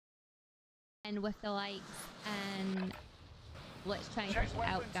in with the likes and let's try and push it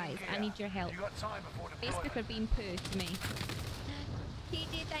out, guys. I need your help. Facebook are being poo to me.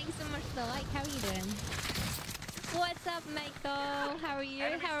 TJ, thanks so much for the like. How are you doing? What's up, Michael? How are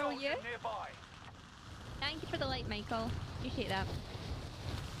you? How are you? Thank you for the like, Michael. Appreciate that.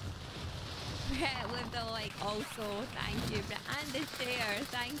 Brett with the like also. Thank you, Brett. And the share.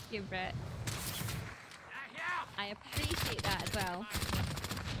 Thank you, Brett. I appreciate that as well.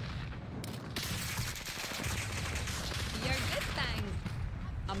 You're good, thanks.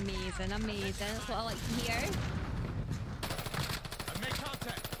 Amazing, amazing. That's what I like to hear. I make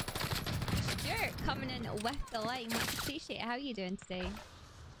contact. Stuart coming in with the like. Much appreciate it. How are you doing today?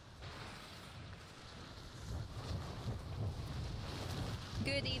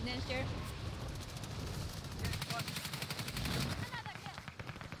 Good evening, Stuart.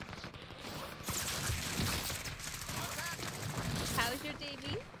 How's your day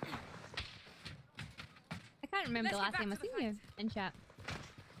been? I can't remember the last time I seen you in chat.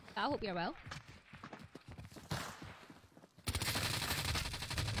 I hope you're well.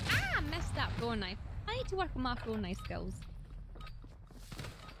 Ah, I missed that throw knife. I need to work on my throw knife skills.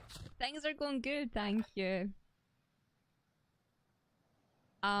 Things are going good, thank you.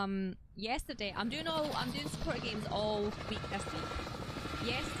 Yesterday, I'm doing support games all week this week.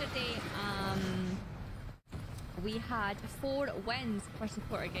 Yesterday, we had 4 wins for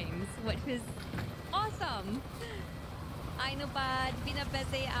supporter games, which was awesome. I know, bad. Been a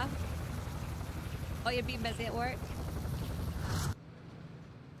busy. Oh, you're being busy at work.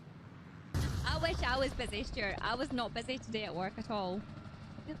 I wish I was busy, Stuart. I was not busy today at work at all.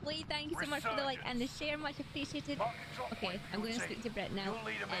 Lee, thank you so much for the like and the share, much appreciated. Okay, I'm going to speak to Brett now,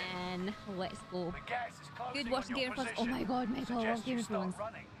 and let's go. Good watching Game of Thrones. Oh my god, Michael, I love Game of Thrones.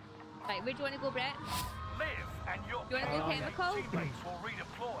 Right, where do you want to go, Brett? Do you want to go chemical?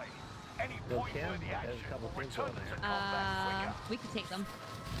 We could take them.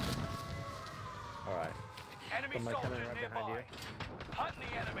 Alright. Somebody coming right behind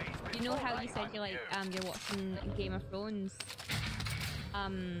you. You know how you said you like you're watching Game of Thrones?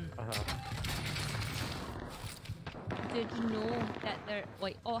 Did you know that they're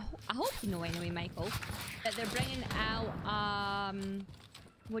like, oh, I hope you know anyway, Michael, that they're bringing out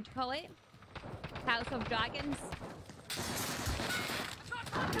what do you call it? House of Dragons.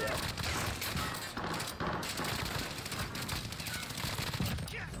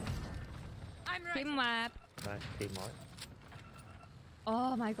 Yeah. I'm ready. Team Web. Nice teamwork.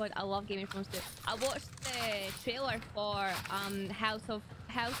 Oh my god, I love Game of Thrones too. I watched the trailer for House of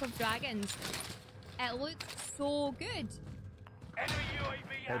Dragons. It looks so good.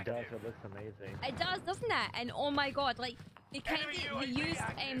 It does, it looks amazing. It does, doesn't it? And oh my god, like they used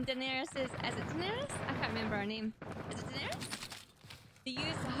Daenerys's, is it Daenerys? I can't remember her name. Is it Daenerys? They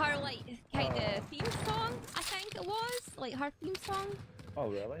used her like kind of theme song, I think it was. Like her theme song. Oh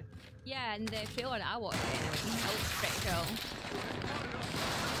really? Yeah, and the trailer that I watched anyway. It looks pretty cool.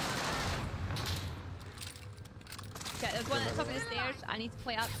 Okay, there's one at the top of the stairs. I need to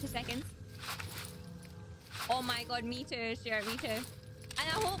play up 2 seconds. Oh my god, me too, sure, me too. And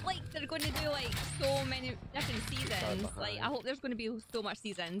I hope like they're going to do like so many different seasons. Like I hope there's going to be so much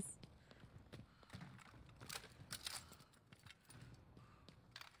seasons.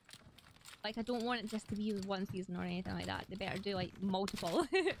 Like I don't want it just to be one season or anything like that. They better do like multiple.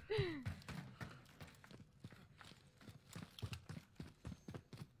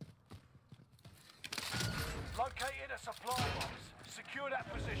 Located a supply box. Secure that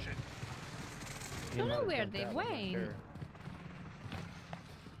position. I don't know where they went. Sure.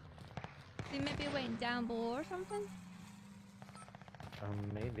 They maybe went down below or something?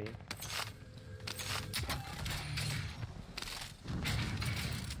 Maybe.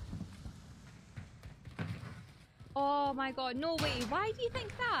 Oh my god, no way. Why do you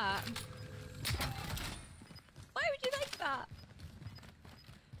think that? Why would you think that?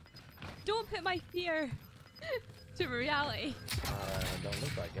 Don't put my fear to reality. Don't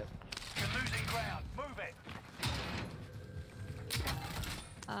look like it. You're losing ground. Move it.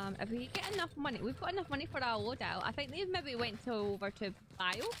 If we get enough money, we've got enough money for our loadout. I think they maybe went over to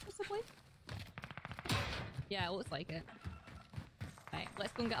Bio, possibly. Yeah, it looks like it. Right,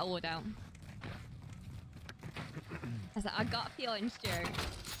 let's go and get a loadout. Is it a gut feeling, Stuart?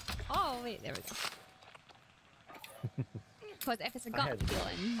 Oh wait, there we go. Because if it's a gut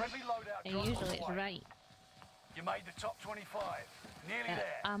feeling, then usually it's right. You made the top 25. Nearly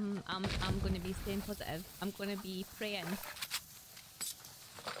there. I'm going to be staying positive. I'm going to be praying.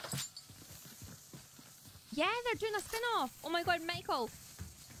 Yeah, they're doing a spin-off. Oh my god, Michael.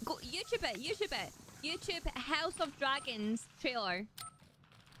 Go YouTube it, YouTube it. YouTube House of Dragons trailer.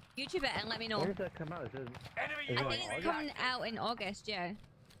 YouTube it and let me know. When does that come out? Is it Enemy I it think in it's August? coming out in August, yeah.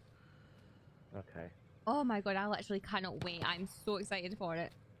 Okay. Oh my god, I literally cannot wait. I'm so excited for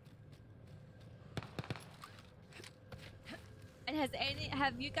it. And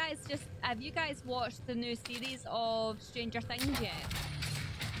have you guys watched the new series of Stranger Things yet?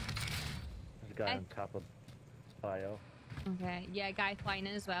 There's a guy on top of bio. Okay, yeah, guy flying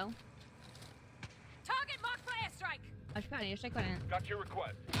in as well. Target marked for airstrike. I've got an airstrike on it. Got your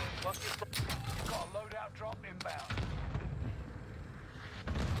request. Got a loadout drop inbound.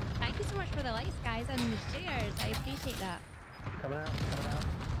 Thank you so much for the likes, guys, and the shares. I appreciate that. Coming out.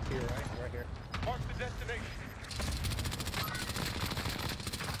 Here, right here. Mark the destination.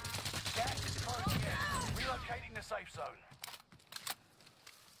 Gas is closing in. Relocating the safe zone.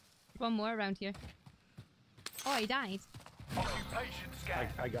 One more around here. Oh, he died. Occupation scan.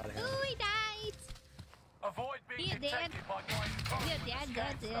 I got him. Oh, he died. Avoid being You're detected dead. by going close You're when the dead,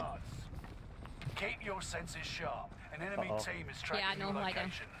 scan you're dead. starts. Keep your senses sharp. An enemy team is tracking Yeah, I know, your lie down.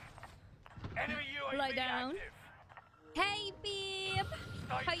 location. Enemy UAV Lie down. active. Hey, babe.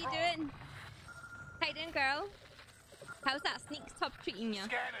 Stay How you prone. doing? How you doing, girl? How's that sneak top treating you?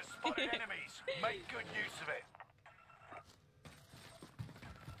 Scanners spotted enemies. Make good use of it.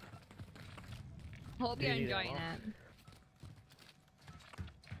 Hope Do you're you need enjoying ammo? it.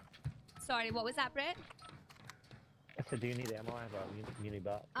 Sorry, what was that, Britt? I said, do you need ammo? I have a muni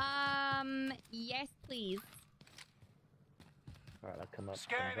bot. Yes, please. Alright, I'll come up.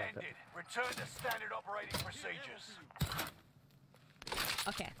 Scan come back up. ended. Return to standard operating procedures.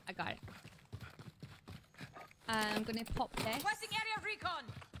 Okay, I got it. I'm gonna pop this. Requesting area of recon.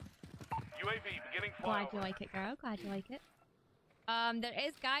 UAV beginning Glad flyover. you like it, girl. Glad you like it. There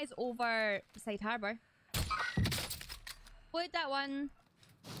is guys over beside Harbour. Would that one?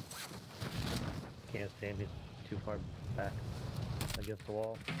 Can't stand it. Too far back against the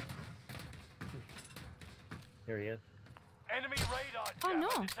wall. Here he is. Enemy radar Oh, jammer no.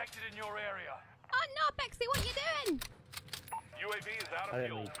 detected in your area. Oh no, Pixie, what you doing? UAV is out I of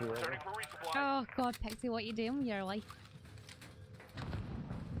didn't fuel. need to, Returning for resupply. Oh god, Pixie, what you doing with your life?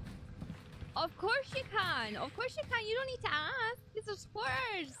 Of course you can. Of course you can. You don't need to ask. These are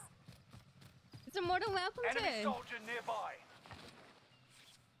supporters. These are more than welcome Enemy to. soldier nearby.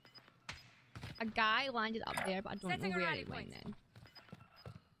 A guy landed up there, but I don't Setting know a where rally it went point. then.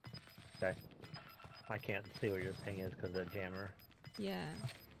 Okay. I can't see where your thing is because of the jammer. Yeah.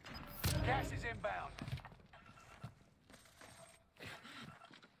 Gas is inbound.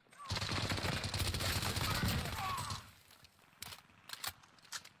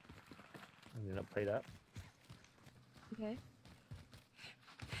 I'm gonna plate up. Okay.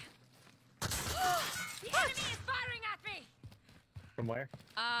 The enemy is firing at me. From where?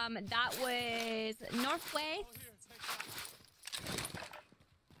 That was northwest.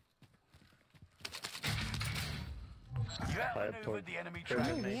 You Fire outmaneuvered toward- the enemy toward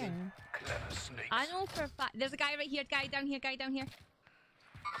track. me. maybe. Where? Clever sneaks. I know for a fact. There's a guy right here. Guy down here. Guy down here.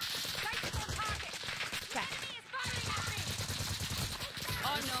 Sighted on target. The Okay. enemy is firing at me.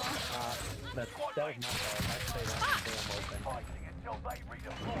 Oh no. That was my fault. I stayed on the damn open. Fighting until they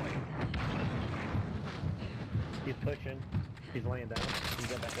redeploy. He's pushing. He's laying down. You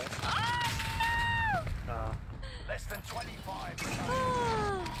got that guy? Oh Less than 25.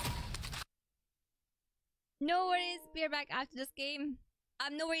 no! No worries. Be right back after this game.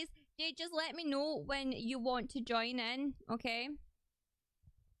 No worries. Jay, just let me know when you want to join in. Okay.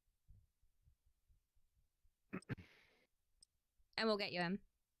 And we'll get you in.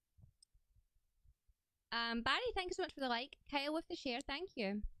 Barry, thank you so much for the like. Kyle with the share, thank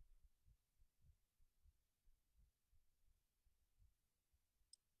you.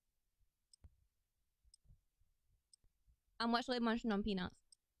 I'm literally munching on peanuts.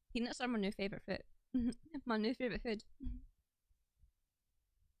 Peanuts are my new favourite food. My new favourite food.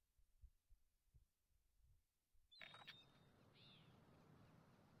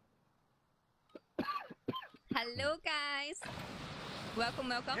 Hello guys! Welcome,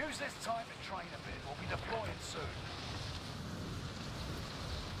 welcome. Use this time to train a bit. We'll be deploying soon.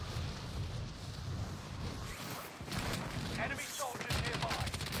 Enemy soldiers nearby.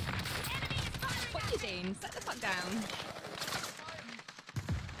 Enemy is firing What are you doing? Sit the fuck down.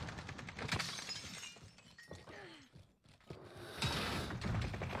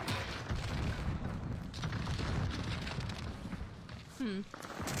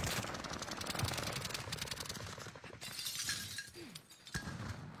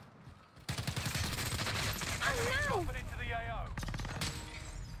 Oh no! Dropping into the AO.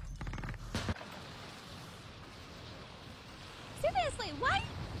 Seriously, why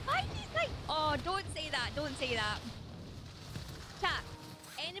these like? Oh, don't say that. Don't say that. Chat.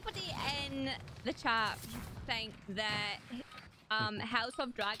 anybody in the chat think that House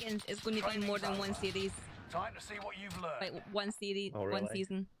of Dragons is going to be more than one series? Time to see what you've learned. Like one series, Oh, really? one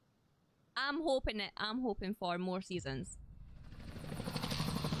season. I'm hoping for more seasons.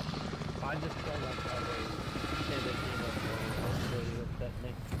 I just don't like how they say that Game of Thrones really upset me.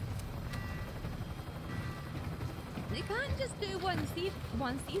 They can't just do one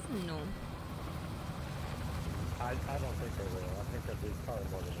season, no. I don't think they will. I think they'll do probably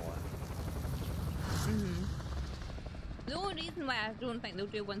more than one. The only reason why I don't think they'll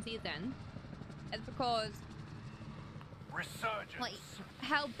do one season is because, Resurgence. like,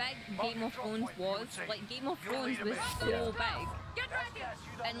 how big Game of Thrones was. Like, Game of Thrones was so big. Get ready!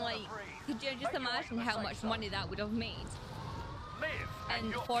 And, like, could you just imagine how much money that would have made?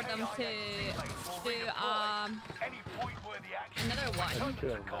 And for them to do any point-worthy action. another one,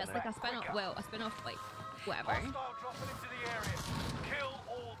 Sure. it's like a spin-off, well, a spin-off, like, whatever. Hostile dropping into the area. Kill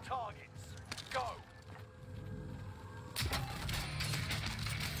all targets. Go.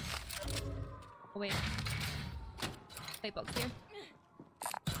 Oh, wait. Wait, box here.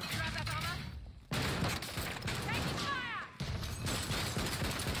 Grab that armor. Taking fire!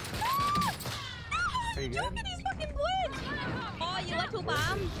 Are you good? Look at his fucking blood! Oh, you little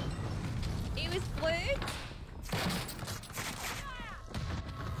bam! He was blue. I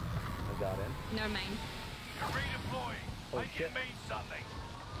got him. Never mind. Redeploying. Oh, Make shit. it mean something.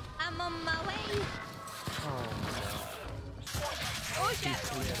 I'm on my way. Oh my god. Oh shit!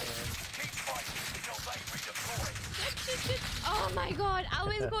 Keep fighting until they redeploy. Shit. Oh my god, I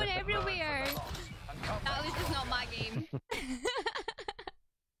was going everywhere. And come That back was just not my game.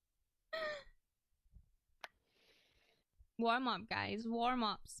 Warm up, guys. Warm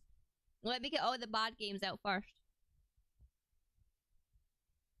ups. Let me get all the bad games out first.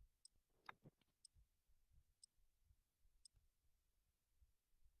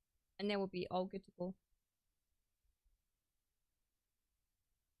 And then we'll be all good to go.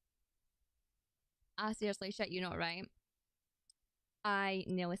 Ah, seriously, shit, you're not right. I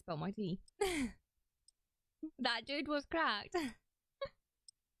nearly spilled my tea. That dude was cracked.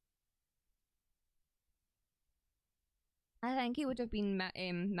 I think he would have been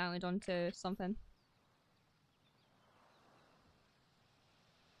mounted onto something.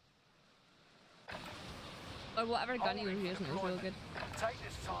 Or whatever gun he was using, it was really good. Take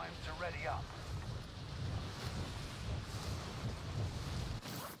this time to ready up.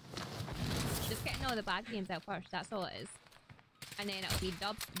 Just getting all the bad games out first, that's all it is. And then it'll be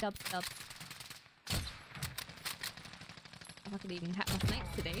dubs. If I could even hit my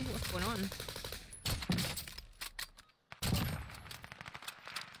snipes today, what's going on?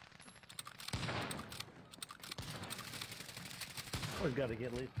 We've got to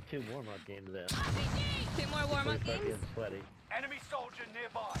get at least 2 warm-up games in. 2 more warm-up Start games? getting sweaty. Enemy soldier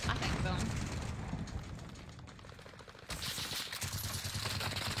nearby. I think so.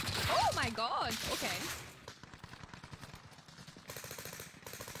 Oh my god! Okay.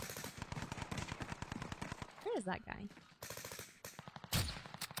 Where is that guy?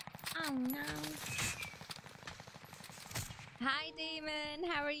 Oh no. Hi Damon,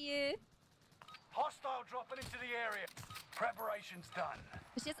 how are you? Hostile dropping into the area. Preparation's done.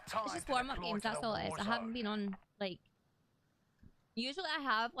 It's just Time to warm-up deploy games, to that's the all it is. war I haven't zone. been on, like... Usually I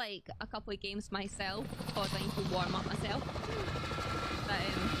have, like, a couple of games myself, because I need to warm up myself. But,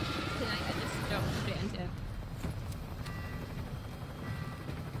 tonight I just jumped straight into it.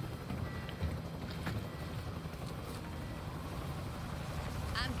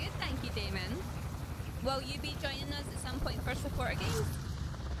 I'm good, thank you, Damon. Will you be joining us at some point for support games?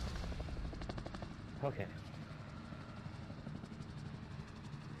 Okay.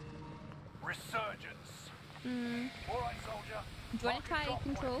 Resurgence. Hmm. All right, soldier. Do you want Mark to a try drop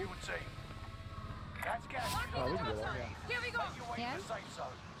point control? for your team. That's gas. Oh, we can do that, yeah. Here we go! Make your way Yeah? to the safe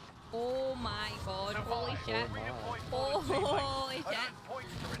zone. Oh my god, holy Survive. shit. Redeploy Oh, forward teammates. holy shit. Earn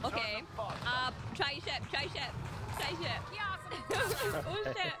points to return Okay, them faster. try ship. Yeah, some Oh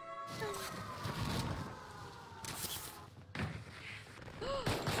shit.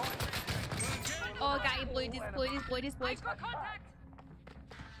 Oh, guy, blue, this blue. Got contact!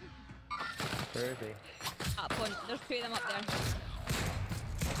 Where is he? Up one. There's 2 of them up there.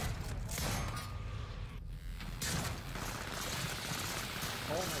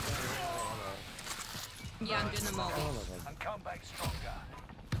 Oh my god. Yeah, I'm doing them all. All of them. And come back stronger.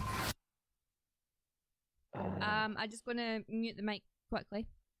 I'm just gonna mute the mic quickly.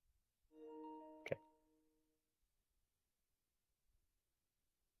 Okay.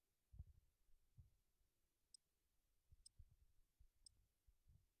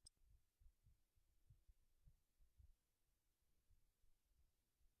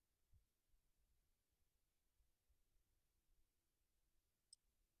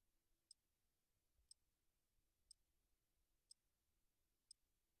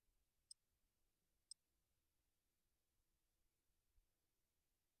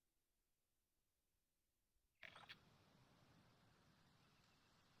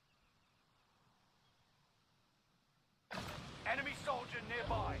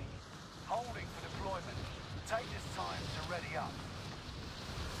 nearby. Holding for deployment. Take this time to ready up.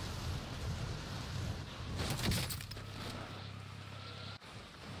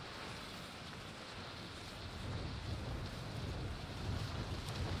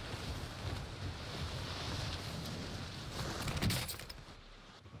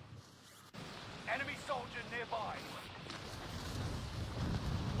 Enemy soldier nearby.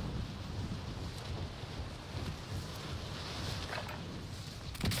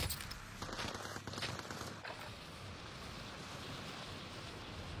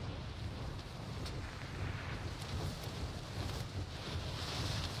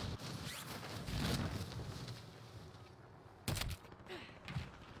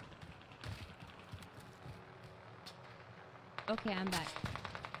 Okay, I'm back.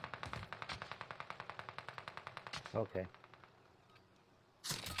 Okay.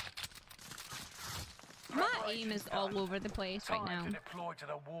 My aim is all over the place right now. Time to deploy to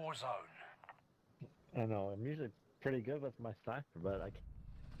the war zone. I know, I'm usually pretty good with my sniper, but I can't.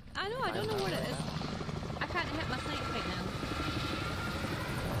 I know, I don't know what it is. I can't hit my sniper right now.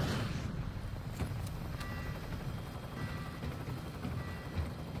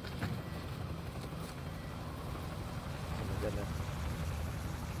 Oh my goodness.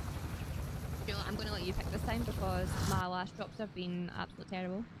 You know, I'm going to let you pick this time because my last drops have been absolutely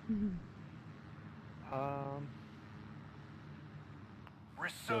terrible. Gonna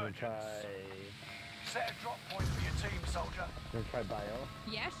Resurgence. try. Set a drop point for your team, soldier. Gonna try bio.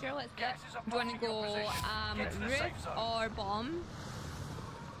 Yeah, sure, let's do it. Gas is Do you want to approaching your go position. Get to the roof safe zone. or bomb?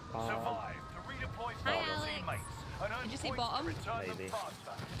 Survive to redeploy Hi, fellow Alex. teammates and earn Did you say points to bottom? return them Maybe.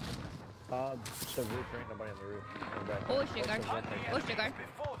 faster. The roof, there ain't nobody on the roof. Oh, sugar. Hunt the Oh, enemies sugar.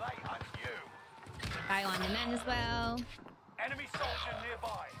 before they hunt you. Guy on the men as well. Enemy soldier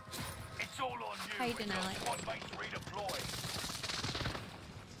nearby. It's all on you. How you doing, until Alex? squad mates redeploy.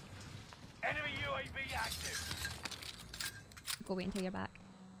 Enemy UAV active. Go wait until you're back.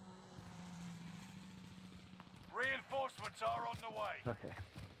 Reinforcements are on the way. Okay.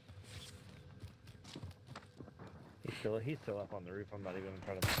 He's still up on the roof. I'm not even gonna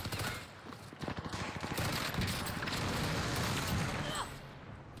try to.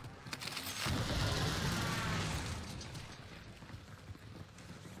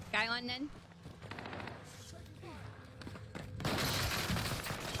 Guy on then.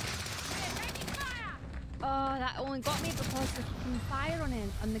 Oh, that only got me because there's fucking fire on it,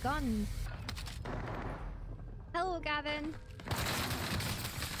 on the gun. Hello, Gavin.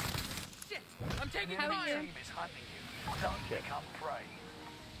 Shit! I'm taking How are fire! you? Team is hunting you. Don't become prey.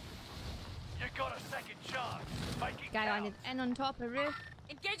 You got a second chance. Make it Guy on count. it, in on top of the roof.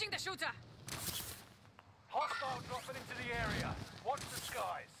 Engaging the shooter! Hostile dropping into the area. Watch the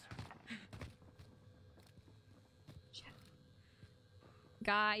skies.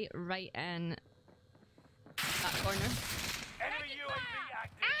 Guy right in that corner. Enemy UAV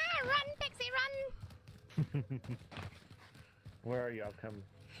active. Ah, run, Pixie, run! Where are you? I'll come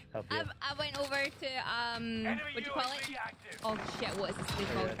help you. I went over to, Enemy what do you call UAV it? active. Oh shit, what is this place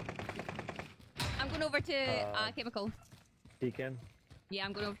Are you called? in? I'm going over to, chemical. Deacon? Yeah,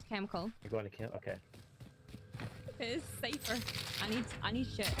 I'm going over to chemical. You're going to kill? Okay. It's safer. I need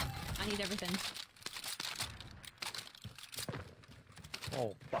shit. I need everything.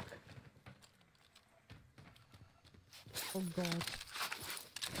 Oh, fuck. Oh god.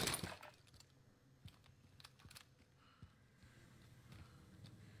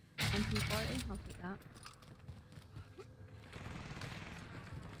 MP40, I'll take that.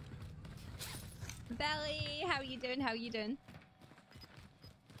 Belly, how you doing? How you doing?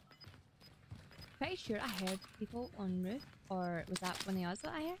 Pretty sure I heard people on roof, or was that one of yours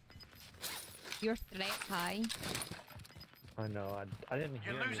that I heard? Your threat's high. I know, I didn't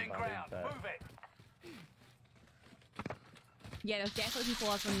hear You're losing anybody, ground. but Move it. Yeah, there's definitely people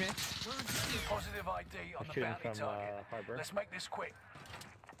up on roof. Positive ID on the shooting bounty from target. Harbor. Let's make this quick.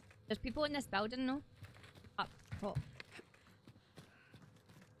 There's people in this building, no? Up top.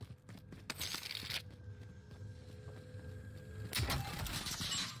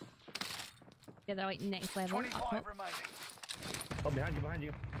 Yeah, they're like next level. Up 25 top. remaining. Oh, behind you, behind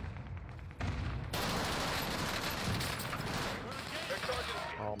you.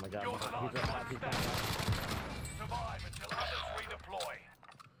 Oh my god, You're the last he's one he's standing. Survive until others redeploy.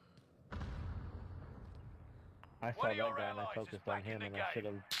 I saw One of that your guy and I allies is focused on back in him the and I game. should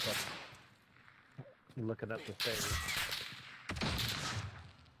have kept looking up the stairs.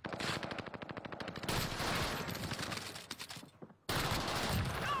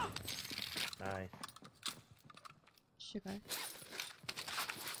 Nice. Sugar.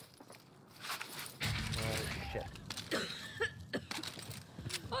 Oh shit.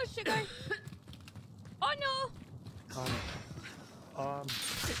 sugar? Oh no! I'm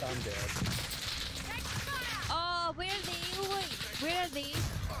dead. Oh, where are they? Oh, wait, where are they?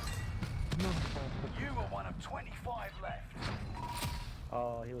 You were one of 25 left.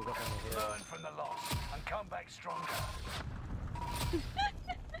 Oh, he was up on the hill. Learn from the loss and come back stronger.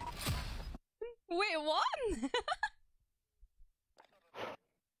 Wait, what?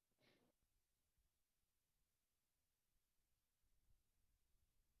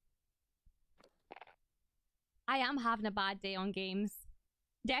 I am having a bad day on games.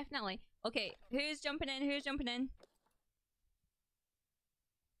 Definitely. Okay, who's jumping in? Who's jumping in?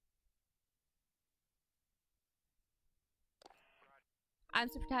 I'm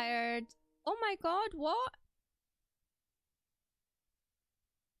super tired. Oh my god, what?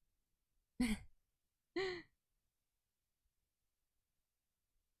 I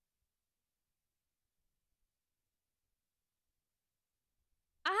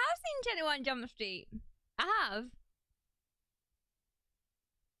have seen 21 Jump Street. I have.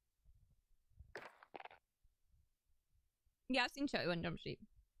 Yeah, I've seen 21 Jump Street.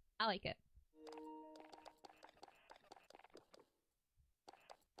 I like it.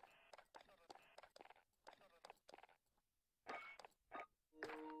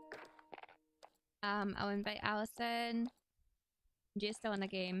 I'll invite Allison. Jay's still in the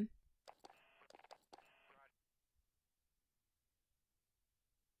game.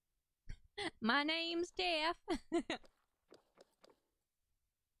 My name's Jeff.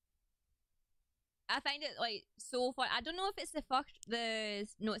 I find it like so fun. I don't know if it's the first,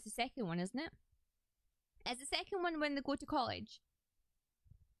 no, it's the second one, isn't it? It's the second one when they go to college.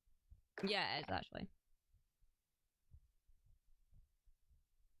 Yeah, it is actually.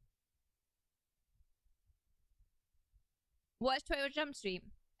 What's 21 Jump Street?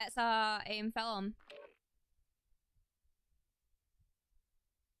 It's a film.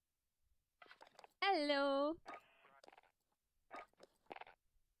 Hello.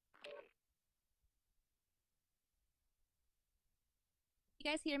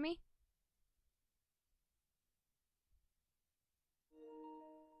 You guys hear me?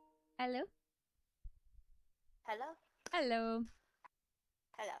 Hello? Hello? Hello.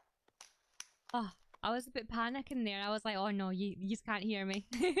 Hello. Oh, I was a bit panicking there. I was like, oh no, you just can't hear me.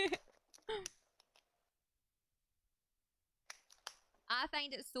 I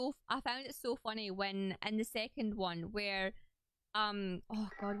found it so funny when in the second one where oh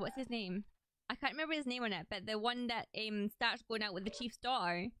god, what's his name? I can't remember his name on it, but the one that starts going out with the chief's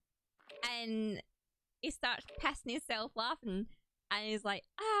daughter and he starts pissing himself laughing and he's like,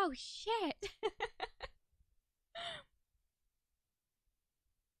 oh shit.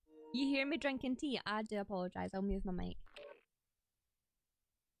 You hear me drinking tea? I do apologize. I'll move my mic.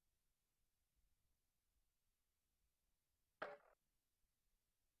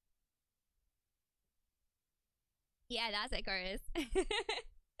 Yeah, that's it, Curtis.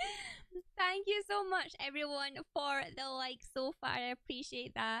 Thank you so much, everyone, for the like so far. I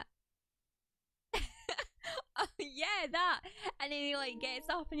appreciate that. Oh, yeah, that. And then he like gets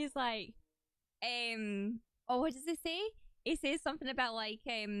up and he's like, oh, what does he say? He says something about like,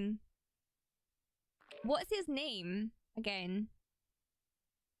 what's his name again?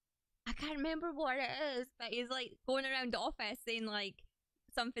 I can't remember what it is, but he's like going around the office saying like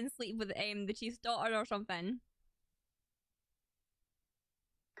something sleep with the chief's daughter or something.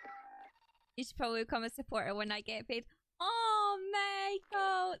 You should probably become a supporter when I get paid. Oh,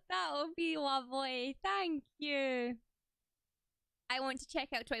 Michael, that would be lovely. Thank you. I want to check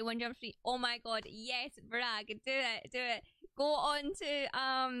out 21 Jump Street. Oh my god, yes, brag, do it. Go on to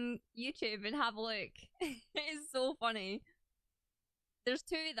YouTube and have a look. It's so funny. There's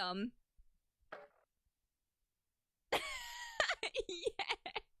two of them. Yeah.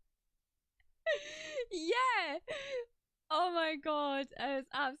 Yeah. Oh my god, it's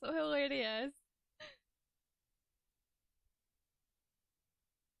absolutely hilarious.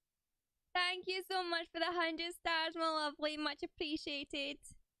 Thank you so much for the 100 stars, my lovely. Much appreciated.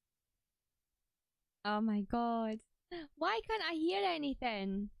 Oh my god. Why can't I hear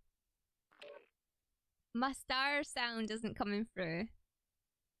anything? My star sound isn't coming through.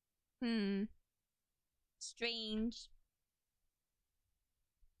 Strange.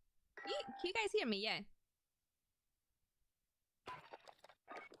 Can you guys hear me? Yeah.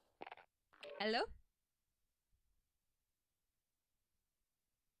 Hello?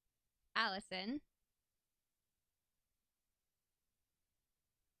 Allison?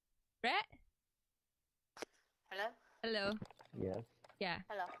 Brett? Hello? Hello? Yes. Yeah.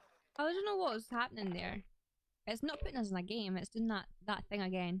 Hello? I don't know what was happening there. It's not putting us in a game, it's doing that thing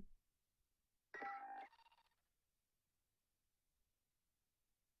again.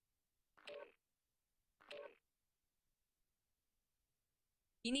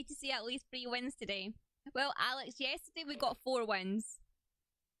 You need to see at least 3 wins today. Well, Alex, yesterday we got 4 wins.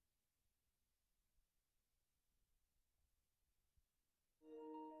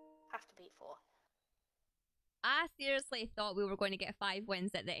 Have to beat 4. I seriously thought we were going to get 5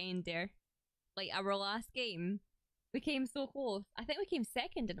 wins at the end there. Like our last game. We came so close. I think we came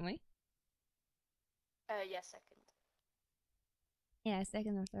second, didn't we? Yeah, second. Yeah,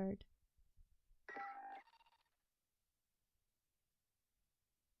 second or third.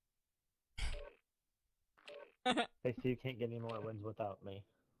 Hey, so you can't get any more wins without me.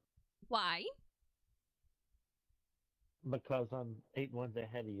 Why? Because I'm 8 wins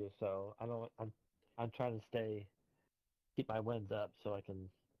ahead of you, so I'm trying to keep my wins up so I can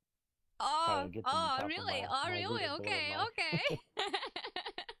try to get to the top really? of my Really? leaderboard, Okay, okay.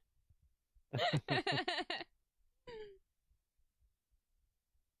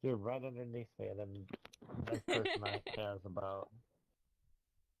 You're right underneath me, and then that person has about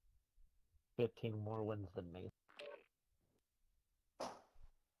 15 more wins than me.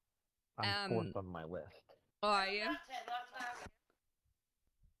 I'm 4th on my list. Oh, are you?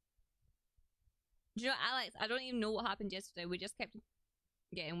 Do you know, Alex, I don't even know what happened yesterday. We just kept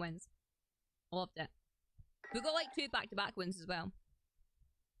getting wins. Loved it. We got like 2 back-to-back wins as well.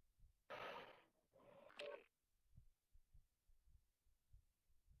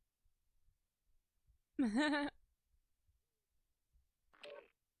 Is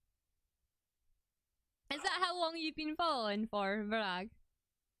that how long you've been following for, Virag?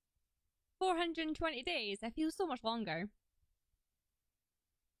 420 days. I feel so much longer.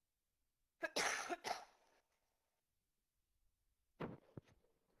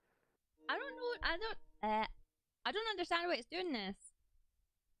 I don't know. I don't understand why it's doing this.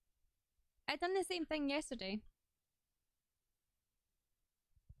 I done the same thing yesterday.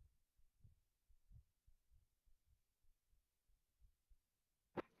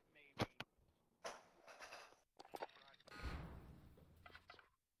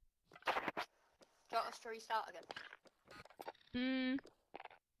 Do you want us to restart again?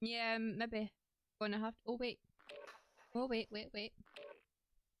 Yeah, maybe. Gonna have to. Oh wait. Oh wait.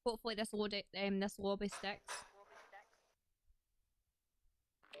 Hopefully this this lobby sticks.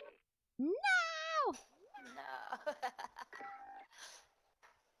 No. No.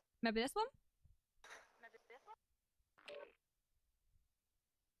 Maybe this one.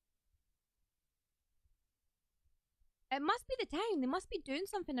 It must be the time. They must be doing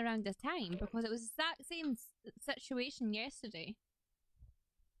something around this time because it was the exact same situation yesterday.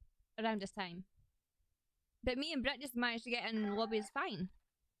 Around this time. But me and Britt just managed to get in lobbies fine.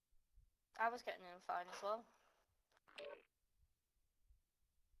 I was getting in fine as well.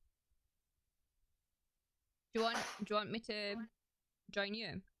 Do you want me to join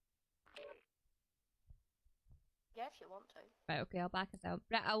you? Yeah, if you want to. Right, okay, I'll back us out.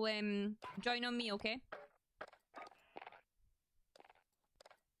 Britt, I'll join on me, okay?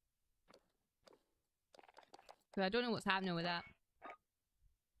 Because I don't know what's happening with that.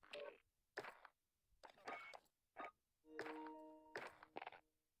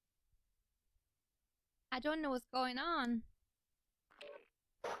 I don't know what's going on.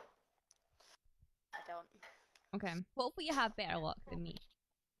 I don't. Okay. Hopefully you have better luck than me.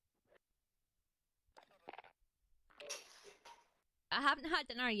 I haven't had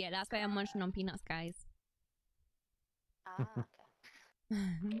dinner yet, that's why I'm munching on peanuts, guys. Ah,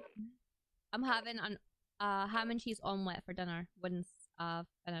 okay. I'm having an ham and cheese omelette for dinner once I've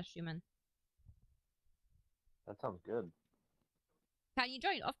finished streaming. That sounds good. Can you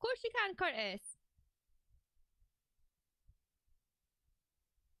join? Of course you can, Curtis.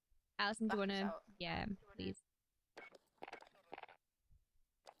 Alison, do you Back us wanna? out. Yeah, please.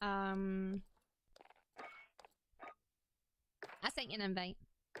 I sent you an invite.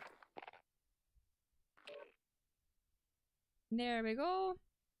 There we go.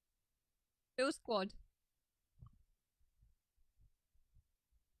 Full squad.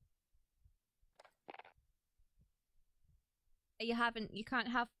 You can't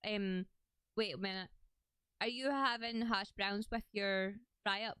have, wait a minute. Are you having hash browns with your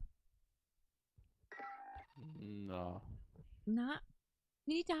fry up? No. Nah.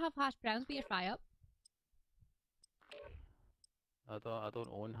 You need to have hash browns with your fry up. I don't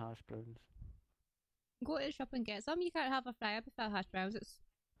own hash browns. Go to the shop and get some. You can't have a fry up without hash browns.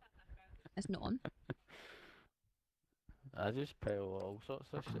 It's not on. I just pile all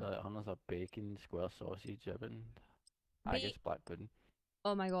sorts of shit, like hundreds of bacon, square sausage, everything. Haggis, black pudding.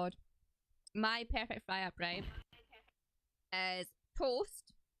 Oh my god. My perfect fry up, right, is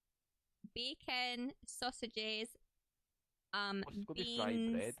toast, bacon, sausages, What's got to be beans.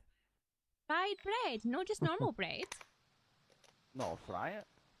 fried bread? Fried bread, not just normal bread. No, fry it.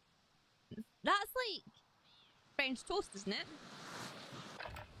 That's like French toast, isn't it?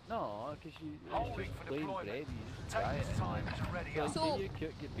 No, because you Holding it's for just plain deployment. bread. You just Take fry it. this time to ready So, up. like, say you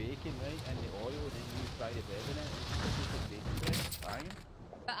cook your bacon right in the oil, and then you fry the bread in it. It's just like bacon bread, frying.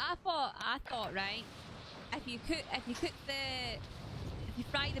 But I thought, right, if you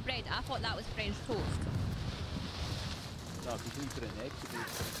fry the bread, I thought that was French toast. No, because you put an egg to do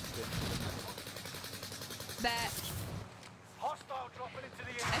But Hostile dropping into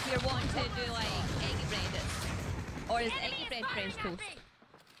the area. if you're wanting to do like eggy bread, or is eggy bread French toast?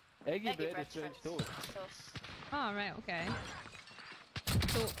 Eggy bread is French toast. Oh right, okay.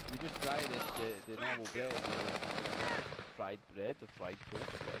 So You just fry the normal bread, fried bread or fried toast,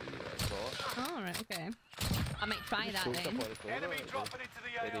 whatever you thought. oh right, okay. I might try that Toast then. up all the flavor, Enemy like dropping into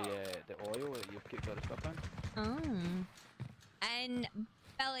the AR. the oil that you've cooked all the stuff in. Oh. And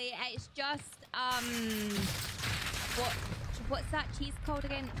Billy, it's just what's that cheese called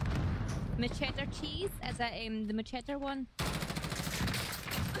again? Cheddar cheese? Is it the cheddar one?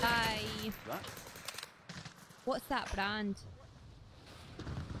 That? What's that brand?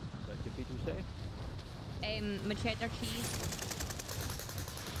 That Cathedral City? Cheddar cheese.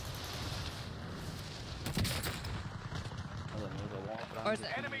 I don't know, there's a lot of brands.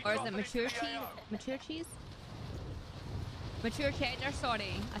 Or is it mature cheese? Mature cheese? Mature cheddar,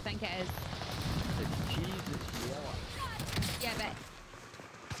 sorry, I think it is. It's cheese, it's yellow. Yeah, but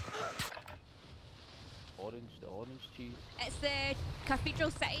The orange cheese. it's the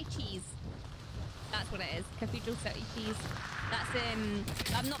Cathedral City cheese. That's what it is. Cathedral City cheese. That's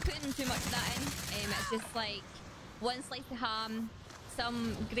I'm not putting too much of that in. It's just like one slice of ham,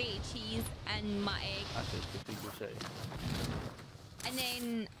 some grated cheese, and my egg. That's it, Cathedral City. And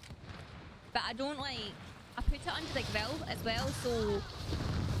then, but I don't like. I put it under the grill as well, so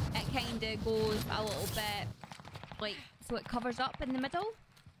it kind of goes a little bit like so it covers up in the middle.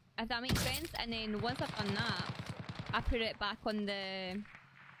 If that makes sense. And then once I've done that, I put it back on the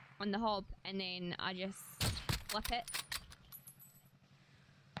hob, and then I just flip it.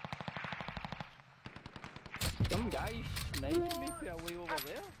 Some guy sniping me from way over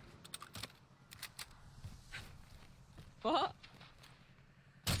there. What?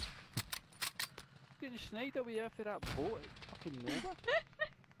 Getting sniped away after that boat. Fucking nowhere.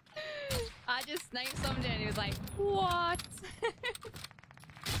 I just sniped somebody and he was like, what?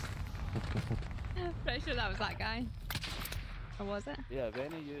 Pretty sure that was that guy. Or was it? Yeah, if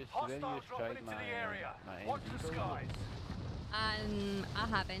any of you Hostile dropping tried into my, the area. my Watch NG the build, skies. I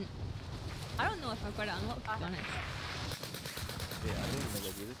haven't. I don't know if I've got it unlocked, to be honest. Yeah, I don't even know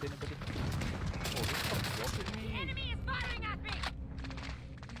if you anybody. Oh, this fucking rocket me. Enemy is firing at me!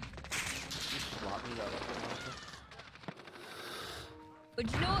 You slapped me that rocket master. But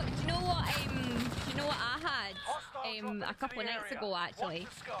do you know what I had Hostile dropping a couple of into the nights area. ago actually. Watch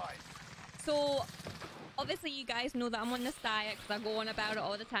the skies. So obviously you guys know that I'm on this diet because I go on about it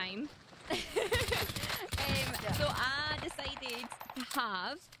all the time. So I decided to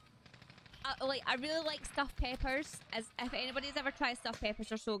have I really like stuffed peppers. As if anybody's ever tried stuffed peppers,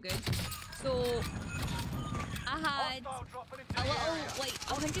 they're so good. So I had Hostile dropping into a the little area. like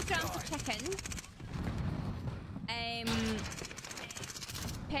 100 grams of chicken,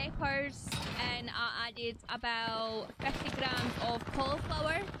 peppers, and I added about 50 grams of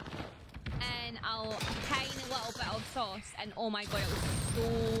cauliflower and a tiny little bit of sauce, and oh my god, it was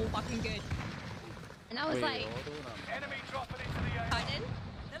so fucking good. And I was Wait, like, hold on. Enemy dropping into the AR. pardon?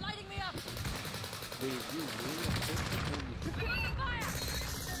 They're lighting me up! Wait, you really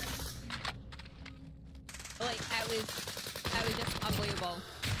Like it was just unbelievable.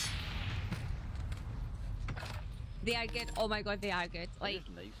 They are good. Oh my god, they are good. Like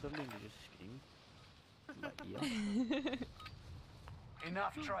just knife somebody and you just scream. In my ear.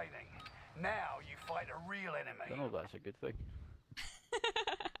 Enough training. Now you fight a real I enemy. don't know if that's a good thing.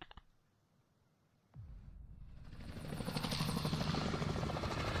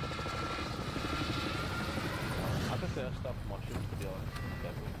 I prefer stuffed mushrooms, to be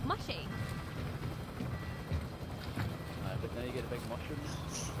honest. mushy. But now you get a big mushroom,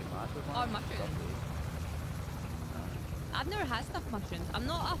 big massive one. Or mushrooms. I've never had stuffed mushrooms. I'm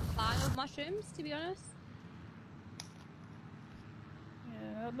not a fan of mushrooms, to be honest.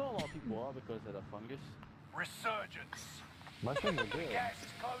 Yeah, not a lot of people are because they're a fungus. Resurgence. Mushrooms are good. Gas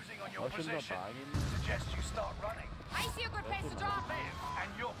is closing on your Mushrooms are position. banging. Suggest you start running. I see a good place to drop! Live, and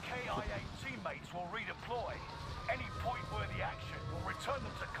your KIA teammates will redeploy. Any point-worthy action will return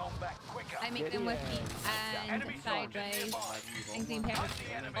them to combat quicker. I make them with beef and Enemy fried soldiers rice nearby. and green peppers.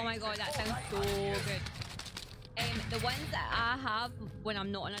 Oh my god, that sounds so good. The ones that I have when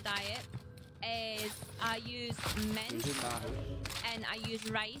I'm not on a diet is I use mint and I use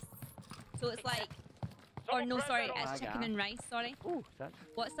rice. So it's like, or no, sorry, it's chicken and rice. Sorry. Oh, that's.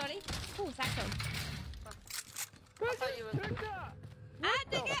 What? Sorry. Oh, satchel. I thought you were... I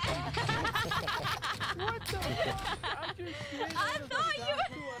took it. What the fuck? I'm just saying. I thought you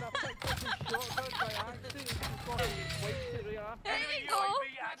were. And I picked up his shotgun by accident. He fucking wiped it right after. There you go.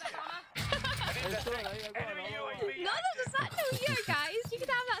 It's alright, I got another one. No, there's a satchel here, guys. You can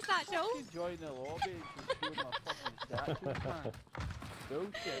have that satchel. Fucking join the lobby and steal my fucking statues, man.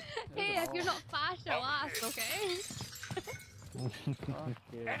 Bullshit. Hey, if you're not fast, you'll last, okay?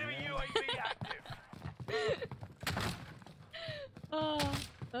 Okay, Enemy man. UAV active. Oh,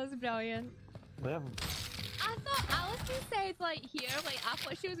 that was brilliant. We have I thought Alison said, like, here. Like, I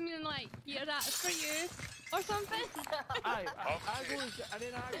thought she was meaning, like, here, that's for you. Or something. Aye, I goes, and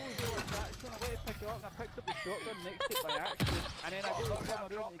then I goes over to that, so I went to pick it up, and I picked up the shotgun next to it by accident, and then I got up in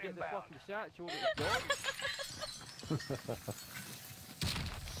my room to get the fucking satchel that was gone.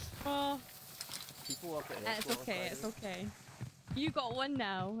 Oh, People up at the it's airport okay, on it's Friday. okay. You got one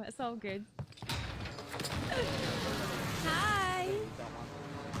now. It's all good. Hi. That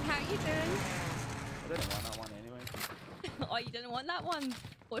one. How you doing? I didn't want that one anyway. Oh, you didn't want that one?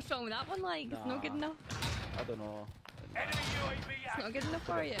 What's wrong with that one, like? It's not good Nah. enough? I don't know. Enemy UAV It's active. not good enough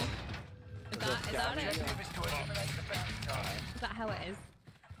for you? Is that it? Objective is to eliminate the bounty target. Is that how it is?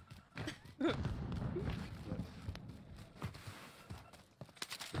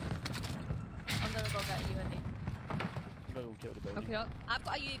 I'm gonna go get you, Andy. I'm gonna go kill the building. Okay, I've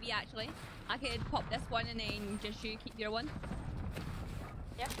got a UAV actually. I could pop this one and then just you keep your one.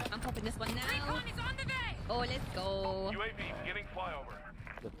 Yeah. I'm popping this one now. Recon is on the way! Oh, let's go. UAV beginning flyover.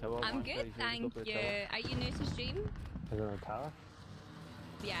 The tower I'm one, good, guys, thank go for the you. tower. Are you new to stream? is it a tower?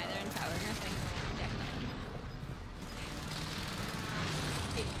 Yeah, they're in tower, I think. Definitely.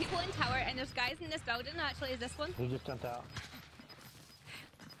 People in tower, and there's guys in this building. Actually, is this one? He just jumped out.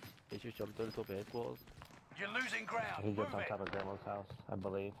 They just jumped on the top of headquarters. You're losing ground. He Move jumped on it. top of Grandma's house, I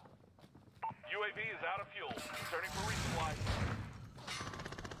believe. UAV is out of fuel. Returning for resupply.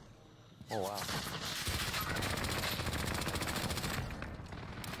 Oh wow.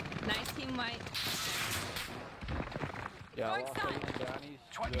 Nice team white. Yeah, Going well, side. Danny's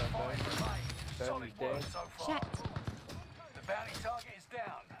 25 remain. Down Solid is work dead. so far. Shit. The bounty target is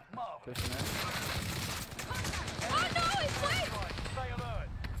down. Marvelous. pushing in. Oh no, it's white! Right, stay alert.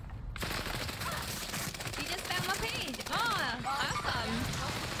 You just found my page. Oh, awesome.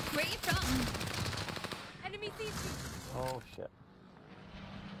 Where you from? Enemy sees you! Oh shit.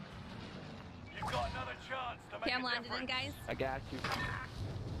 You've got another chance to make Okay, I'm a landing in, difference. guys. I got you.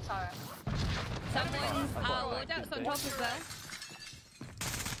 Sorry. Someone's I've got loadout's on top as well.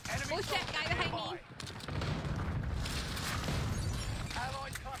 Enemy Oh shit, guy behind me.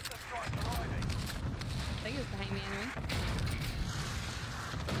 Allied cluster strike arriving. I think he was behind me anyway.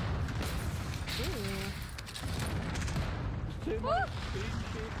 Ooh. Too Woo! much speed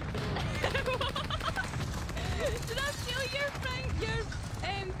shaking. Did I steal your thing?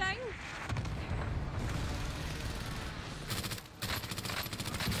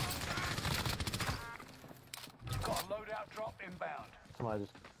 You've got a loadout drop inbound. Somebody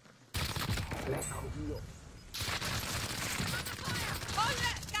just Oh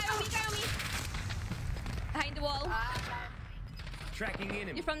shit! Guy on me! Behind the wall. Tracking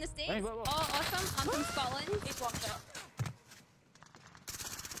enemy. You're from the States? Hey, whoa. Oh, awesome. I'm from Scotland. He's walked out.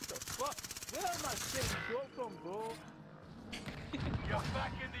 What? Where am I getting shot from, bro? You're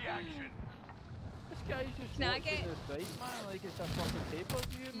back in the action. This guy's just Can I watching get- this fight, man, like it's a fucking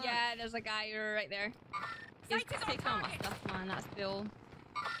pay-per-view, man. Yeah, there's a guy right there. He's Sight is on taking all my target. stuff, man. That's bull.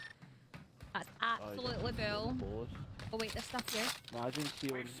 That's absolutely bull. Boss. Oh wait, there's stuff here. Imagine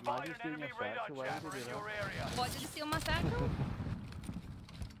stealing, We've spotted imagine an stealing enemy your radar satchel. Why would jammer you in do your that? area. What, did you steal my satchel?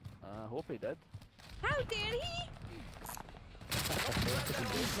 I hope he did. How dare he?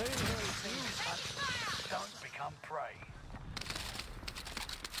 Don't become prey.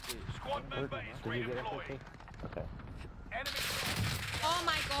 Squad member is did you get it? redeployed. Okay. Enemy Oh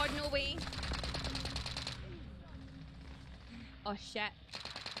my god, no way. Oh shit.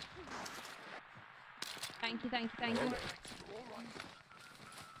 Thank you.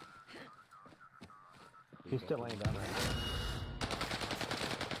 He's still laying down right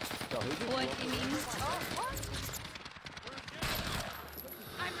So who just What walked do you away? mean?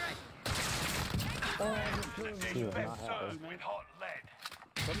 I'm ready! now. He was been not happy. served with hot lead.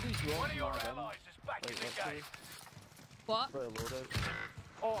 Somebody's One of walking your around. allies is back in Wait, the what's game. What? Put a loadout.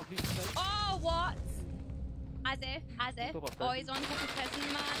 Oh, he's sniped. Oh, what? As if. Top of Oh, he's on top of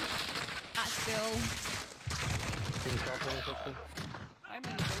prison, man. That's cool. Can you call for me, Pixie? I'm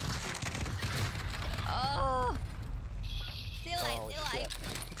in the fight. Oh! Stay alive, stay alive.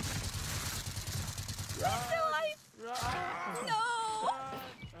 Stay alive! No!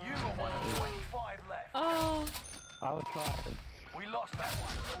 You got one of 25 left. Oh! I was trying. We lost that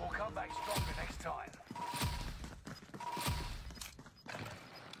one, but we'll come back stronger next time.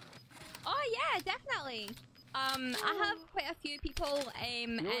 Oh yeah, definitely. I have quite a few people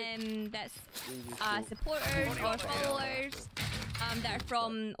that's supporters or followers that are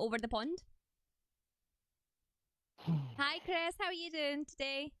from over the pond. Hi Chris, how are you doing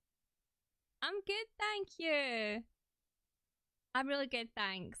today? I'm good, thank you. I'm really good,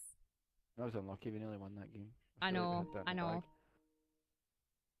 thanks. I was unlucky, we nearly won that game. I know, I know.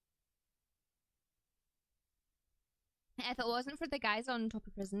 If it wasn't for the guys on top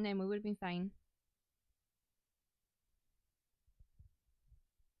of prison, then we would have been fine.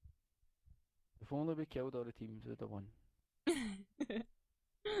 If only we killed all the teams, we'd have won.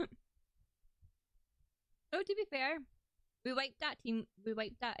 Oh, to be fair, we wiped that team. We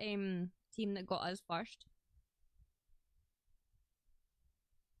wiped that team that got us first.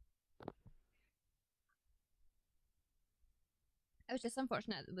 It was just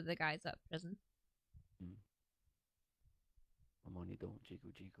unfortunate with the guys at prison. My money don't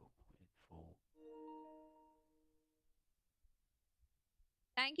jiggle jiggle, it fall.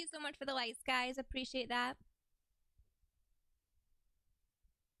 Thank you so much for the likes, guys. Appreciate that.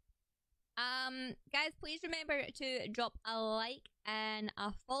 Guys, please remember to drop a like and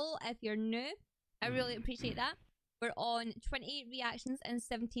a follow if you're new. I really appreciate that. We're on 28 reactions and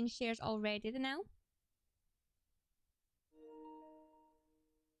 17 shares already now.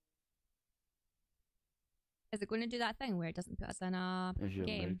 Is it going to do that thing where it doesn't put us in a Is your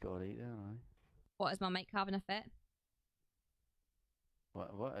game? mic alright there, aye? What, is my mic having a fit?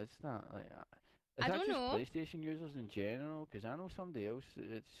 What is that? Like, I don't just know. PlayStation users in general? Because I know somebody else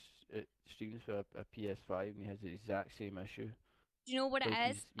it streams for a PS5 and he has the exact same issue. Do you know what like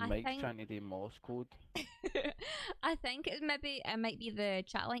it is? His mic's trying to do Morse code. I think it might be the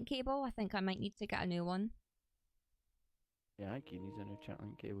chat link cable. I think I might need to get a new one. Yeah, I think he needs a new chat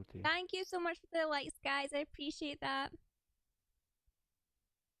link cable too. Thank you so much for the likes, guys. I appreciate that.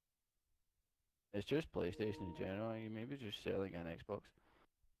 It's just PlayStation in general. You maybe just selling an Xbox.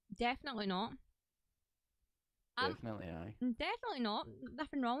 Definitely not. Definitely aye. Definitely not.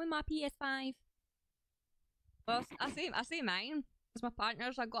 Nothing wrong with my PS5. Well, I say mine. It's my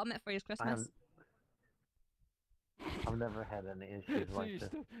partner's. I got him it for his Christmas. I've never had any issues So like you this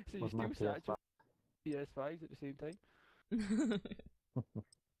still with my PS5. PS5s at the same time?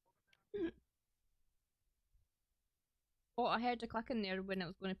 Oh, I heard a click in there when it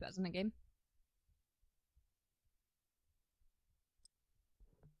was going to put us in a game.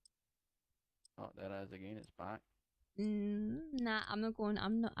 Oh, there it is again. It's back. Nah, I'm not going.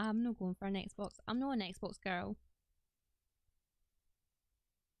 I'm not going for an Xbox. I'm not an Xbox girl.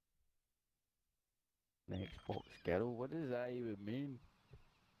 An Xbox girl? What does that even mean?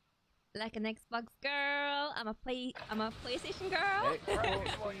 Like an Xbox girl. I'm a PlayStation girl.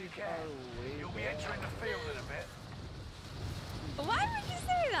 Practice what you can. You'll be entering the field in a bit. Why would you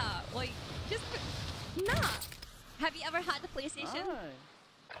say that? Like, just nah. Have you ever had a PlayStation?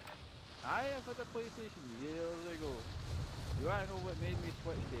 I have had a PlayStation years ago. You wanna know what made me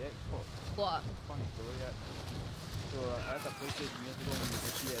switch to Xbox? What? Funny story actually. So I had a PlayStation years ago when it was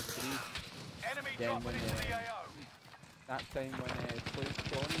a PS3. Enemy Then dropping when into the AO. that time when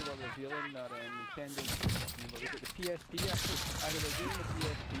Sony were revealing their Nintendo, was it the PSP actually? I was reviewing the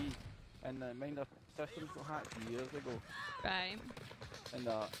PSP and mind their systems got hacked years ago. Right. And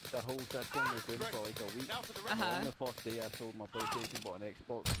the whole system was doing for like a week. On the first day I sold my PlayStation, bought an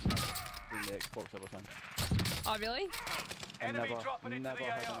Xbox, and the Xbox ever since. Oh really? I never had an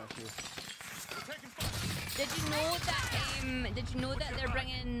issue. Did you know that they're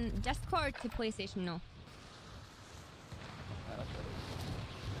bringing Discord to PlayStation now?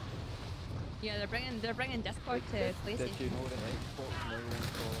 Yeah, they're bringing Discord to PlayStation. Did you know that Xbox now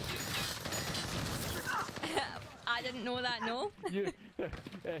I didn't know that. No.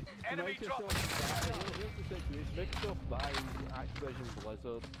 Enemy dropping. Here's the situation. Microsoft buys Activision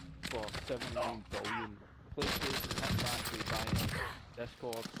Blizzard for $79 billion. PlayStation has actually buying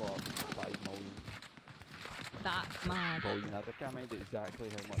Discord for $5 million. That's mad. Billion. I can't mind exactly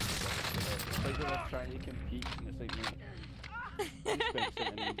how much it is. It's like they're trying to compete, and it's like, mate, you spent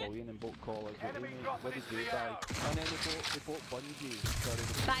 $79 billion and bought Call of Duty, mate. What did they buy? And then they bought Bungie.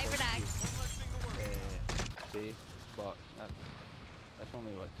 Cyberdeck. But that's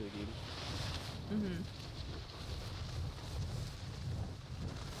only what, 2 games.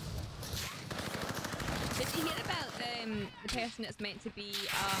 Did you hear about the person that's meant to be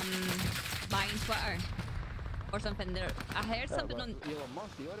buying Twitter or something. I heard something on. Elon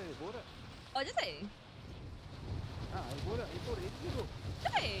Musk, he already bought it. Oh, did he? Ah, he bought it ages ago.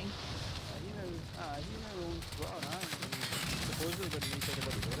 Did he? He now owns Twitter now. Supposedly when he said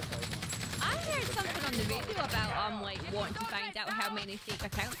about the verified one. I heard something on the radio about like wanting to find out how many fake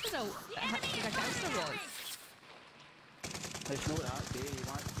accounts there was. It's not that day. He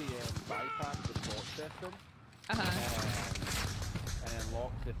wants to bypass the bot system. And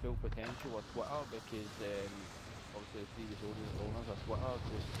unlock the full potential of Twitter because obviously the previous owners of Twitter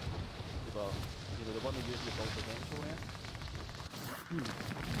just they want to use the full potential there.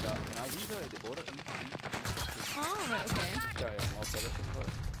 Now he's already bought it. Oh, right, okay. Sorry, unlock everything for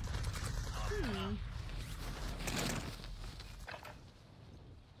it.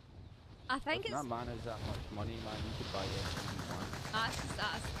 I think that man has that much money, man. You could buy anything you want.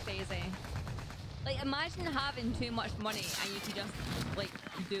 That's crazy. Like, imagine having too much money and you could just like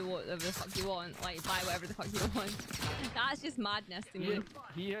do whatever the fuck you want, like buy whatever the fuck you want. That's just madness to me.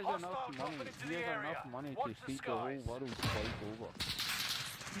 He has enough money. He has enough money to feed the whole world twice over.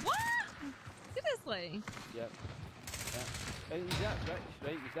 What? Seriously? Yep. Yeah. He's that rich,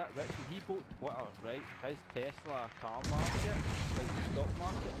 right? He's that rich. He bought Twitter, right? His Tesla car market, like the stock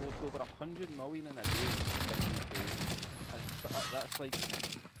market, was over 100 million in a day.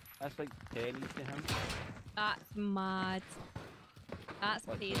 That's like pennies to him. That's mad. That's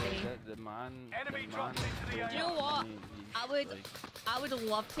crazy. The man. Do you know what? I would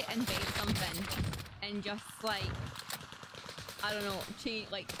love to invent something and just like, I don't know,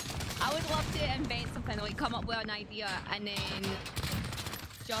 cheat. Like, I would love to invent something, like come up with an idea and then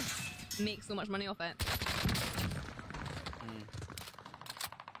just make so much money off it.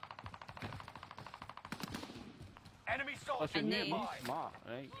 Enemy soldier nearby. He's smart,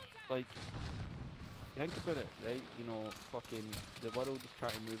 right? Like, think about it, right? You know, fucking the world is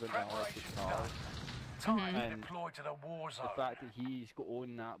trying to move into electric cars. And deployed to the war zone. The fact that he's got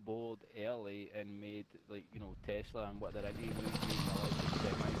on that board early and made, like, you know, Tesla and what they're into, you know,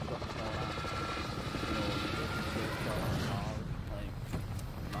 electric cars, like,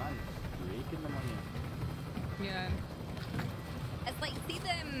 man, breaking the money. Yeah. It's like, see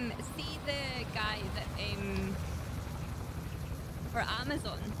the guy that, for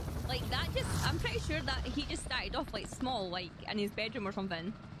Amazon. Like, that just, I'm pretty sure that he just started off, like, small, like, in his bedroom or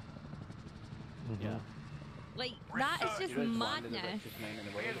something. Yeah. Like, that is just madness.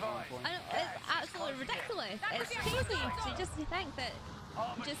 I know, it's absolutely ridiculous. It's crazy to just think that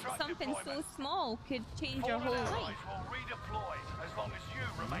just something so small could change your whole life. Will redeploy as long as you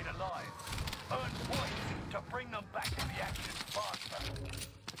remain alive. Earn points to bring them back to the action faster.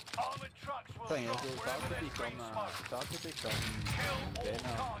 Armored trucks will stop wherever there's green smoke. Kill all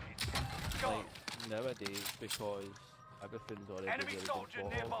targets. Go. Like, nowadays, because everything's already enemy soldier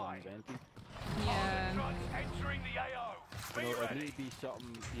nearby. Invented. Yeah. Entering the AO. You know, it need to be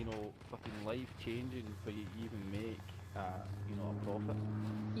something, you know, fucking life-changing for you to even make, you know, a profit.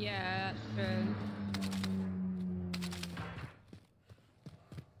 Yeah, that's true.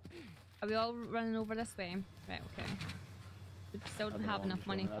 Are we all running over this way? Right, okay. We still don't have enough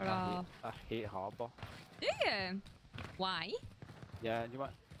money for our... I hate harbour. Do you? Why? Yeah, you know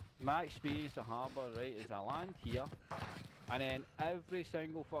what? My experience at harbour, right, is I land here, and then every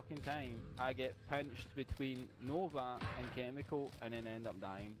single fucking time I get pinched between Nova and Chemical, and then end up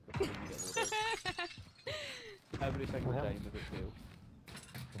dying before you get loaded. Every single time if it fails.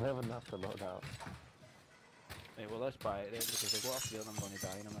 We have enough to load out. Right, well let's buy it then, because I've got a feeling I'm going to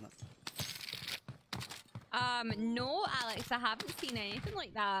die in a minute. No, Alex, I haven't seen anything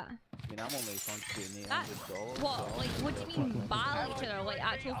like that. I mean, I'm only contributing $800. What? Like, what do you mean battle each other? Like,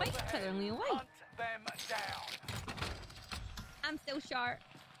 actual fight each other in real life? Hunt them down. I'm still short.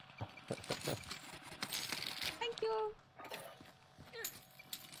 Thank you.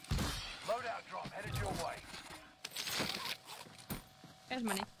 Loadout drop headed your way. There's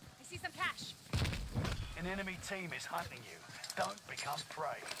money. I see some cash. An enemy team is hunting you. Don't become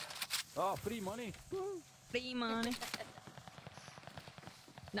prey. Oh, free money. Free money.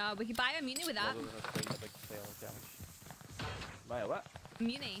 No, we could buy a muni with that. Buy a what?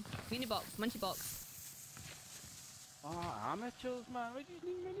 Muni. Muni box. Munchie box. Oh, amateurs, man. We just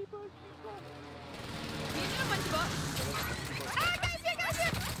need mini boxes. You need a munchie box. Ah, guys here, guys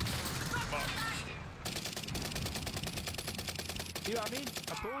here! See what I mean?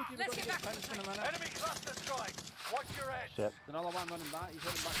 I told you we're going to get pinched in a minute. Enemy cluster strike. Watch your head. Shit. Another one running back. He's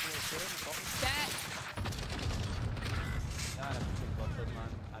running back to the train. Shit. Nah, this is busted,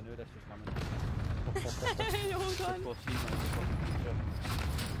 man. I knew this was coming. Hold on. We'll see, man.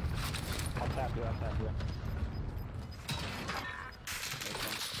 I'll tap you, I'll tap you.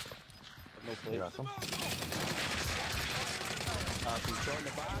 No play. You got some? I've been shot in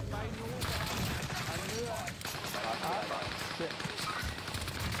the back by Nova. I knew it. Shit.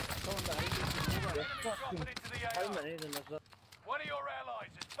 Someone behind you from Nova. Enemy dropping into the How AO. many of them is there? One of your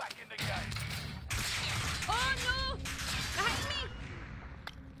allies is back in the game. Oh no! Behind me!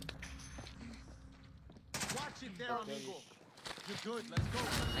 Watch it there, amigo. You're good. Let's go.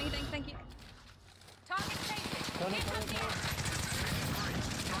 Thank you. Target taken. Turn it, Hit turn from it, the turn air.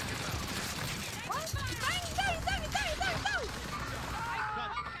 What? Down!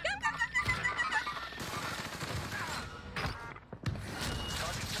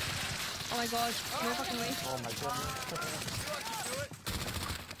 Oh my god, no fucking way. Oh my goodness.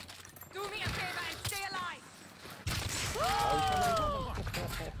 Do me a favor and stay alive.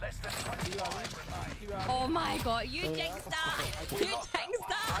 Less than 25 remain. Oh my god, you jinxed that! You jinxed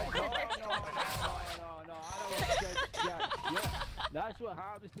that! No, yeah. That's what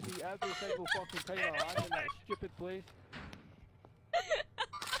happens to me every single fucking time I land in that stupid place.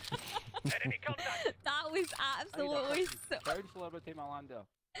 Enemy contact. That was absolutely so... Council every time I land there.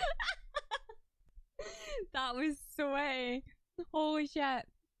 That was sweaty. Holy shit.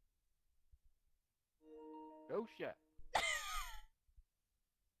 Oh shit.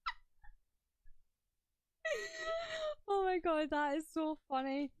 Oh my god, that is so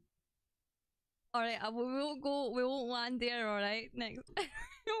funny. Alright, we won't land there, alright? Next.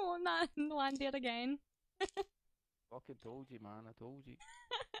 We won't land there again. Fucking told you, man. I told you.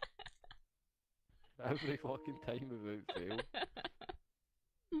 Every fucking time without fail.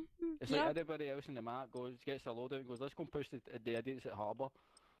 It's like everybody else in the map gets a loadout and goes, let's go and push the idiots at harbour.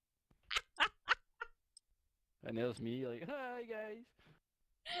 And there's me like, hi guys.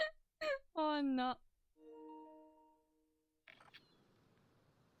 Oh no.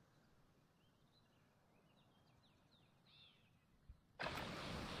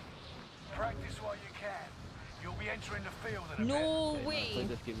 Practice while you can. You'll be entering the field in a No bit. I way. played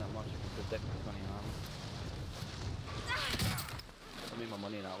this game that much, I can predict what's going to happen. I made my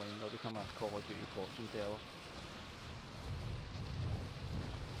money in that way, I'll become a Call of Duty fortune teller.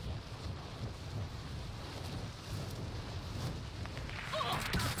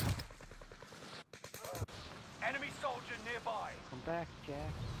 Enemy soldier nearby. Come back,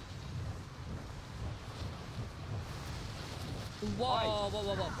 Jack. Whoa. Why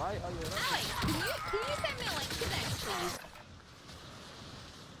are you Alex, can you send me a link to this, please?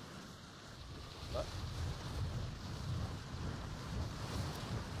 What?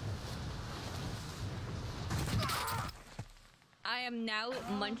 I am now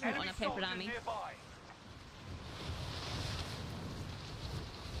munching on Enemy a soldier pepperami. nearby.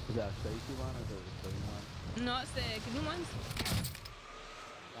 Is that a spicy one or is it a plain one? No, it's the green ones.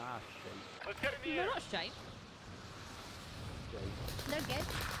 Ah, shit. Let's get in the They're air. not striped. Shite. They're good.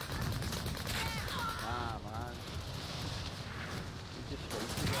 Ah, man. You just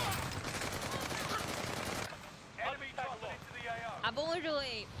spicy one. Enemy dropping into the AO.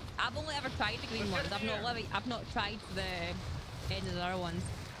 I've only ever tried the green ones. I've not tried the other ones.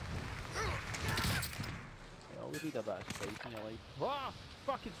 You always need a bit of spice in your life. Ah!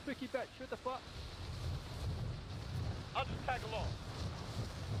 Fucking spooky bitch, what the fuck? I'll just tag along.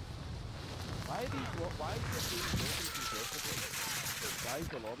 Why is this game broken competitively? Why is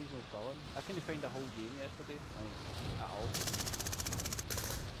the lobbies no sullen? I couldn't find the whole game yesterday, like, at all.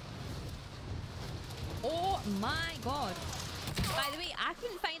 Oh my god. By the way, I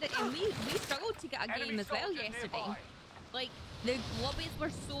couldn't find it, and we struggled to get a game as well yesterday. Like, the lobbies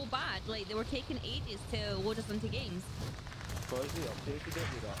were so bad, like they were taking ages to load us into games. Because they updated it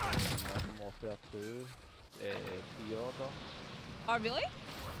with that Modern Warfare 2 pre-order. Oh really?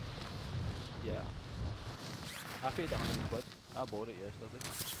 Yeah. I paid £100. I bought it yesterday.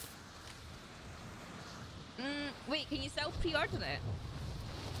 Wait, can you still pre-order it?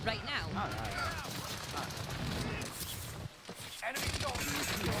 Right now? Enemy soldier.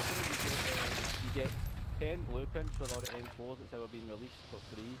 You get 10 blueprints for all the M4s that's ever been released for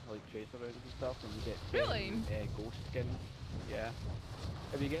free, like tracer rounds and stuff, and you get 10 Really? ghost skins. Yeah.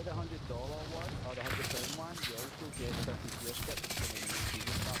 If you get the $100 one, or the £100 one, you also get 50 gear skips from the new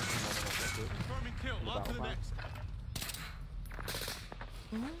season stuff from Modern Warfare 2. Confirming kill. The On to the Battle next.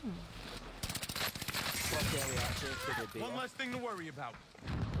 Plus early access to the beta. One less thing to worry about.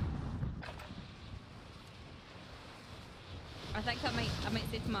 I think I might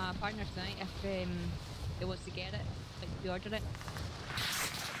say to my partner tonight if he wants to get it, like pre-order it.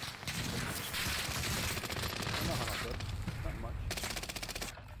 Not how much, not much.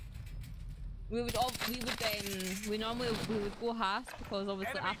 We normally would go half because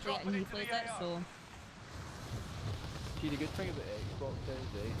obviously Enemy after it and he dropping plays into it, the AR. so See, the good thing about Xbox is,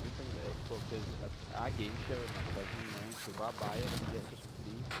 the good thing about Xbox Xbox is I game share with my cousin, man, so if I buy it and get it for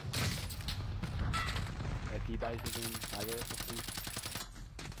free. If he buys the game, I get it for free.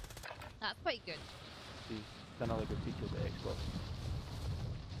 That's quite good. See, it's another good feature of the Xbox.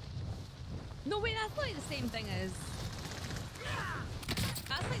 No, wait, that's not like the same thing as...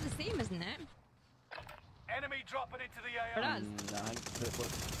 That's like the same, isn't it? Enemy dropping into the For AO. us. I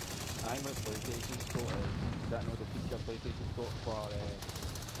think what PlayStation's got is that the feature PlayStation's got for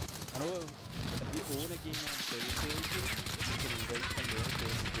I know if you own a game on PlayStation, you can invite somebody else to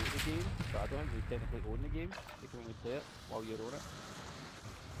play the game, but I don't think you technically own the game. You can only play it while you're on it.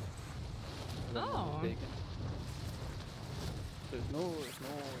 If I'm not mistaken. So it's no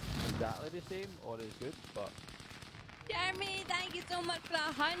exactly the same or as good, but Jeremy, thank you so much for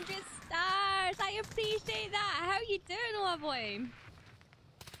 100 stars. I appreciate that. How you doing, lovely?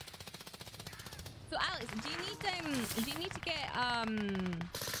 So Alex, do you need to get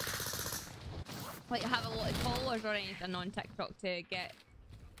like have a lot of followers or anything on TikTok to get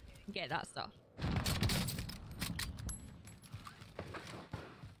that stuff?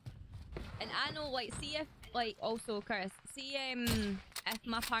 And I know, like, see if like also Chris, see if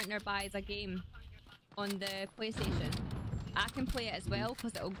my partner buys a game on the PlayStation, I can play it as well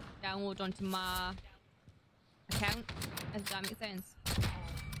because it'll download onto my account. Does that make sense?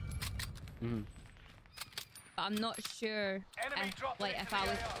 But I'm not sure if I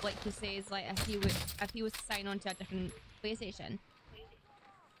was like he says, like if he was to sign on to a different PlayStation,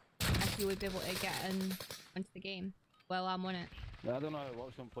 if he would be able to get in onto the game while I'm on it. I don't know how it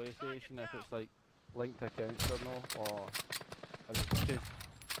works on PlayStation, if it's like linked accounts or no, or because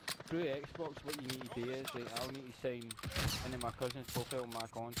through Xbox what you need to do is like I'll need to sign into my cousin's profile on my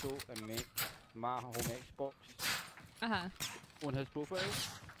console and make my home Xbox on his profile,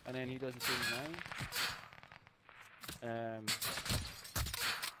 and then he does the same mine.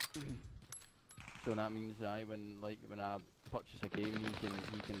 So that means when I purchase a game,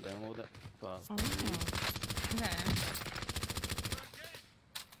 he can download it. But okay.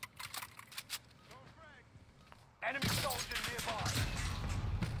 Enemy soldier nearby.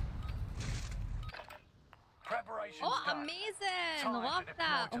 Preparations Oh, done. amazing! Time to Love deploy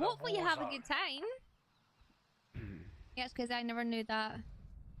that. to the Hopefully you war have a zone. good time. Yes, because I never knew that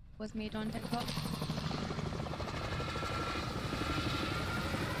was made on TikTok.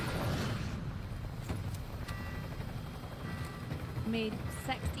 Made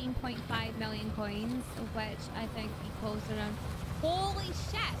 16.5 million coins, of which I think equals around... Holy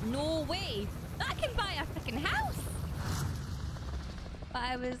shit! No way! That can buy a freaking house! But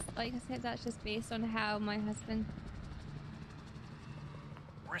I was, like I said, that's just based on how my husband...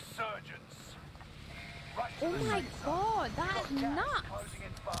 Resurgence. Rush to Oh the my safe zone. god, that is Got gas nuts! closing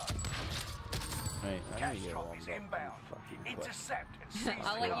in fast. right, I Gas need to get drop on is that inbound. fucking quick. Intercept and seize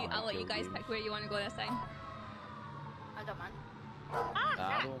I'll let you guys pick where you want to go this time. I don't mind. I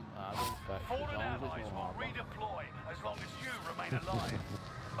don't fix Fallen as long as allies it's no will harbour. redeploy as long as you remain alive.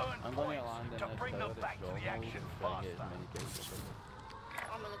 Earn I'm going to points land in to this bring them tower back to the action try and get as faster. many kills as possible.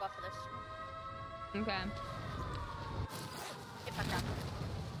 I'm gonna go for this. Okay. If I can.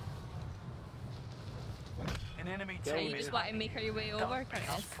 An enemy Yeah, So team you is just want to make your way over, Don't become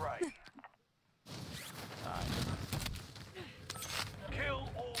Curtis? prey. Kill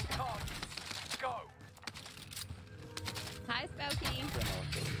all targets. Go. Hi, Spelky.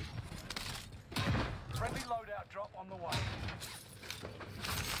 Friendly loadout drop on the way.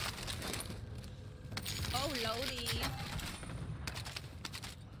 Oh, Lodi.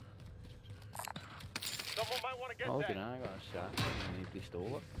 Someone might want to get Oh, that. okay, now I got a shot and they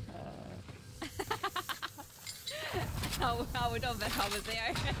stole it. I would have if I was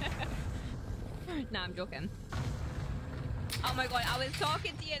there. Nah, I'm joking. Oh my god, I was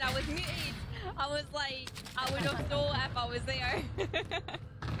talking to you and I was muted. I was like, I would have stole if I was there.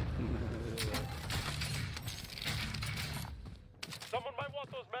 Someone might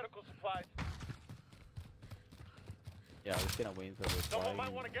want those medical supplies. Yeah, I was kind of waiting for the Someone reply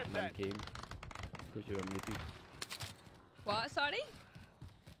might wanna get and then that. came because you were muted. What, sorry?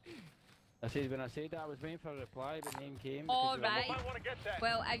 I said when I said that I was waiting for a reply, but name came. All because you were right. Might want to get that.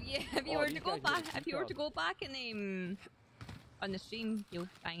 Well, if you Oh, were to these go guys back, got if you were to speed go back and on the stream, you'll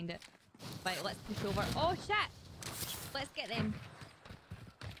find it. Right, let's push over. Oh shit! Let's get them.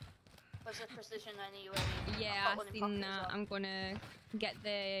 Was it precision any UAV? Yeah, I've got I've one in seen pocket as that. well. I'm gonna get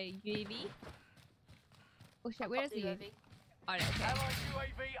the UAV. Oh shit, I've where got is the he? UAV. Alright, okay. Allied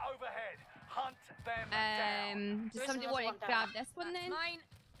UAV overhead. Hunt them down. Does There somebody is want another to one grab down. this one then? Mine.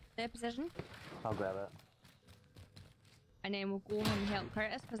 The position? I'll grab it. And then we'll go and help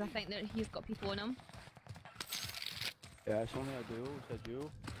Curtis because I think that he's got people on him. Yeah, it's only a duo. It's a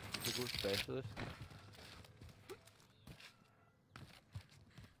duo. to go specialist.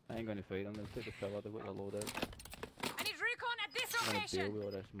 I ain't gonna fight them, they'll take the pillar, they've got the loadout. I need recon at this I'm gonna deal location. with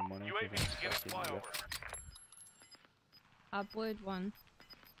all this money. UAV beginning flyover. I blowed one.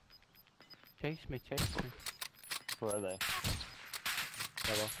 Chase me. Where are they?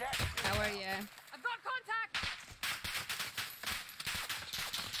 Hello. How are you? I've got contact.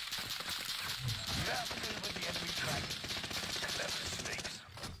 That's with the enemy track. Clever sneaks.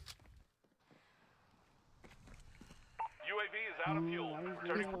 UAV is out of fuel.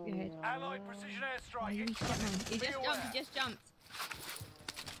 Returning for Good. Allied precision Oh, airstrike you incoming. He just jumped.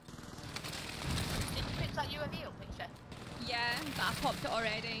 Did you pick that UAV up, Picture? Yeah, but I popped it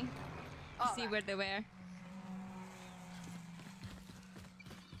already. Oh, See right. where they were.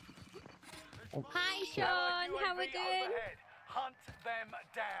 Hi Sean, how we doing? Overhead. Hunt them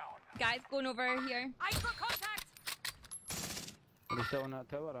down. Guys going over here. I've got contact. Are they still on that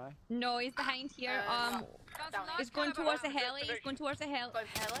tower, aye? No, he's behind here. Down He's going towards the heli. He's going towards the heli. Going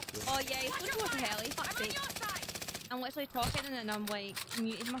heli. Oh yeah, he's going towards the heli. I'm Fuck's on sake. your side. I'm literally talking and then I'm like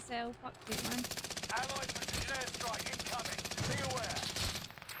muted myself. Fuck's sake, man. Allied precision airstrike incoming. Be aware.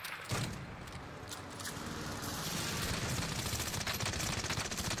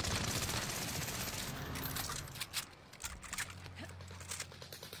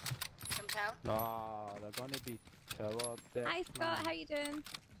 Jumped out. Ah, they're gonna be tower deck. Hi Scott, how you doing?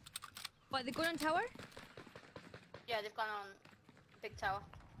 What, they going on tower? Yeah, they've gone on big tower.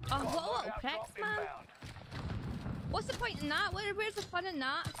 Oh, what a little Loadout pricks, drop man. inbound. What's the point in that? Where's the fun in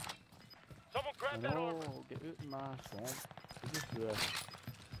that? someone grab that armor. No, get out of my swamp. Is this the...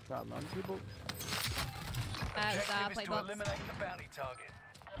 That run people? It's Objective is play to box. eliminate the bounty target.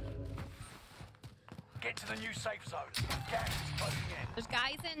 Get to the new safe zone. Gas is closing in. There's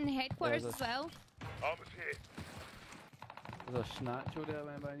guys in headquarters There's as well. Armor's here. There's a snatch over there,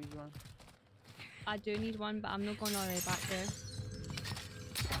 anybody needs one? I do need one, but I'm not going all the way back there.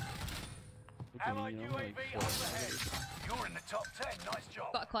 What do you Allied mean, I'm UAV like, overhead. You're in the top 10. Nice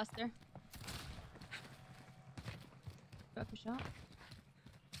job. Got a cluster. Drop a shot.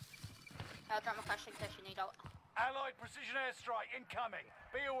 I'll drop my cash in case you need out. Allied precision airstrike incoming.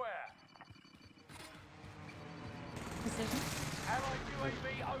 Be aware. Precision. Allied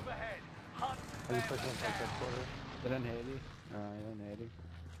UAV overhead. Hunt Are you them pushing down. headquarters? They're in heli. They're in heli.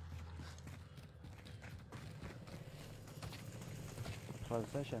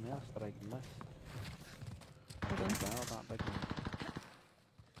 Transition airstrike miss. Hold on. Wow, that big one.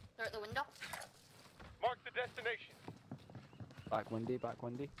 They're at the window. Mark the destination. Back windy.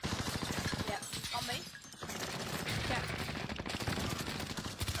 Yeah. On me. Check.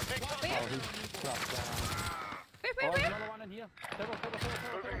 Big Oh, he's dropped down. Where, Oh, where, there's where? another one in here. Double.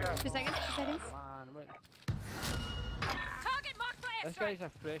 Moving out. 2 seconds, 2 seconds. Man, wait. Target marked for This airstrike. guy's a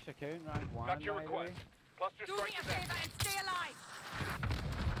fresh account, rank 1. Got your by the request. way. Cluster Do me strike a is favor active. and stay alive.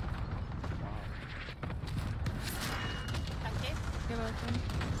 Wow. Thank you. You're welcome.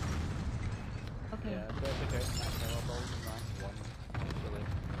 Okay. Yeah, fresh account in that tower building, rank 1. Actually,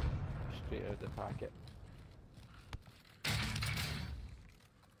 straight out the packet.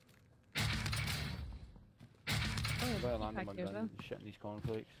 Oh, Well, keep landing back my here as well. gun, shitting these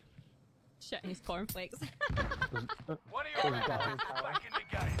cornflakes. Shitting his cornflakes. One of your members is back in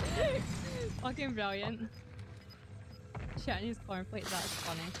the game. Fucking brilliant. Shitting his cornflakes, that's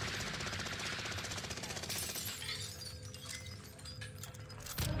funny.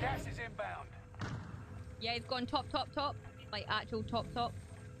 Gas is inbound. Yeah, he's gone top. Like actual top.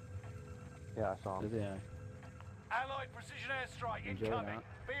 Yeah, I saw him. Is he? Allied precision airstrike Enjoy incoming.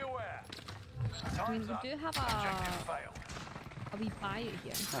 that. Be aware. I mean, Time's we up. do have Objective failed. a wee buy out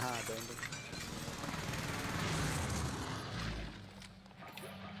here. Haha, downed him.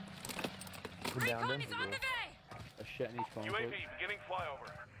 We downed Recon him. is on the way. A shitting these UAV cornflakes. beginning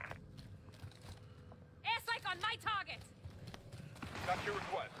flyover. Airstrike on my target. Got your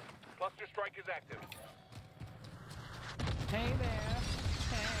request. Cluster strike is active. Hey there.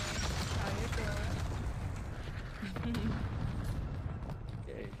 How you doing?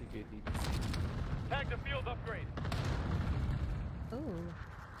 Yeah, it's a good lead. Tag the field upgrade. Ooh.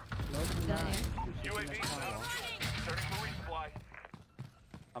 Not Down nice. here. UAV is out of fuel. Returning for resupply.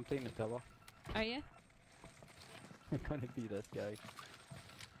 I'm taking the tower. Are you? I'm gonna be this guy.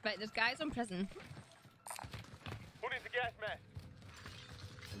 Right, there's guys on prison. Who needs a gas mask?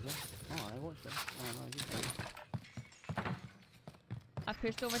 Is it? Oh, I watched him. Oh no, he's fine. I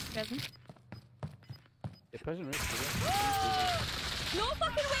pushed over to prison. The prison roof is No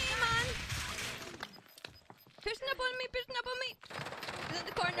fucking way, man! Pushing up on me! He's in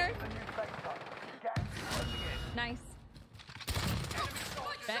the corner. The new safe zone. Gas is closing in. Nice.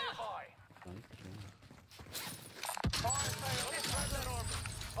 Right.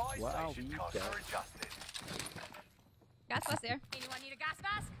 What are station we costs get? are adjusted. Gas mask there. Anyone need a gas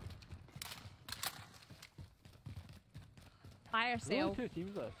mask? Fire There's sale. only 2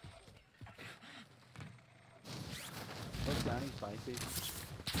 teams left. What's Danny's buy station?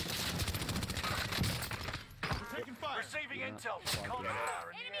 Taking fire. Receiving Yeah, intel that's from why I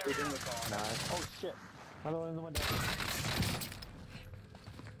Contour in the area. Nice. Oh shit. Hello in the window.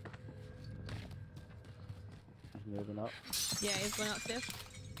 He's moving up. Yeah, he's going upstairs.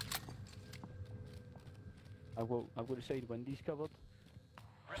 I've got the side windows covered.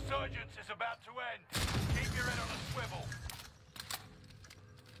 Resurgence is about to end. Keep your head on a swivel.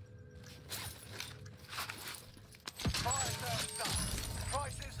 Fire sales done.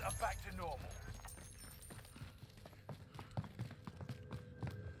 Prices are back to normal.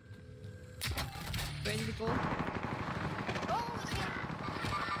 Ready to go. Oh, look at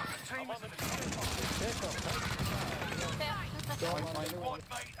The team is in the squad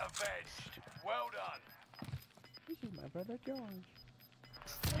mate avenged. Well done. This is my brother George.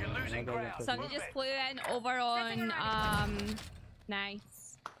 You're losing ground. Somebody Move just it. flew in over on,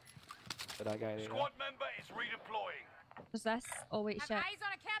 nice. So that guy there. Squad member is redeploying. What's this? Oh wait, Have shit. eyes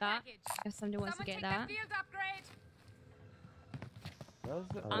on a care That. package. If somebody wants Someone to take get that. the field upgrade. Where's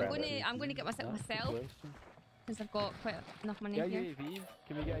the I'm gonna get myself That's the myself. question. Since I've got quite enough money Get a here. UAV.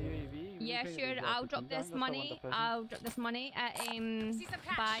 Can we get a UAV? We Yeah, can sure. get I'll the drop teams this down, they're money. still under I'll drop this money at See some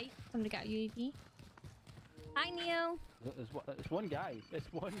cash. buy. Somebody get a UAV. Hi Neil. prison. It's one guy.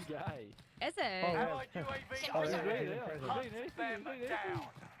 It's one guy. Is it? Oh, Allied UAV Oh, is he's on. right there. there. He's Hunt right there. them He's right there. down.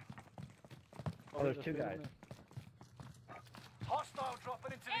 Oh, there's 2 guys. Hostile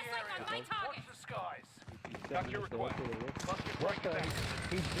dropping into the Airstrike on my area. target. Watch the skies. Got your request. Must get What the?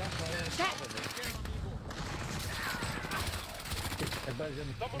 He's just right on top of it. Everybody's in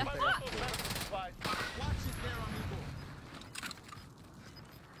the Someone might want those medical supplies. Watch it there, amigo.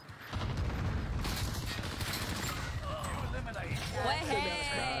 You eliminated.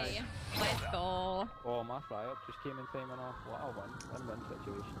 Way. Let's go. Oh, my fly up just came in time enough. What a win-win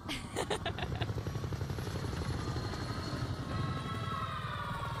situation.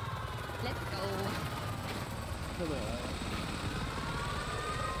 Let's go. Look at that.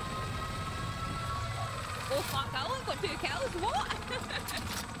 Oh fuck! I only got 2 kills. What? Look at that.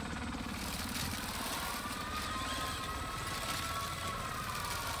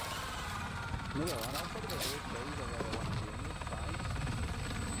 I'm probably the worst guys I've ever won a game with. 5.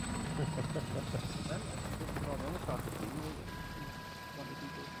 Then, no, they only started doing it. 20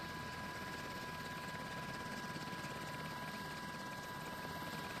 people.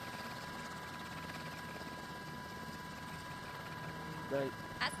 Right.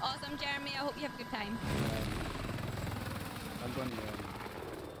 That's awesome, Jeremy. I hope you have a good time. I'm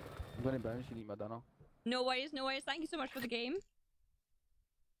going to bounce and eat my dinner. No worries, no worries. Thank you so much for the game.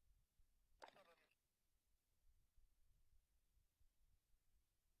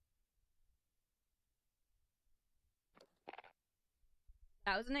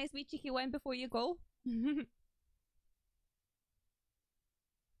 That was a nice wee cheeky win before you go.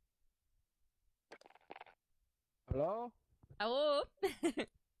 Hello? Hello?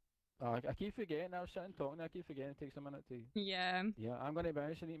 I keep forgetting. I was sitting talking. I keep forgetting. It takes a minute to. Yeah. Yeah, I'm going to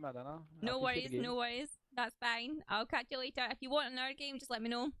bounce and eat my dinner. No I appreciate worries, the game. no worries. That's fine. I'll catch you later. If you want another game, just let me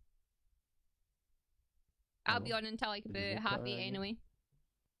know. I'll be on until like Did you about get half that 8 right? anyway.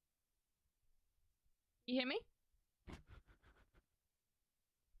 You hear me?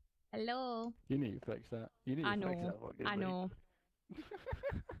 Hello? You need to fix that. You need I to fix know. that fucking I mic. know.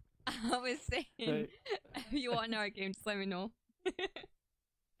 I was saying, Right. if you want another game, just let me know.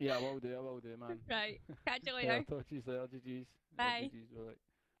 Yeah, I will do, man. Right. Catch you Yeah, later. I'll talk to you later. GG's. Bye. GG's, right.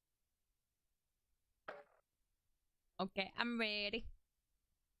 Okay, I'm ready.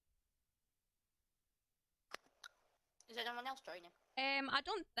 Is anyone else joining? I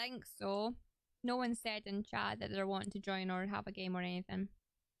don't think so. No one said in chat that they're wanting to join or have a game or anything.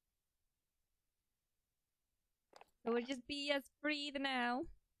 So we'll just be as free now.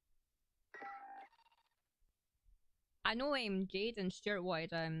 I know Jade and Stuart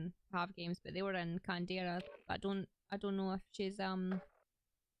wanted have games, but they were in Candera. I don't know if she's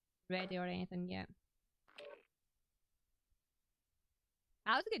ready or anything yet.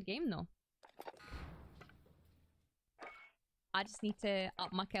 That was a good game though. I just need to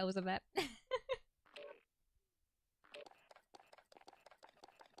up my kills a bit.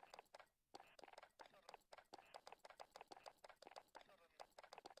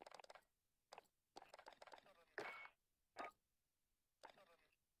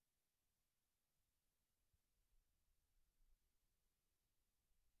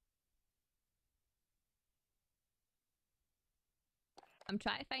 I'm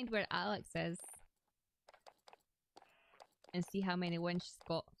trying to find where Alex is. And see how many wins she's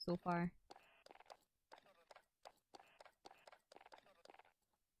got so far.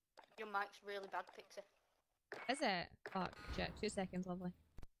 Your mic's really bad, Pixie. Is it? Fuck, shit. 2 seconds, lovely.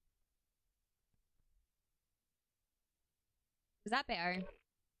 Is that better?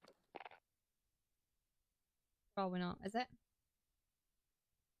 Probably not, is it?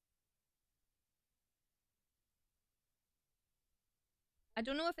 I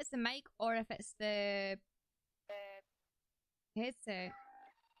don't know if it's the mic or if it's the headset.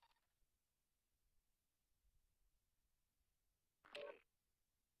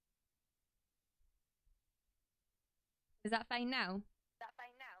 Is that fine now?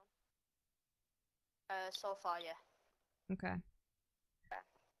 So far, yeah. Okay.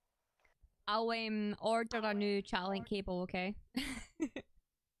 I'll order a new Chatlink cable, okay?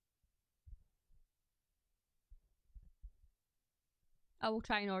 I will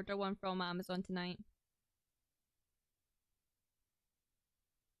try and order one from Amazon tonight.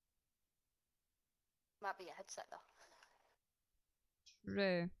 Might be a headset though.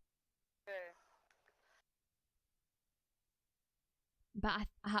 True. But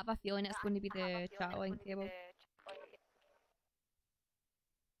I have a feeling it's going to be the Chatlink cable.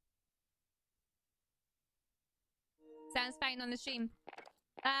 Sounds fine on the stream.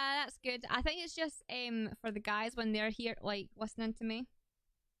 That's good. I think it's just for the guys when they're here, like, listening to me.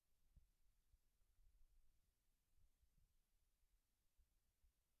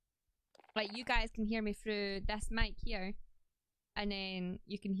 Like, you guys can hear me through this mic here, and then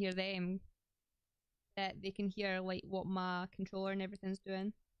you can hear them. That they can hear, like, what my controller and everything's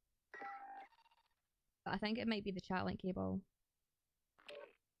doing. But I think it might be the Chatlink cable.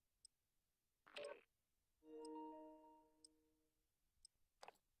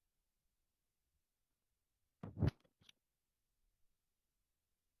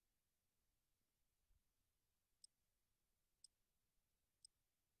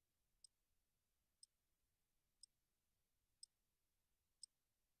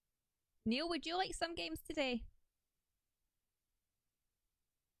 Neil, would you like some games today?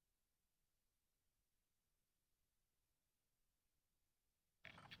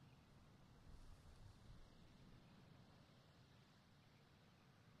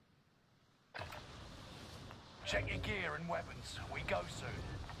 Check your gear and weapons. We go soon.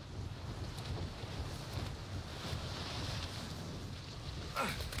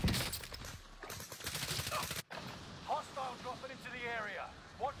 Hostile dropping into the area.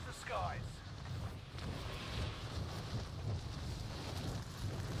 Watch the skies.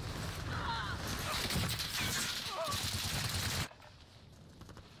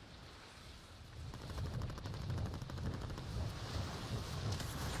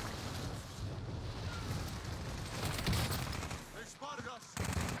 They spotted us.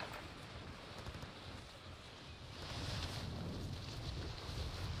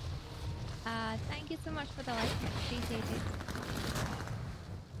 Thank you so much for the like. Appreciate it.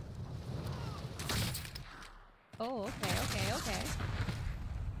 Oh, okay.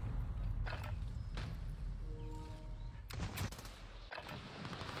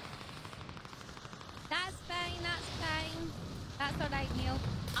 That's fine. That's alright, Neil.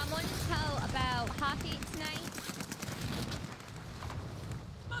 I'm on until about 8:30 tonight.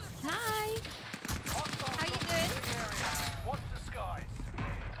 Hi. How you doing? Watch the skies.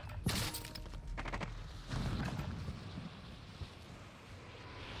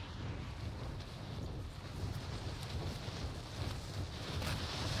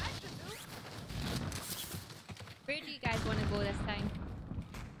 Where do you guys want to go this time?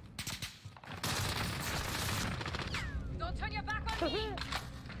 Don't turn your back on me!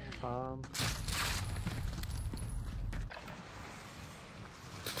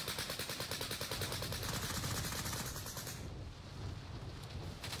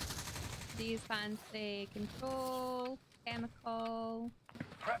 These fancy control, chemical,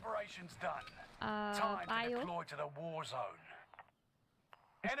 Preparation's done. Time to bio, deploy to the war zone.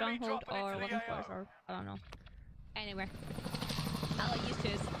 stronghold, dropping or into the living AO. quarters, or I don't know. Anywhere. I'll let you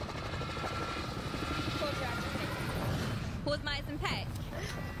choose. Close my eyes and pick.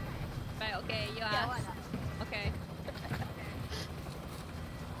 Right, okay, you asked. Okay.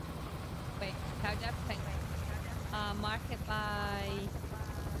 Wait, how do I pick? Mark it by...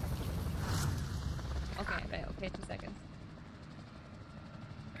 Okay, right, okay, 2 seconds.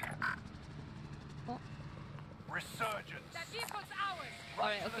 Oh. Resurgence. That vehicle's ours!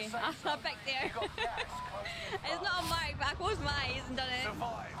 Alright, okay, I'll pick there. It's not a mark, but I closed my eyes and done it.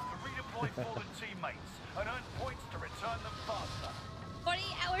 Survive to redeploy fallen teammates and earn points to return them faster.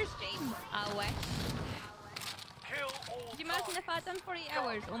 48-hour stream. I wish. Kill all Could you imagine if I'd done 48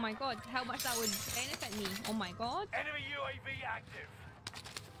 hours? Oh my god, how much that would benefit me. Oh my god. Enemy UAV active.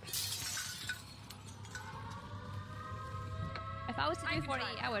 If I was to do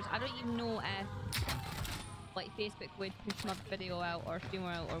 48 hours, I don't even know if like Facebook would push my video out or stream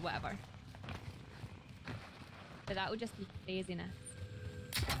out or whatever. But that would just be craziness.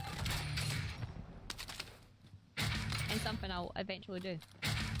 And something I'll eventually do.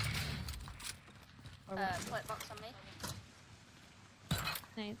 Or Flip box on me.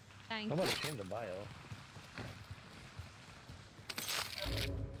 nice. Thanks. Nobody came to bio.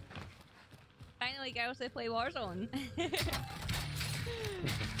 Finally, girls, they play Warzone.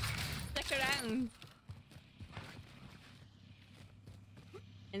 Stick around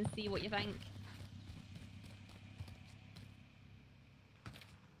and see what you think.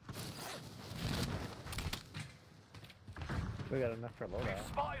 We got enough for loadout. We've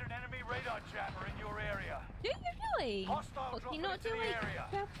spotted an enemy radar jammer in your area. Do you really? Hostile Well, can you dropping not do into the like area.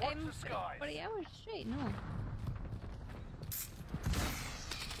 12, Watch the skies. 40 hours straight? No.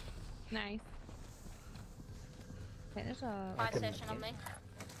 Nice. Okay, there's a... Fire station on me.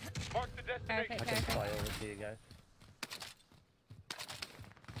 Mark the destination. Perfect, I can perfect. fly over to you guys.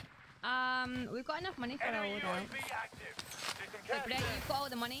 We've got enough money for a Enemy loadout. UAV active. See some Wait, gas Brett, you've got all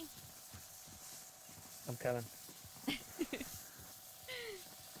the money? I'm coming.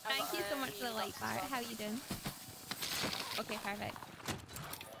 Thank you so much for the light bar. How you doing? Okay, perfect.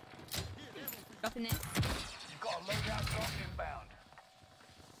 Dropping this. You've got a loadout drop inbound.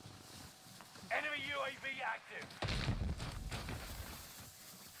 Enemy UAV active.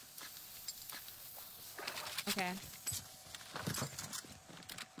 Okay.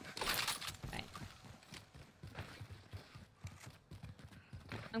 Right.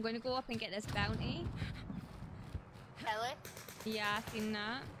 I'm going to go up and get this bounty. Ellie. Yeah, I've seen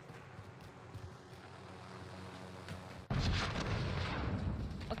that.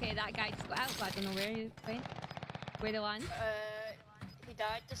 Okay, that guy just got out, but I don't know where he went. Where they land. He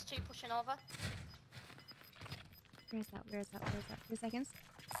died. There's two pushing over. Where's that? Where's that? Where's that? 2 seconds.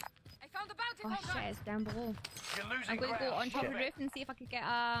 I found the bounty Oh hunter. shit, it's down below. You're losing I'm going to go ground. on top of Stop the it. roof and see if I could get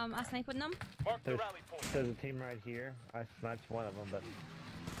a snipe on them. Mark the There's, rally point. there's a team right here. I sniped one of them, but...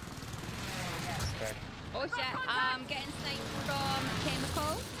 Okay. Oh shit, I'm getting sniped from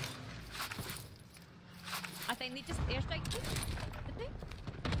Chemical. I think they just airstriked me. Did they?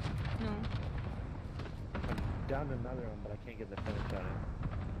 No. I'm down to another one, but I can't get the finish on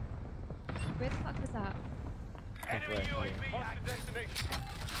it. Where the fuck was that? Enemy right UAV here. Mark active. the destination.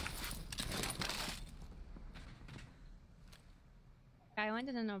 Guy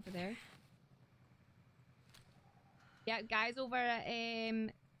landed in over there. Yeah, guys over at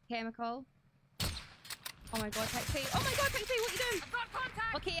Chemical. Oh my god, Pixie. Oh my god, Pixie, what are you doing? I've got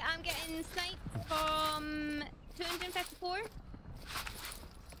contact. Okay, I'm getting sniped from 254.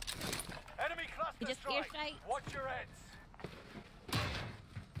 Enemy cluster You just strike. airstrike. Watch your heads.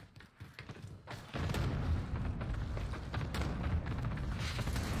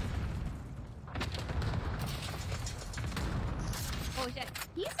 Oh shit,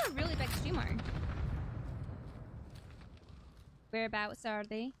 he's a really big streamer. Whereabouts are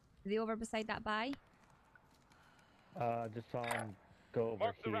they? Are they over beside that buy? Just saw him go over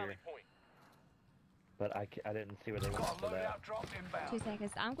Mark the here, rally point. but I didn't see where they went Got a for that. loadout drop 2 inbound.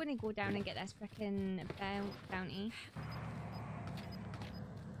 seconds. I'm going to go down and get this frickin' bounty.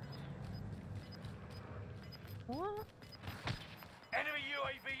 What? Enemy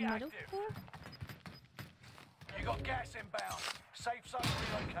UAV Middle active. floor? You got gas inbound. Safe zone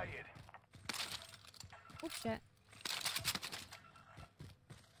relocated. Oh shit.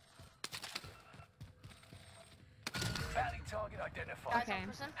 Bounty target identified. Guys Okay. on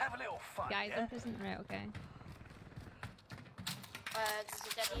prison. Have a little fun. Guys, yeah? I'm prison. Right, okay.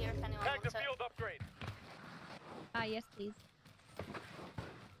 There's a dead here if anyone Tag the wants it. field upgrade. Ah, yes, please.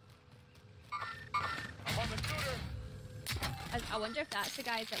 I'm on the shooter. I wonder if that's the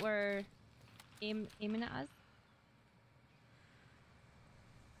guys that were aiming at us.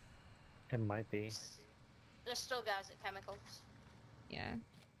 It might be. There's still guys at chemicals. Yeah.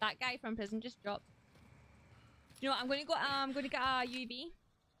 That guy from prison just dropped. You know what, I'm gonna go get a UAV.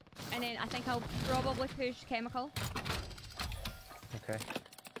 And then I think I'll probably push Chemical. Okay.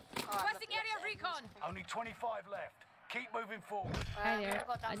 Requesting area recon. Only 25 left. Keep moving forward. Hi there.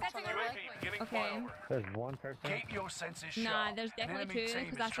 Setting a UAV rally beginning Okay. flyover. There's one person. Keep your senses sharp. Nah, there's An definitely enemy two, team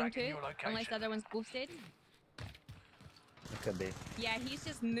because is I've seen tracking two. your Unless the location. other one's ghosted. It could be. Yeah, he's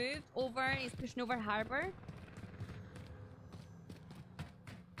just moved over, he's pushing over harbour.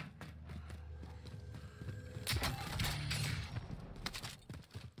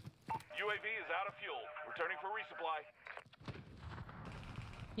 UAV is out of fuel. Returning for resupply.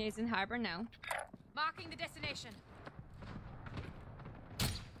 Yeah, he's in harbor now. Marking the destination.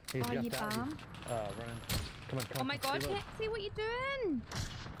 He's Oh, you jumped out. bomb. Running. Come on, come Oh my god, reload. Pixie, what you doing?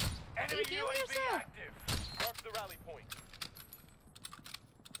 Enemy you doing UAV yourself? active. Mark the rally point.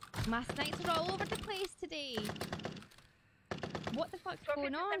 My snipes are all over the place today. What the fuck's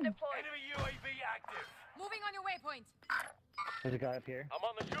going on? Enemy UAV active. Moving on your waypoint. There's a guy up here. I'm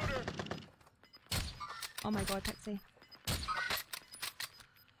on the shooter. Oh my god, Pixie.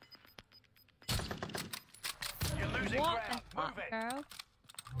 You're losing What ground. the Move fuck, it. girl?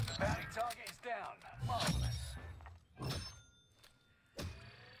 The bounty target is down. Marvelous.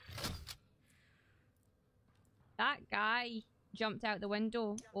 That guy jumped out the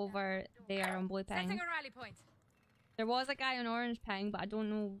window over there on blue Setting ping. a rally point. There was a guy on orange ping, but I don't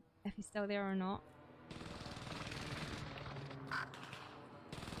know if he's still there or not.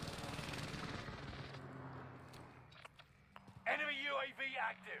 Enemy UAV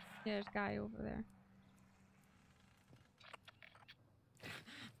active. There's a guy over there.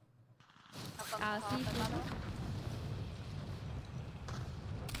 See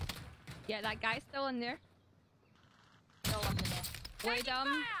yeah, that guy's still in there. No one's in there. Blade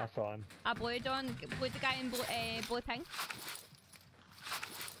I saw him. I blade on with the guy in blue ping.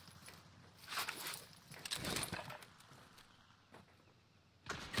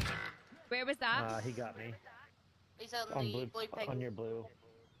 Where was that? He got me. He's on On the blue, blue pig. on your blue.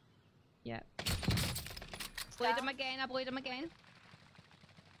 Yeah. Blade him again, I blade him again.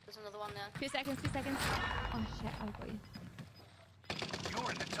 There's another one there. 2 seconds, 2 seconds. Oh shit, I got you.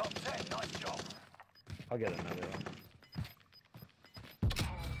 You're in the top 10. Nice job. I'll get another one.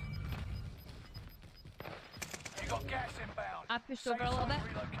 You got gas inbound. I pushed Safe over a little zone bit.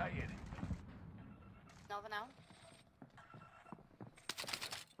 Relocated. Another now.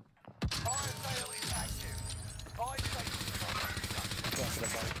 Fire sale is active. Buy stations are Go after the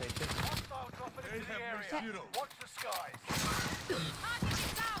bar station. hostile dropping into the area. Watch the skies. Target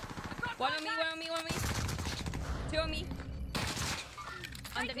is down. I've got One on me, one on me, one on me. 2 on me.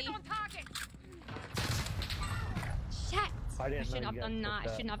 Underneath. on target. Shit! I didn't know shouldn't you have guys done took that.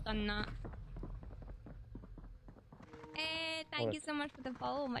 that. Shouldn't have done that. Thank What? you so much for the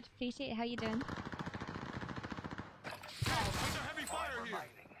follow. Much appreciated. How you doing? Heavy fire here.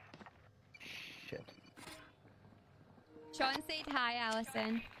 Remaining. Shit. Sean said hi,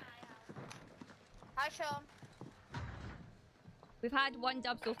 Alison. Hi, Sean. We've had 1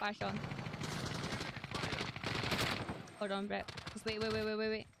 dub so far, Sean. Hold on, Brett. Just wait.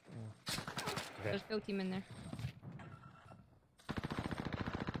 Okay. There's full team in there.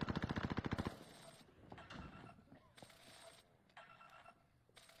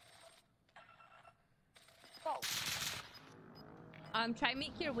 Try and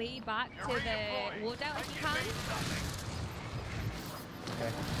make your way back to the loadout if you can.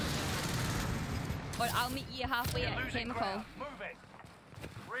 Okay. Or I'll meet you halfway at Losing chemical. ground. Move it.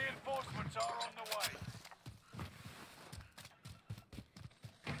 Reinforcements are on the way.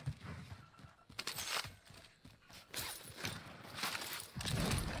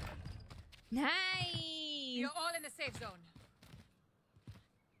 Nice! You're all in the safe zone.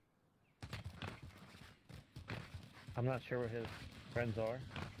 I'm not sure where his friends are.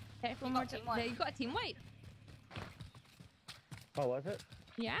 Careful, You more got team wipe. there, you got a team wipe. Oh, was it?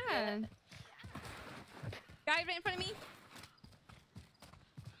 Yeah. Yeah. Guy right in front of me.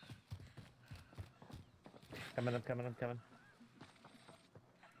 Coming. Hey,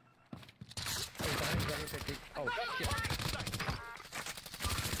 behind you, Pixie. Oh, shit.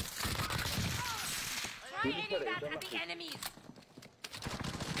 Try aiming that at the enemies.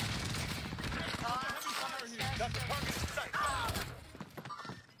 Got the target in sight.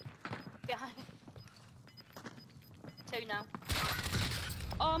 Behind. 2 now.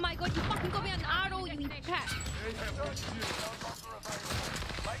 Oh my god, you fucking got me an arrow, you prick.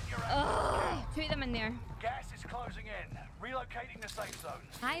 Ugh, 2 of them in there. Gas is closing in. Relocating the safe zone.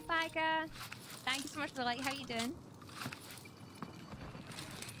 Hi, Pika. Thank you so much for the like. How you doing?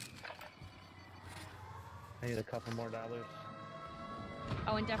 I need a couple more dollars.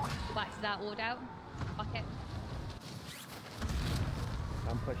 I wonder if I go back to that loadout. Fuck it.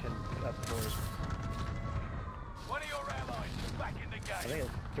 I'm pushing up towards. One of your allies is back in the I game.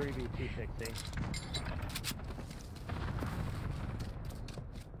 think it's 3v260.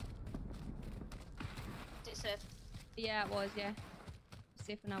 Is it safe? Yeah, it was, yeah.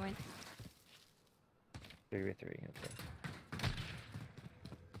 Safe when I went. 3v3, okay.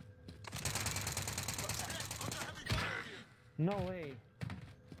 No way!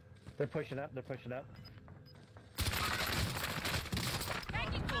 They're pushing up.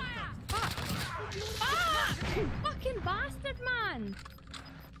 Taking fire! Ah! You fucking bastard, man!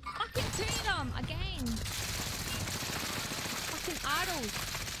 from? Again. Fucking arrows.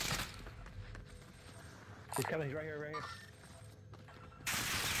 He's coming, he's right here, right here.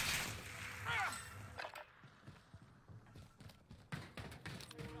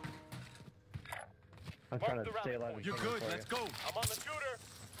 I'm trying to stay alive. You're good, let's go. I'm on the scooter.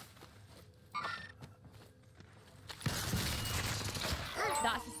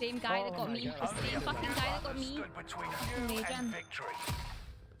 That's the same guy that got me. God. The same fucking guy that got me. Stood between Fucking you Adrian. and victory.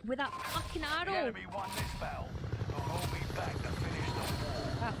 With that fucking The arrow. enemy won this battle, but we'll be back to finish the war.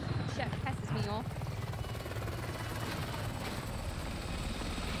 Oh, shit, pisses me off.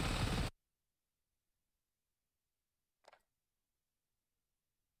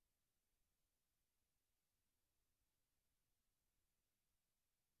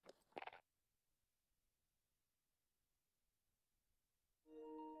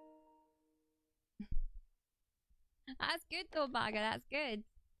 That's good though, Bagger, that's good.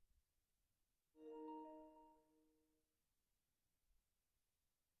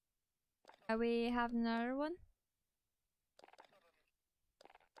 Are we having another one?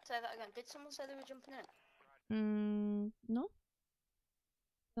 Say that again. Did someone say they were jumping in? No.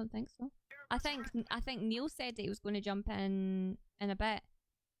 Don't think so. I think Neil said that he was going to jump in a bit.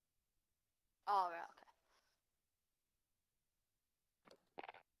 Oh, right, okay.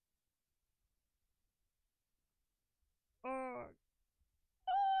 Oh,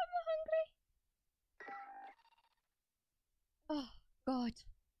 I'm hungry. Oh, God.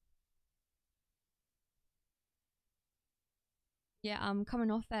 Yeah, I'm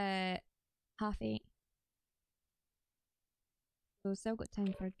coming off at 8:30. So still got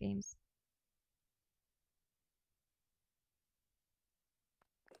time for games.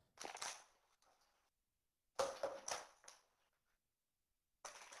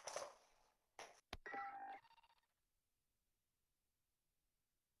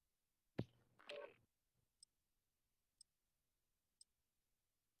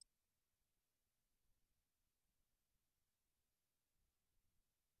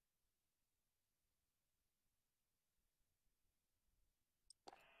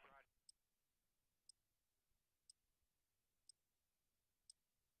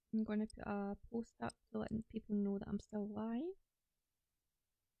 I'm going to put a post up to let people know that I'm still live.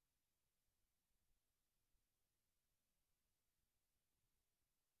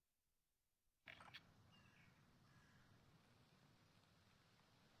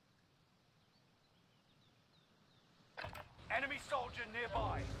 Enemy soldier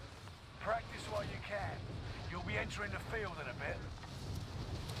nearby. Practice while you can. You'll be entering the field in a bit.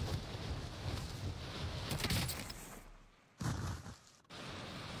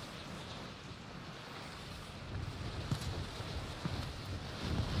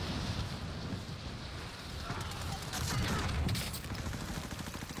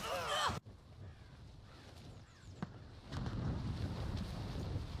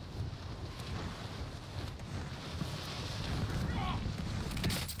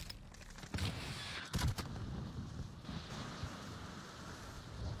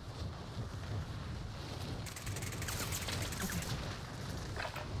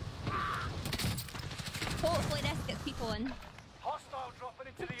 Hopefully this gets people in. Hostile dropping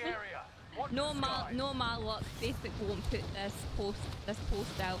into the area. Watch No the sky. my luck. Facebook won't put this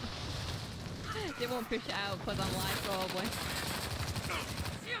post out. They won't push it out because I'm live probably.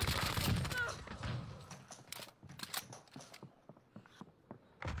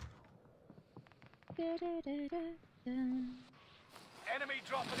 Enemy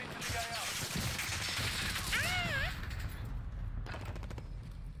dropping into the AO.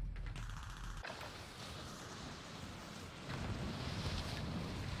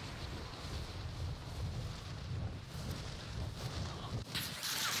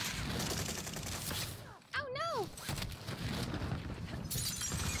 Oh no!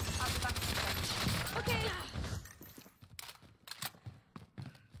 Okay.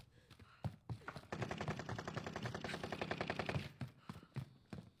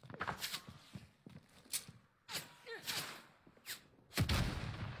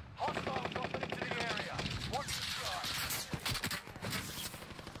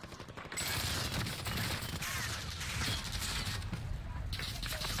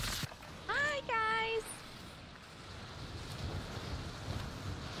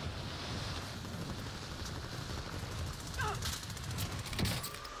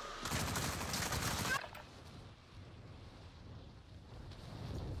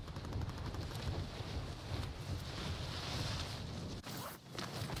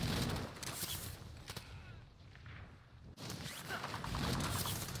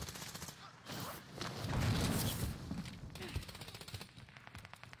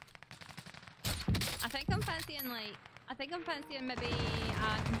 think I'm fancying like, I think I'm fancying maybe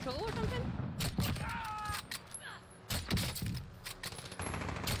control or something.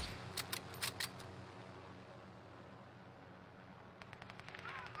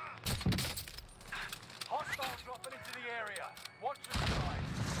 Hostiles dropping into the area. Watch the skies.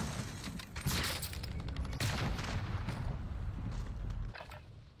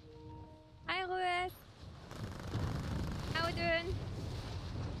 Hi Lewis. How we doing?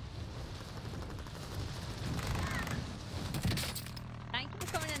 Thank you for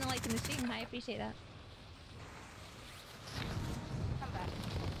coming in and liking the stream. I appreciate that. Come back.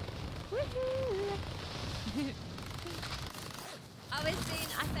 Woohoo! I was saying,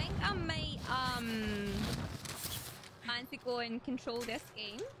 I think I might fancy go and control this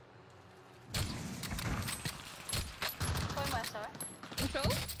game. Going where, sorry?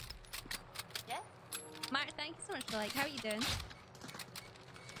 Control? Yeah? Mark, thank you so much for like, how are you doing?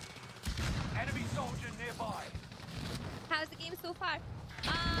 Enemy soldier nearby. How's the game so far?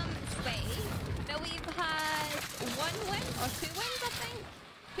 Sway. Now we've had 1 win or 2 wins, I think.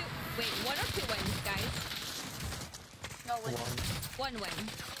 Wait, 1 or 2 wins, guys? No, win. 1 win.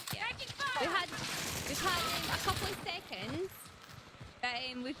 Yeah. We've had a couple of seconds.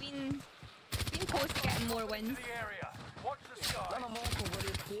 We've been close to getting more wins. The area. Watch the sky.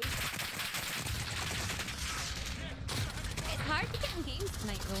 It's hard to get in games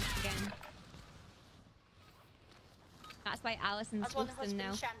tonight though, again. That's why Alison's Has one of us hosting been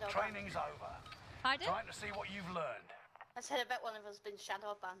now. shadow banned? Training's over. Pardon? Trying to see what you've learned. I said I bet one of us been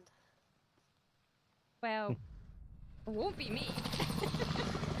shadow banned. Well, it won't be me.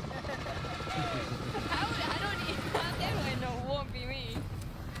 I definitely know it won't be me.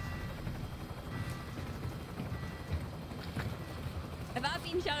 If I've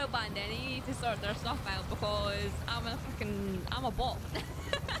been shadow banned, then they need to sort their stuff out because I'm a bot.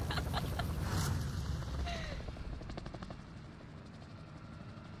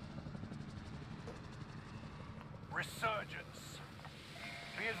 Resurgence.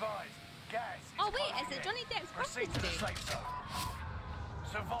 Be advised, gas is Oh wait, closing is it in. Johnny Depp's birthday Proceed to the today? safe zone.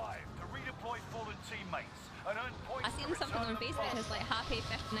 Survive to redeploy fallen teammates and earn points. I seen to something return on them Facebook faster. as like happy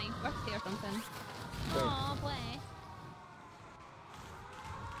 59th birthday or something. Aw, bless.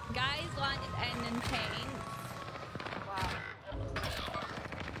 Guys landed in tanks. Wow.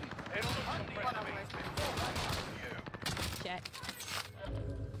 It'll hunt the enemies before they hunt you. Shit.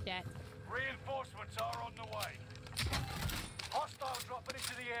 Shit. Reinforcements are on the way. Hostiles dropping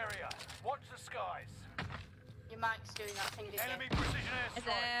into the area. Watch the skies. Your mic's doing that thing again. Enemy precision Is airstrike. it?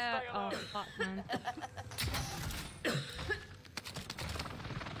 Stay Oh, alert. fuck, man.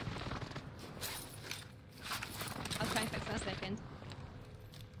 I'll try and fix that in a second.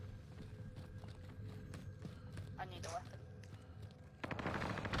 I need a weapon.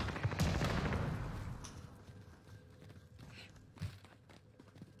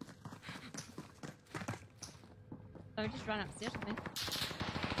 So I just run upstairs, I think.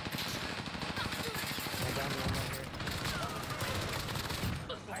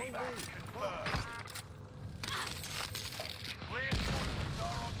 Payback confirmed. Reinforcements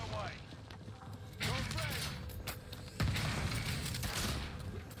are on the way.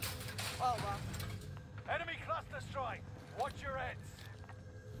 Oh, wow. Enemy cluster strike. Watch your heads.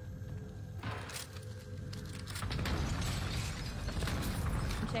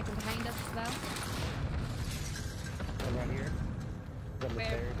 I'm checking behind us as well. Right here. On the Where?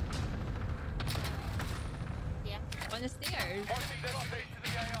 stairs. Yeah. On the stairs. Watching them speed to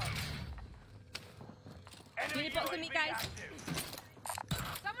the AO. Enemy Unit box on me, UAV guys. active.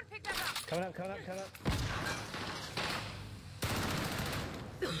 Someone pick that up. Coming up, coming up, coming up.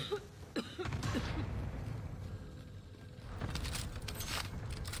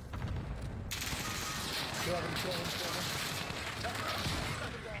 Kill him, kill him, kill him.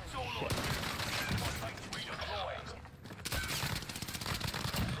 It's all on. Teammates redeploy.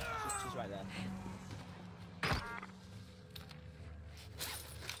 She's right there.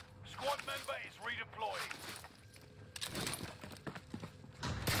 Squad member is redeploying.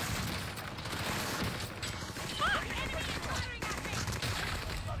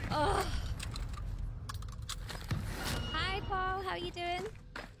 Ugh. Hi, Paul. How you doing?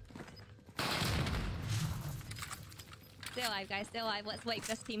 Stay alive, guys. Stay alive. Let's wipe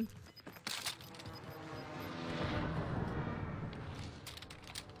this team.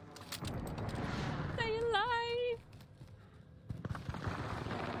 Stay alive.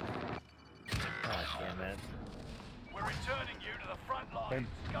 Oh, damn it. We're returning you to the front lines.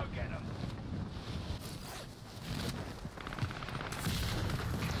 Go get them.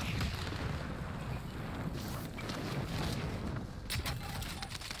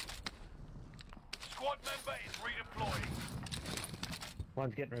 Squad member is redeploying.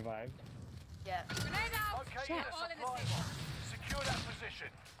 One's getting revived. Yeah. Grenade out! Okay, Shit. all in the box. Secure that position.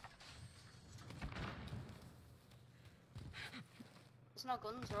 There's no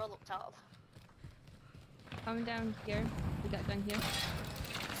guns, they're all looked out. Coming down here. We got down here.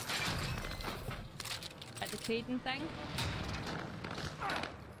 At the trading thing.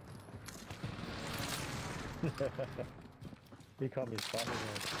 He called me spotted.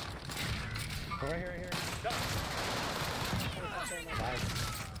 Right here, right here. Nice.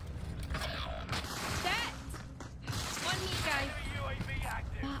 Shit! One heat, guys. Enemy UAV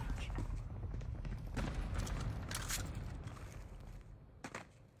active. Fuck.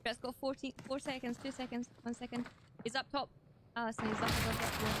 Let's go 4 seconds, 2 seconds, 1 second. He's up top. Alison, he's up here.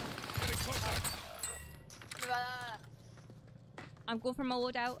 I'm going for my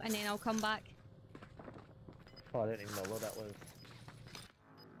loadout and then I'll come back. Oh, I didn't even know what that was.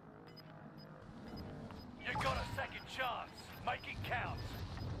 You got a second chance. Make it count.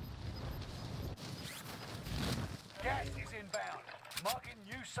 Gas is inbound. Marking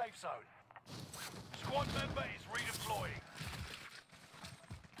new safe zone. Squad member is redeploying.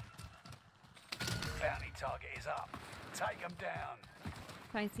 Bounty target is up. Take them down.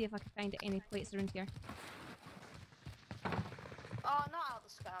 Try and see if I can find any plates around here. Oh, not out of the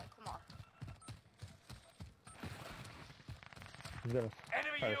sky, come on. He's gonna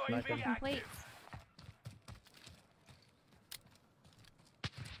Enemy try to snipe him. UAV Some active. plates.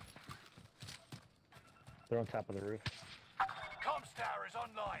 They're on top of the roof. Comms tower is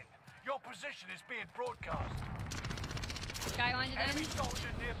online. Your position is being broadcast. Guy landed Enemy in. soldier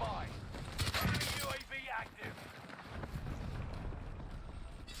nearby. Enemy UAV active.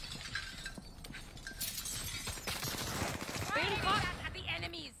 Where the fuck? At the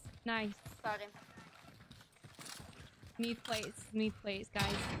enemies! Nice. Got him. Need plates, guys.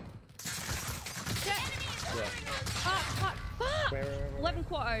 Shit! Yeah. Fuck, fuck, fuck! Where? 11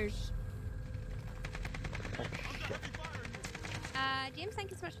 quarters. Oh, shit. James,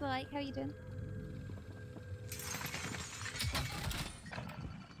 thank you so much for the like. How are you doing?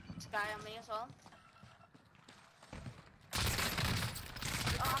 This guy on me as well.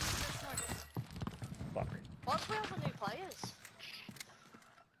 Oh, I'm just Fuck. what's with all the new players?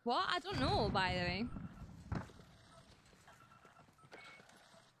 What? I don't know, by the way. I'm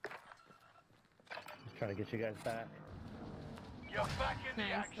trying to get you guys back. You're back in the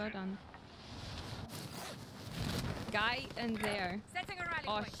Nice, action. well done. Guy in there. Setting a rally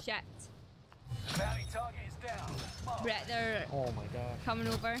Oh point. shit. Bounty target is down. Mark. Brett, they're Oh my gosh. coming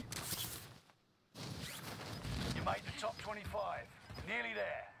over. You made the top 25. Nearly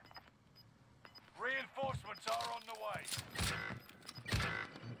there. Reinforcements are on the way.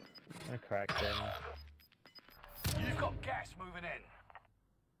 I cracked him. You've got gas moving in.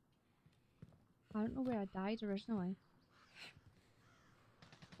 I don't know where I died originally.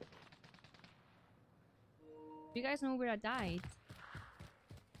 Do you guys know where I died?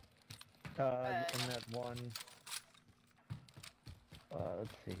 In that one.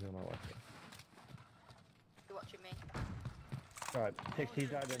 Let's see, who am I watching? You're watching me. Alright, Pixie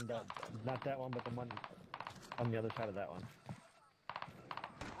died in the, not that one, but the one on the other side of that one.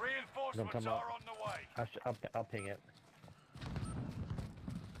 Reinforcements come are up. on the way. I'll ping it.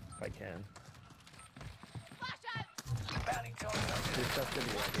 If I can. Bounty target. This stuff's gonna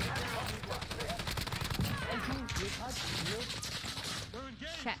be working.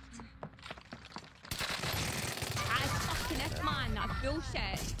 Shit. I fucking if man, that's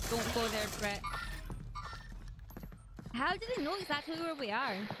bullshit. Don't go there, Brett. How did they know exactly where we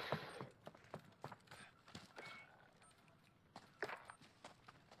are?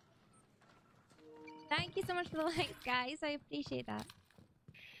 Thank you so much for the likes, guys. I appreciate that.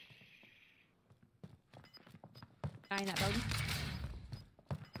 Guy in that building.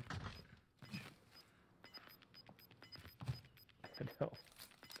 No.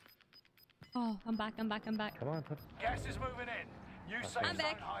 Oh, I'm back. Come on, put. Gas is moving in. New safe I'm zone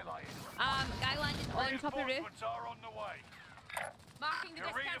back. highlighted. Guy landed on top of the roof. Reinforcements are on the way. Marking the You're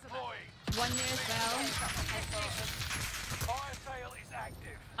distance. redeploying. One there as well. Fire sale is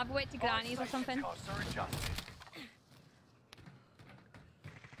active. I've went to Granny's or something. Costs are adjusted.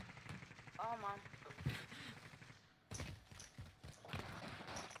 Oh man.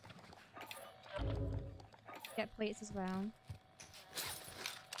 Get plates as well.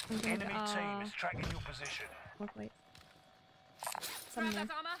 I'm gonna Enemy team is tracking your position. more plates. Throw Some there.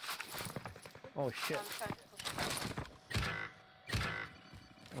 that armor. Oh shit. I'm trying to push.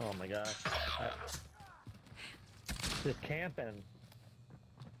 Oh my gosh. Just camping.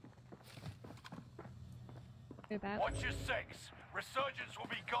 Go back. Watch your six. Resurgence will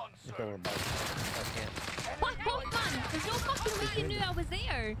be gone It's soon. over by Fuck off, man! There's no fucking way you knew I was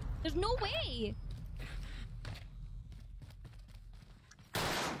there! There's no way!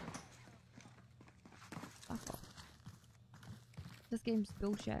 Fuck off. This game's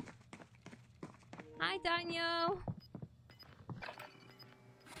bullshit. Hi, Daniel!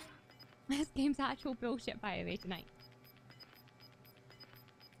 This game's actual bullshit, by the way, tonight.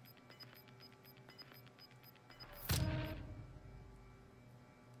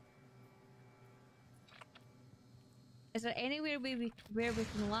 Is there anywhere where we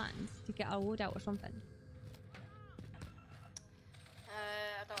can land to get our loadout or something?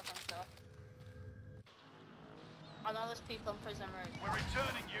 I don't think so. I know there's people in prison room. We're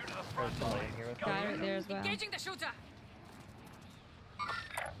returning you to the front line. Guy right there as well. Engaging the shooter.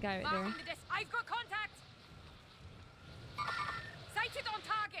 Guy right there. Marking the disc. I've got contact. Sighted on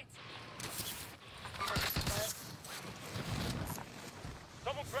target.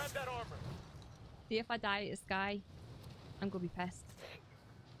 Someone grab that armor. See if I die at the sky, I'm gonna be pissed.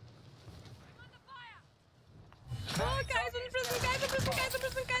 Oh, guys in prison! Guys in prison! Guys in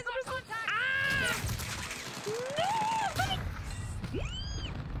prison! Guys in prison! Ah! No!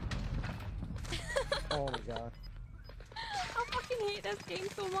 Oh my god. I fucking hate this game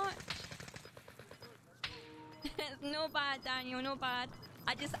so much. It's no bad, Daniel, no bad.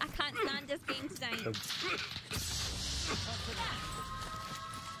 I can't stand this game tonight.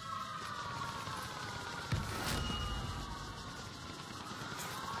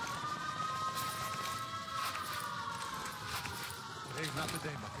 Today's not the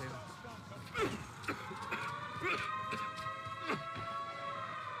day, Mateo.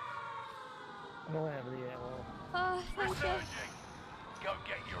 I don't have any ammo. Oh, thank you. Resurging. Go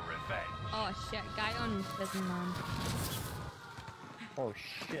get your revenge. Oh shit, guy on prison, man. Oh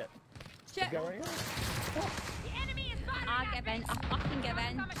shit. Shit. Go right here. The enemy is firing. I give in. I fucking give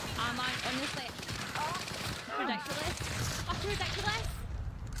in. Ah, man, honestly. Ridiculous. Fucking ridiculous.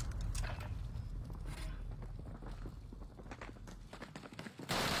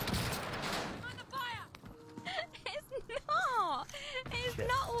 Under fire. It's not. It's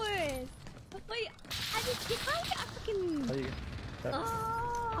not worse. Wait, you can't get a fucking. Oh, you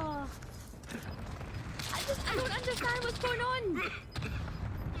Oh. I don't understand what's going on.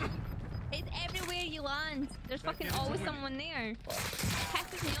 It's everywhere you land. There's fucking always someone there.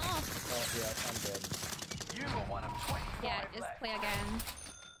 Pisses me off. Oh yeah, I'm dead. You were one of 25 Yeah, just left. play again.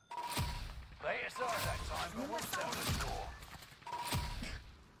 Late aside that time, but we'll sell the score.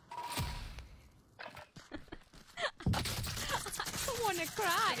 I don't want to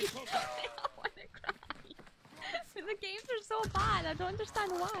cry. I don't want to cry. The games are so bad. I don't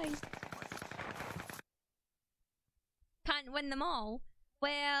understand why. Can't win them all.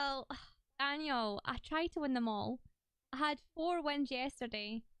 Well, Daniel, I tried to win them all. I had 4 wins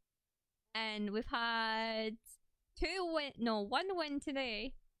yesterday, and we've had 1 win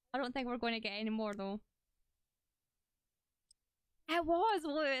today. I don't think we're going to get any more though. It was,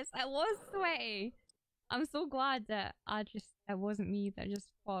 Lewis. It was sweaty. I'm so glad that it wasn't me that just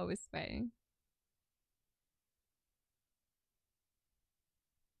thought I was sweating.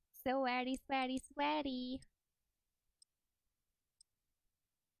 Sweaty, sweaty, sweaty.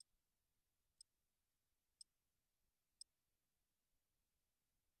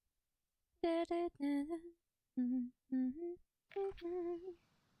 Da, da, da, da.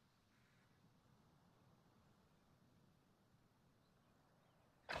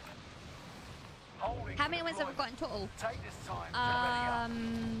 Holding How many wins have we deployment. got in total? Take this time to ready up.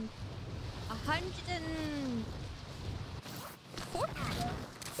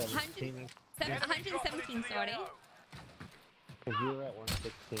 17. 117, sorry. Because you were at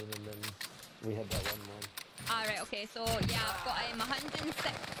 116 and then we had that 1-1. Alright, okay, so yeah, I've got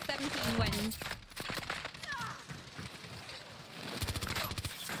 117 wins.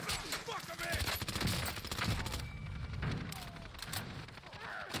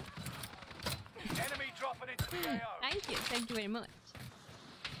 Enemy dropping into the AO. Thank you very much.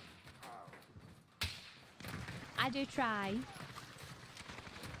 I do try.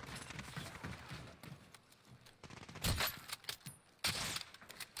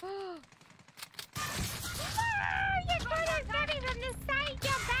 You're going to get me from the side,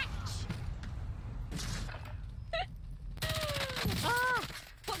 you bitch! Ah,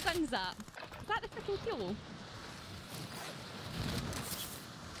 what gun's that? Is that the freaking fuel?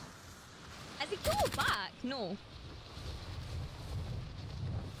 Has he killed back? No.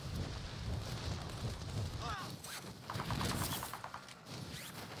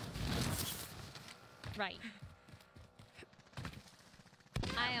 Right.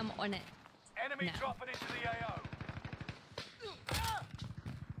 I am on it. Enemy No. dropping into the AO.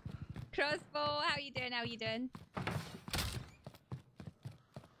 Crossbow, how you doing? How you doing?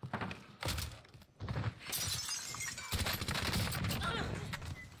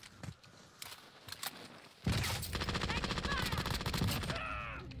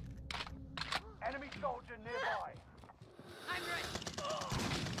 Enemy soldier nearby. I'm ready.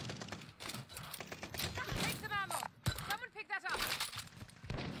 Take some ammo. Someone pick that up.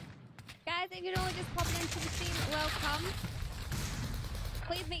 Guys, if you're only just popping into the stream, welcome.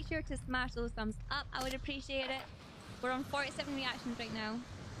 Please make sure to smash those thumbs up. I would appreciate it. We're on 47 reactions right now.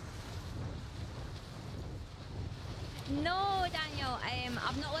 No, Daniel,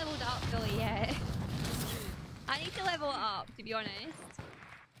 I've not leveled up fully yet. I need to level it up, to be honest.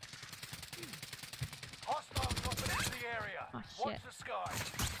 Hostiles dropping into the area. Oh, Watch shit. the sky.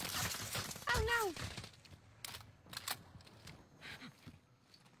 Oh no!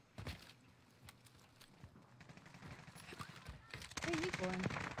 Where are you going?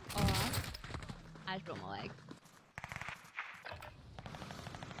 Oh, I just broke my leg.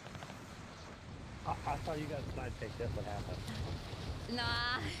 I thought you guys might pick this what happened.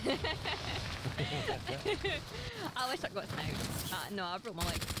 Nah. I wish I got sniped. No, I broke my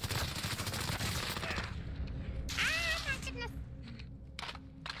leg. Ah, my goodness!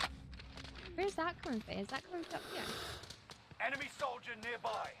 Where's that coming from? Is that coming from up here? Enemy soldier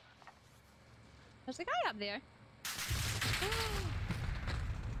nearby. There's a guy up there.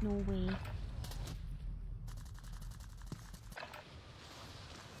 No way.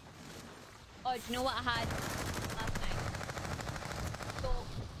 Oh, do you know what I had last night? So,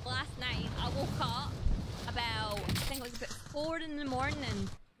 last night I woke up about, I think it was about 4 in the morning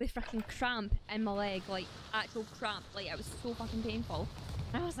with freaking cramp in my leg, like actual cramp, like it was so fucking painful.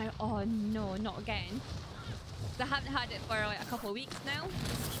 And I was like, oh no, not again. So I haven't had it for like a couple of weeks now.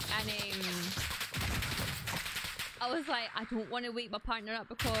 And I was like, I don't want to wake my partner up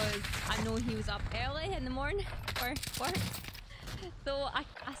because I know he was up early in the morning for work. So I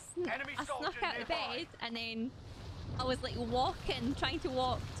snuck out of bed and then I was like walking, trying to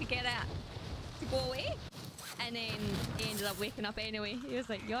walk to get it to go away. And then he ended up waking up anyway. He was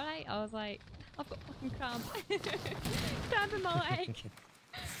like, you alright? I was like, I've got fucking cramp. Cramp in my leg.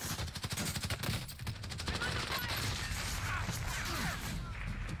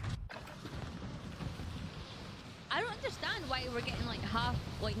 I don't understand why we're getting like half,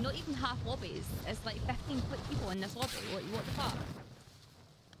 like not even half lobbies. It's like 15 people in this lobby. Like, what the fuck?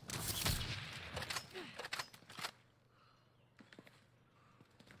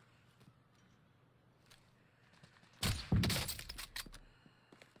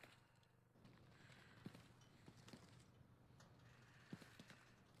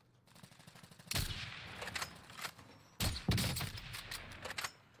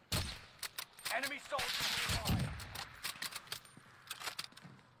 Enemy soldier nearby.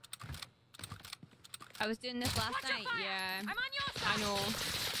 I was doing this last night, yeah. I'm on your side. I know.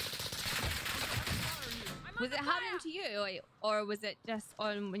 Was it happening to you, like, or was it just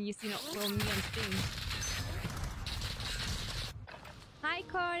on when you seen it from me on stream? Hi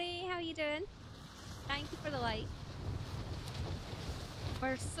Corey, how you doing? Thank you for the like.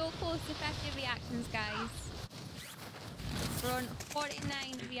 We're so close to 50 reactions, guys. We're on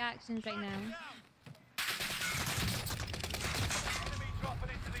 49 reactions right now. Enemy dropping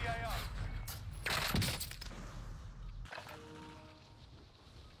into the AO.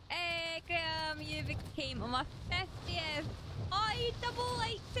 Hey Graham, you became my 50th. I double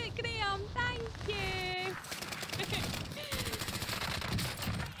liked it, Graham. Thank you.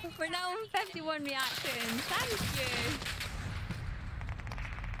 We're now on 51 reactions. Thank you.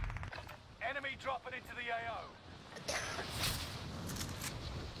 Enemy dropping into the AO.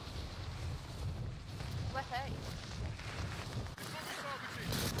 What out?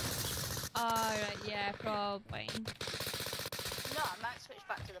 Alright, yeah, probably. No, I might switch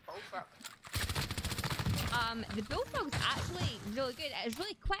back to the bullfrog. The bullfrog's actually really good. It's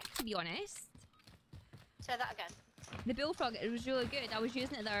really quick, to be honest. Say that again. The bullfrog, it was really good. I was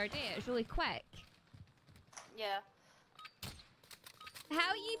using it the other day. It's really quick. Yeah.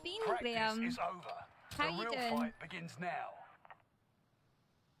 How you been, Practice Graham? is over. How The you real doing? fight begins now.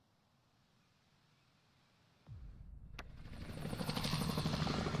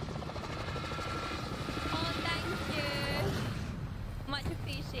 Oh, thank you. Much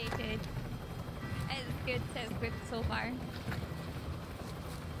appreciated. It's good so far.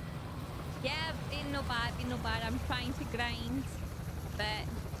 Yeah, been no bad. I'm trying to grind, but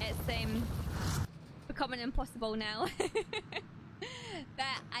it's becoming impossible now.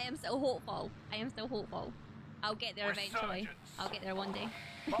 But I am still hopeful. I'll get there eventually. I'll get there one day.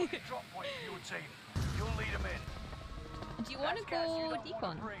 Mark the drop point for your team. You'll lead them in. Do you want to That's gas you go don't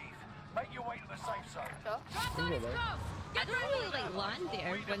wanna decon? breathe. Make your way to the safe zone. Sure. Drop on his close. I don't really like land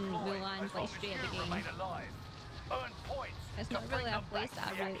there when we land As like long straight as at the you game. remain alive. Earn points It's to not bring really a them place back that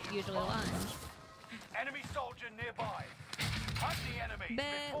to the I action usually faster. land. Enemy soldier nearby. Hunt the enemies But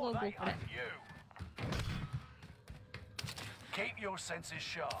before we'll go they for hunt it. you. Keep your senses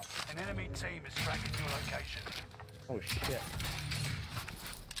sharp. An enemy team is tracking your location. Oh shit.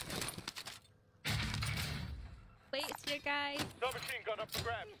 Wait, here, guys. Submachine gun up for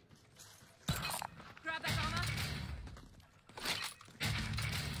grabs. Grab that armor.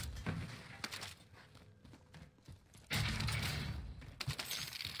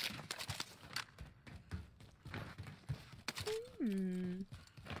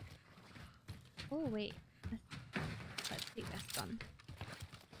 Oh, wait. Let's take this gun.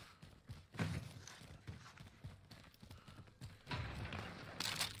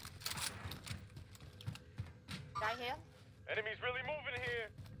 Guy here. Enemies really moving here.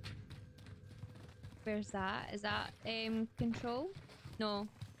 Where's that? Is that, control? No.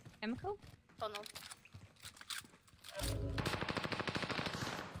 Chemical? Tunnel.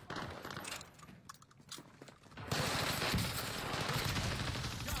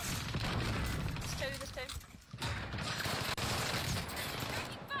 There's two.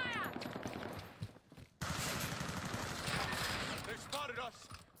 Taking fire. They spotted us.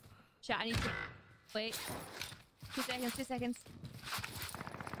 Shit, I need to... Wait. 2 seconds, 2 seconds.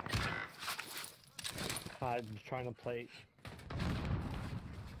 I'm trying to play.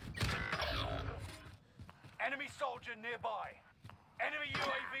 Enemy soldier nearby. Enemy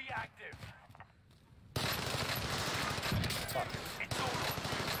UAV active. Fuck. It's all on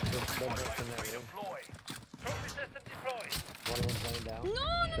you. They're One both way in to that room. redeploy. Trophy system deployed. One of them's laying down. No,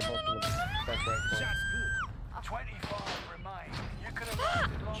 They're both in the back right corner. Shots good. 25 remain. You could have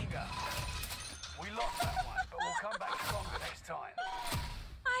lasted longer. We lost that one, but we'll come back stronger next time.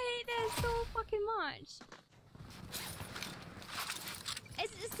 I hate this so fucking much.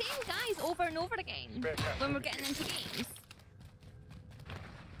 It's the same guys over and over again when we're getting into games.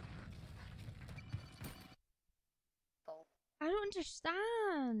 I don't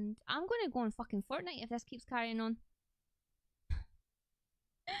understand. I'm gonna go on fucking Fortnite if this keeps carrying on.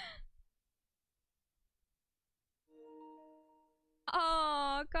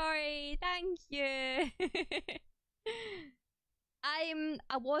 Oh, Corey, thank you. I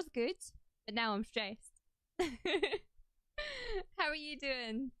was good, but now I'm stressed. How are you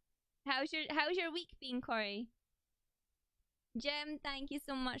doing? How's your week been, Corey? Jem, thank you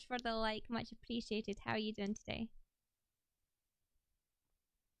so much for the like, much appreciated. How are you doing today?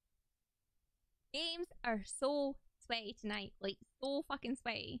 Games are so sweaty tonight, like so fucking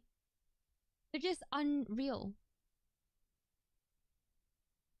sweaty. They're just unreal.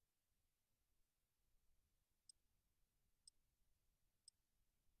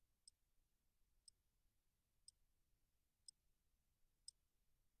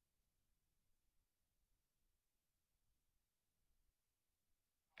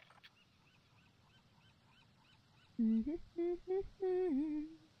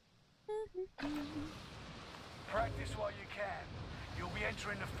 Practice while you can. You'll be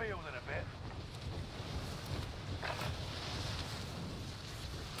entering the field in a bit.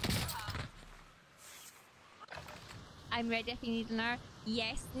 I'm ready if you need an hour.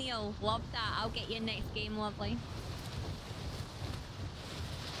 Yes, Neil. Love that. I'll get you next game, lovely.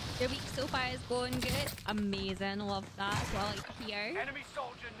 Your week so far is going good. Amazing. Love that. That's what I like to hear. Enemy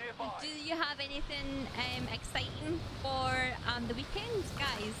soldier nearby. Do you have anything exciting for the weekend,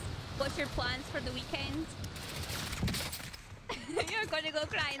 guys? What's your plans for the weekend? You're going to go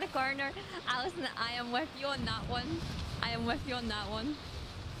cry in the corner. Alison, I am with you on that one. I am with you on that one.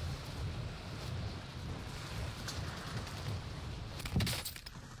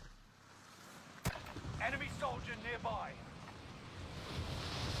 Enemy soldier nearby.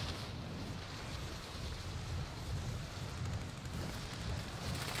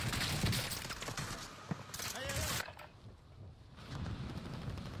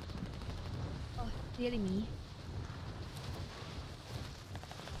 Oh, dearie me.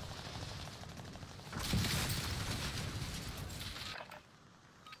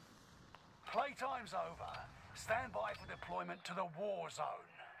 Playtime's over. Stand by for deployment to the war zone.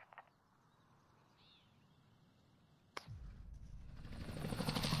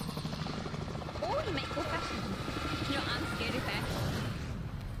 Oh, you might go fishing. You know, I'm scared of fish.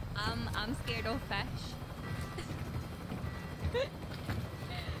 I'm scared of fish.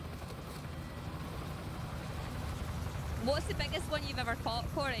 What's the biggest one you've ever caught,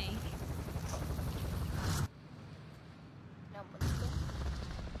 Corey?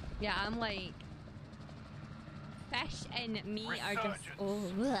 Yeah, I'm like... Fish and me are just... Oh,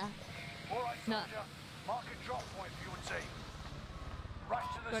 bleh. Alright, No. soldier. Mark a drop point for your team. Rush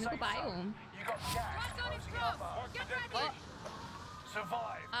to the Gonna go safe by zone. him. You got gas What's on his closing cross? up. Get ready!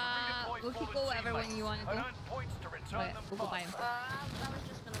 Survive. We Redeploy could fallen go wherever teammates one you want to and go. earn points to return Right, them we'll go by him. faster. I was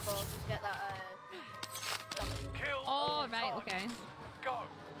just gonna go get that, Kill Oh, all right, targets. okay. Go.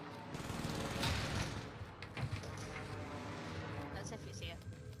 That's if you see it.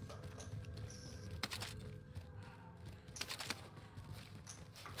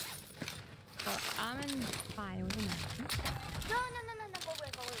 Well, I'm in fire, wasn't I? No, go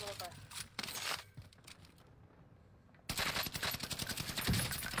away.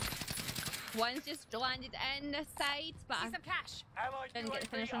 One's just landed in the side, but See I some cash. Allied didn't get the UAV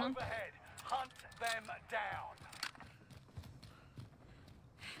finish on him. overhead. Hunt them down.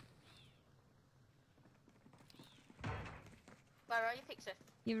 Where are you, Pixie?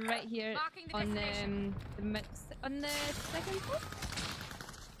 You're right here Marking the on destination. the mid, on the second floor.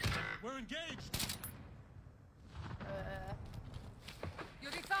 We're engaged.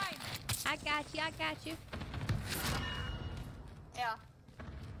 You'll be fine. I got you. Yeah.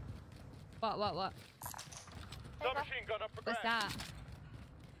 What? Submachine gun up for What's grabs. that?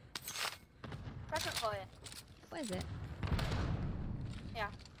 Present for you. What is it? Yeah.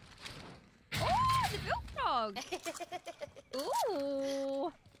 Oh, the bullfrog!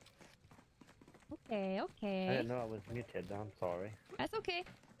 Ooh. Okay. I didn't know I was muted. I'm sorry. That's okay.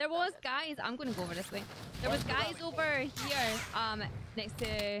 There was guys. I'm gonna go over this way. There was guys over here. Next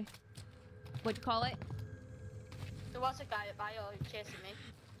to what do you call it? There was a guy at bio chasing me.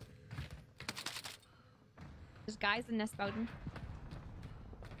 There's guys in this building.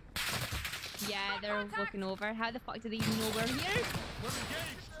 Yeah, they're looking over. How the fuck do they even know we're here? We're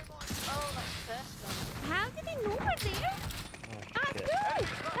engaged. Oh, that's the first one. How did they know we're there? Oh, That's shit. good.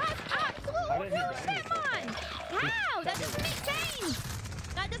 That's absolute bullshit, man. How? That doesn't make sense.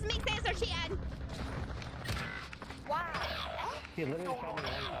 That doesn't make sense. They're cheating. Wow. He literally shot me one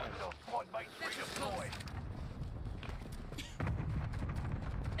time. Your squad mates redeployed.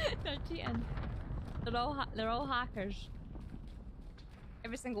 They're cheating. They're all hackers.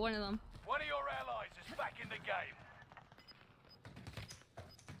 Every single one of them. One of your allies is back in the game.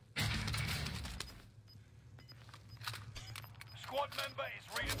 Squad member is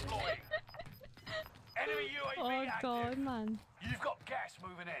redeploying. Enemy UAV Oh active. god, man. You've got gas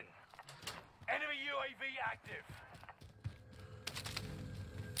moving in. Enemy UAV active.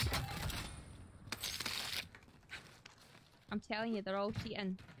 I'm telling you, they're all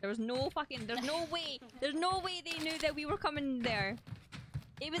cheating. There's no way they knew that we were coming there.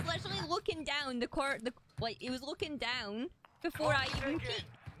 It was literally looking down it was looking down before I even Check in. peeked.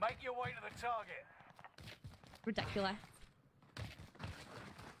 Make your way to the target. Ridiculous.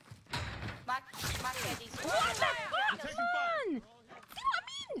 My Eddie's What the fuck, Taking fire. man? See what I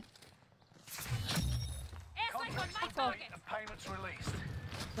mean? Airstrike on my Contracts target. complete and payments released.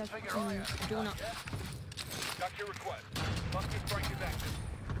 That's Figure I am. donut. Got your request. Busted Frank is active.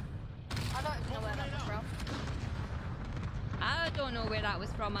 I don't even know where that was from. I don't know where that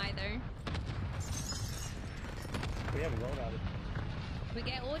was from either. We have a loadout. We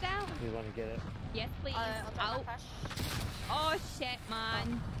get loadout? We want to get it. Yes, please. I'll drop Out. my cash. Oh shit,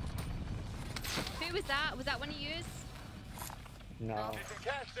 man. Who was that? Was that one of yous? No. Need some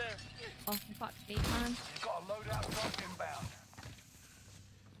cash there. Oh, for fuck's sake, man. You've got a loadout drop inbound.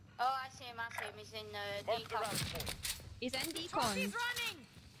 Oh, I see him. He's in Mark the decon. rally point. He's in Trophy's decon. running.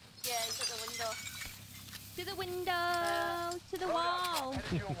 Yeah, he's at the window. To the window. To the wall.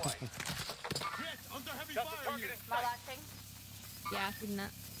 Headed your way. Get under heavy Got the fire target here. in My sight. lighting. Yeah, I've seen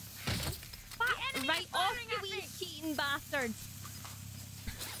that. enemy Right is off firing you at wee me. cheating bastards.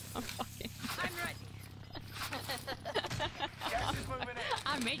 I'm fucking. I'm ready. Gas is moving in.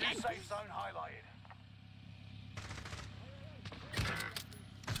 I'm New ready. safe zone highlighted.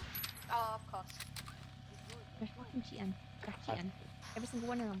 Oh, of course. They're fucking cheating. They're cheating. Every single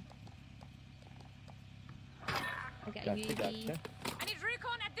one of them. I got a Gotcha, UAV. gotcha. I need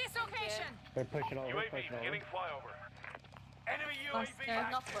recon at this location. They're pushing over, UAV pushing over. beginning flyover. Enemy UAV Buster.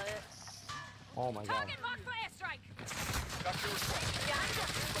 Enough active. bullets. Oh my god. Target marked for airstrike. Got your request.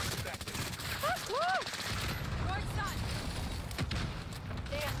 Frank is active. Right side.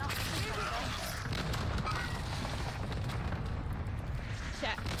 They are not.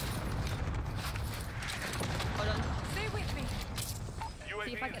 Check. Hold on. Stay with me. UAV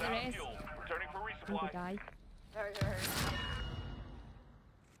See if I is get the out of rest. fuel. Returning for I'm gonna resupply. die. Very.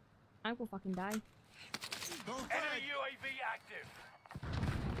 I'm gonna fucking die. Don't Enemy fight. UAV active.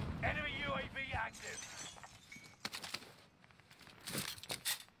 Enemy UAV active.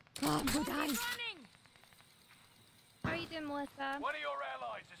 Oh, I'm gonna die. Running. How are you doing, Melissa? One of your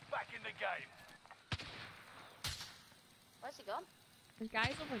allies operators back in the game. Where's he gone? There's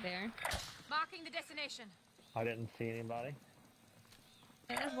guys over there. Marking the destination. I didn't see anybody.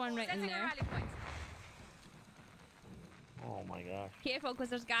 There's one right in Setting a there. rally point. Oh my gosh. Careful, because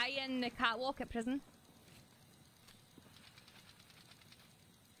there's a guy in the catwalk at prison.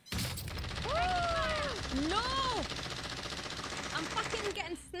 No! I'm fucking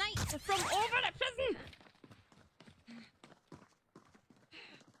getting sniped from over at prison!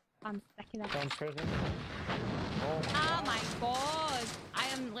 I'm sick of From that. prison? Oh Oh my god! I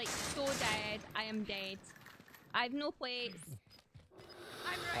am like so dead. I am dead. I have no plates.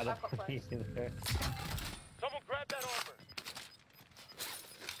 I'm I ready. don't see either. Someone grab that armor.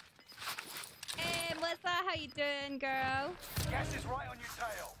 Hey, Melissa, how you doing, girl? Gas is right on your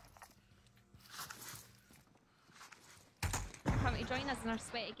tail. Come to join us in our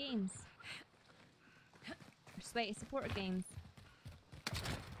sweaty games. Our sweaty supporter games.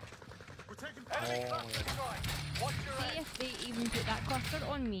 We're taking Enemy Oh, cluster strike. Watch your See head. if they even put that cluster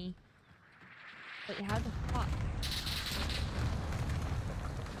on me. Like, how the fuck?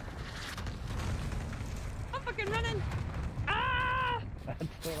 I'm fucking running! Ah! That's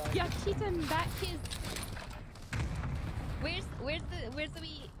what I... You're cheating bitches! Where's the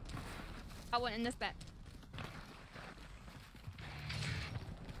wee... I want in this bit.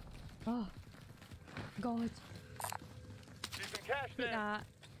 Oh. God. See some cash Take there. that.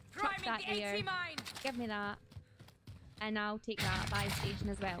 Chuck Priming that the there. AT mine. Give me that. And I'll take that buy station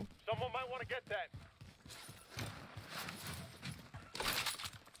as well. Someone might want to get that.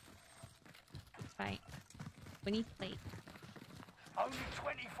 Right. We need plate. Only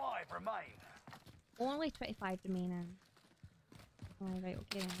 25 remain. Only 25 remaining. Oh, right,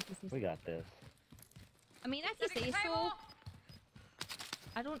 okay then. If you say so. We got this. I mean, if you Setting say the so. table.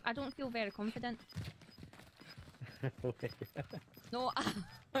 I don't feel very confident. No,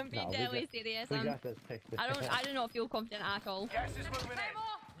 I'm being No, we deadly got- serious. We got this picked. I do not feel confident at all. Gas is moving in. Table.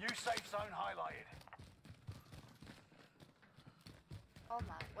 New safe zone highlighted. Oh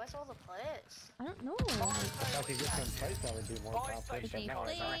man, where's all the plates? I don't know. If I could get some place, that would be more Buy confident. station They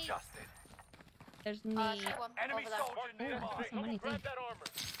codes are play. adjusted. There's I no. see one Enemy over there. soldier Oh, nearby. that's some Someone money grab thing.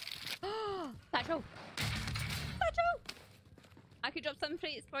 that armor. Satchel! Satchel! I could drop some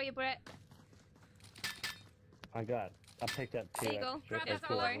plates for you, Brett. I picked up two There you go. extra. Grab There's that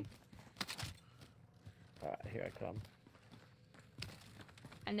two of armor. them. Alright, here I come.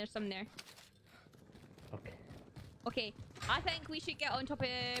 And there's some there. Okay. Okay, I think we should get on top of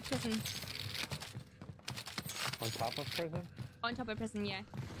prison. On top of prison? On top of prison, yeah.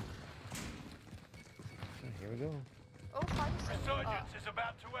 Okay, here we go. Oh, find some. Resurgence is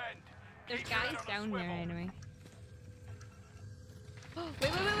about to end. There's Keep your head guys on a down there swivel. anyway.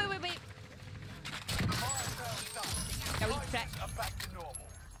 Wait. Fire sales done. Are we Prices prepped? are back to normal.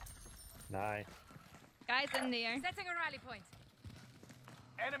 Nice. Guys in there. Setting a rally point.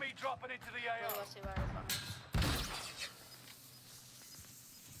 Enemy dropping into the Oh, AO. I see where it's from.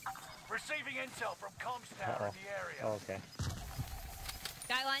 Receiving intel from comms tower in the area. Oh, okay.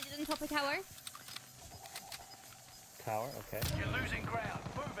 Guy landed on top of tower. Tower, okay. You're losing ground.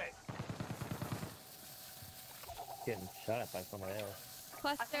 Move it. Getting shot at by somebody else.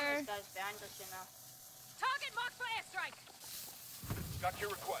 I think Cluster. this guy's behind us, you know. Target marked for airstrike. Got your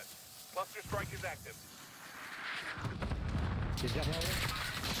request. Cluster strike is active. Did you have it?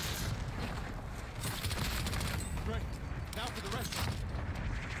 Great. Now for the restaurant.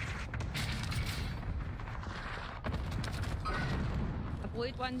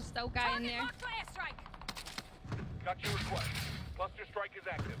 Avoid one, still guy in Target there. marked for airstrike. Got your request. Cluster strike is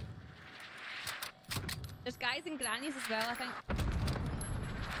active. There's guys and grannies as well, I think.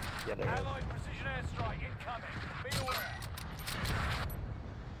 Yeah, there is. Allied precision airstrike incoming. Be aware.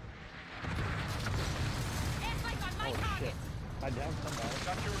 Airstrike on my Oh target. shit. I downed somebody.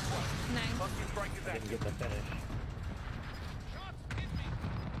 Got your request. Nice. Cluster strike is I didn't active. get the finish.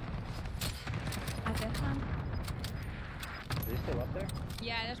 I guess man. Is he still up there?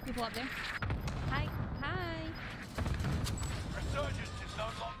 Yeah, there's people up there. Hi. Resurgence is no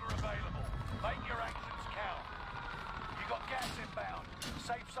longer available. Make your actions count. You got gas inbound.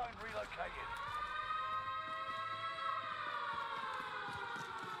 Safe zone relocated.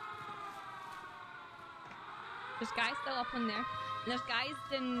 There's guys still up on there. And there's guys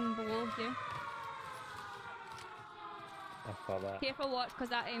in below here. I saw that. Careful watch, because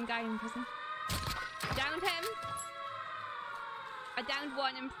that guy in prison. Downed him. I downed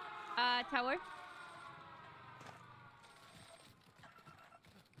one in tower.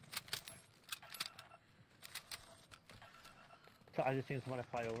 So I just seen someone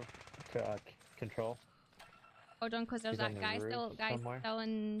fly over to control. Hold on, because there's He's on that the guy roof somewhere. still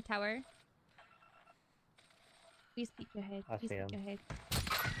in tower. Please peek your head. I Please see peek him. your head.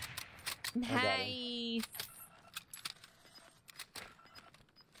 I got him. Nice.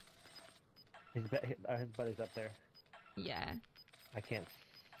 His buddy's up there. Yeah. I can't.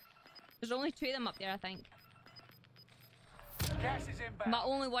 There's only 2 of them up there, I think. Gas is inbound. My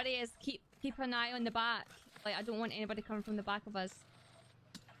only worry is keep an eye on the back. Like, I don't want anybody coming from the back of us.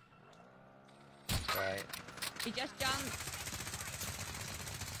 Right. He just jumped.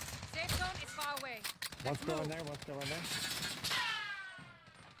 Safe zone is far away. One's still in there. One's still in there.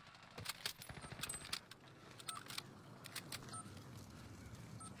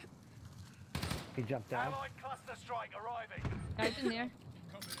 He jumped down. Allied cluster strike arriving. Guys in there.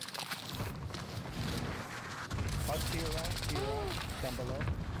 Up to your right, down below.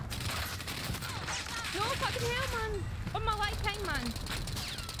 No fucking hell, man! On my lifetime, man!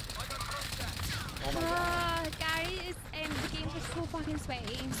 Oh my god. Gary, the games are so fucking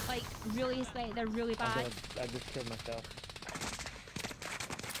sweaty. Like, really sweaty. They're really bad. I just killed myself.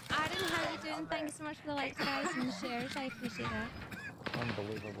 Aaron, how are you doing? Thank you so much for the likes, guys, and the shares. I appreciate that.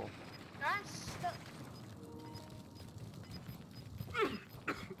 Unbelievable.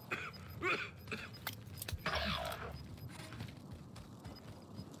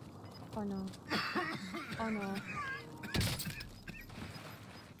 Oh no. Oh no.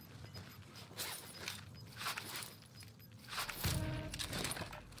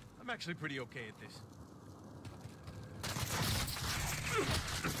 I'm actually pretty okay at this.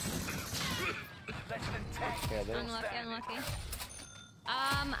 Less than 10. Unlucky.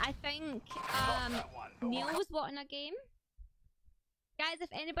 I think Neil was wanting a game. Guys, if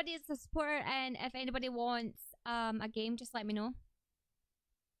anybody is a supporter and if anybody wants a game, just let me know.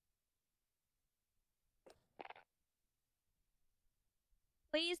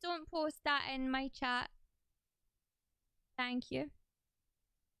 Please don't post that in my chat. Thank you.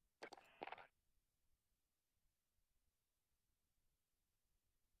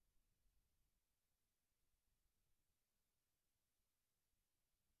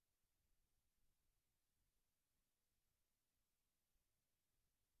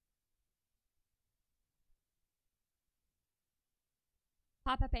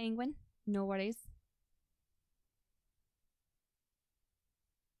 Papa Penguin, no worries.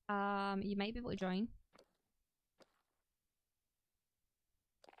 You might be able to join.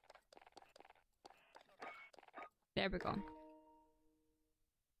 There we go.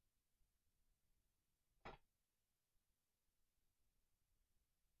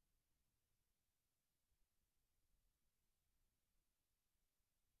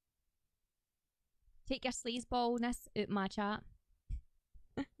 Take your sleazeballness out my chat.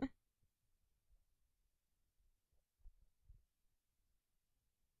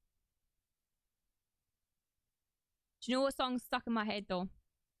 Do you know what song's stuck in my head though?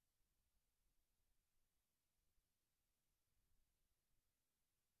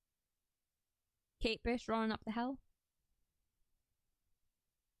 Kate Bush, Running Up the Hill.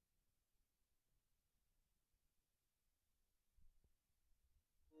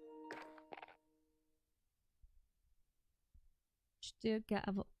 Just do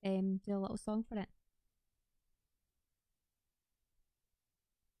a little song for it.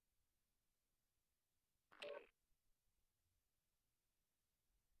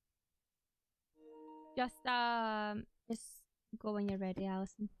 Just go when you're ready,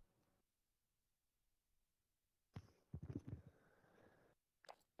 Alison.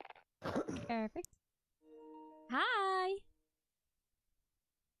 Perfect. Hi.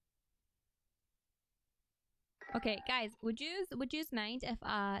 Okay, guys, would you mind if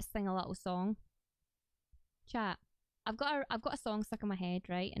I sing a little song? Chat. I've got a song stuck in my head,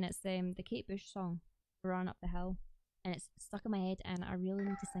 right? And it's the Kate Bush song, Run Up the Hill, and it's stuck in my head, and I really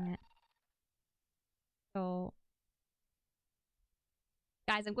need to sing it. So,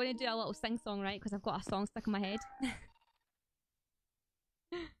 guys, I'm going to do a little sing song, right? Because I've got a song stuck in my head.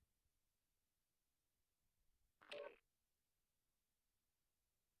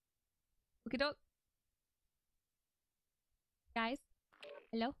 Okay, doc. Guys,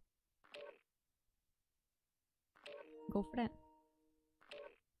 hello. Go for it.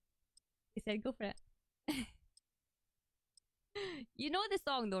 He said, "Go for it." You know the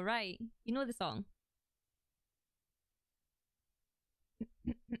song, though, right? You know the song.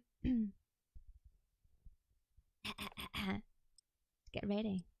 Get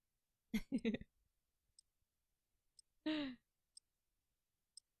ready.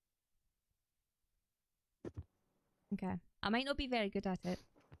 Okay. I might not be very good at it,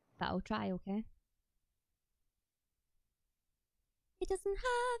 but I'll try, okay? It doesn't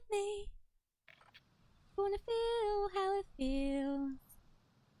have me. Wanna feel how it feels.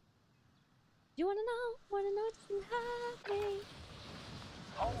 You wanna know it doesn't hurt me.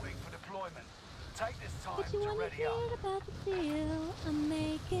 Holding for deployment. Take this time But you to wanna ready hear up. about the deal I'm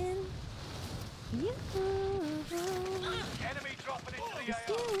making. You. Enemy dropping into the It's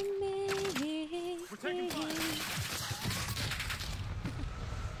AO. you and me. We're taking fire.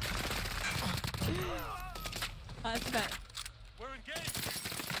 That's a bit. We're engaged.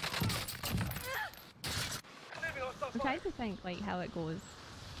 I'm trying to think like how it goes.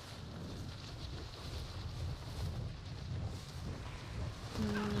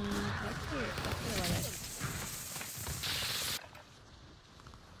 Let's do it.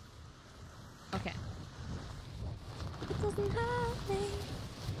 Okay. It doesn't hurt me.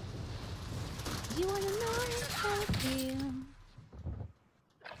 Do you wanna know how I feel?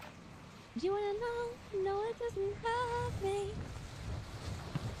 Do you wanna know? No, it doesn't hurt me.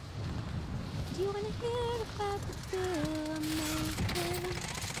 Do you wanna hear about the deal I'm making?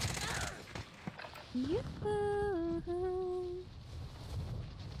 You.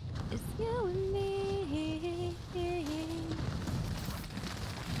 It's you and me.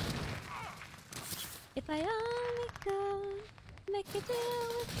 If I only could make a deal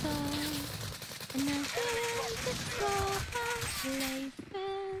with God, and I didn't just go out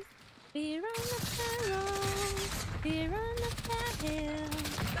places. Fear on the peril, fear on the hill,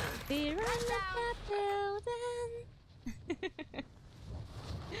 fear on the building.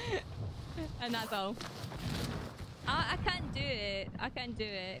 And that's all. I can't do it. I can't do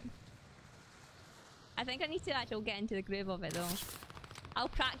it. I think I need to actually get into the groove of it though. I'll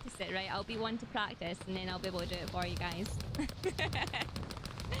practice it, right? I'll be one to practice and then I'll be able to do it for you guys.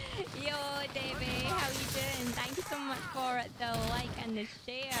 Yo, Davey, how you doing? Thank you so much for the like and the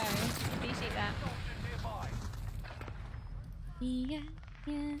share. Appreciate that. Yeah,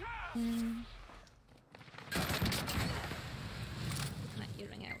 yeah, yeah. That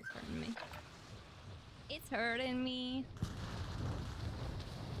earring out was hurting me. It's hurting me.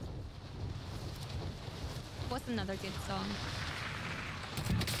 What's another good song?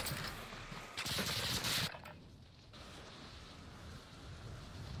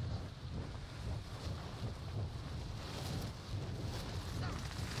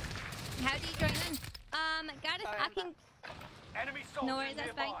 How do you join in? Gareth, I can. Enemy No worries,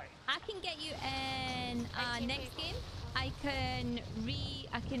 that's fine. I can get you in next game. I can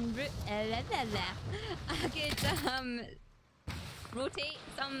I can rotate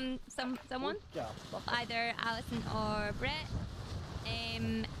someone, either Alison or Brett.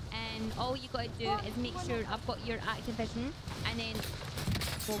 And all you gotta do is make sure I've got your Activision, and then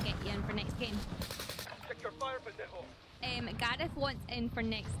we'll get you in for next game. Check your fire position. Gareth wants in for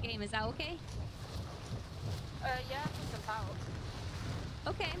next game. Is that okay? Yeah, I can jump out.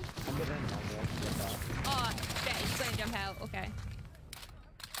 Okay. I'm gonna jump out. Oh, shit, he's gonna jump out. Okay.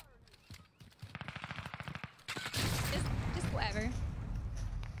 Just whatever.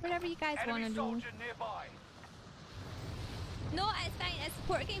 Whatever you guys want to do. Nearby. No, it's fine. It's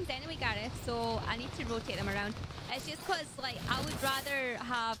support games anyway, Gareth, so I need to rotate them around. It's just because, like, I would rather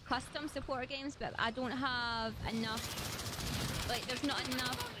have custom support games, but I don't have enough... Like, there's not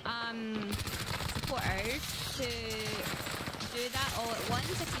enough, supporters to do that all at once,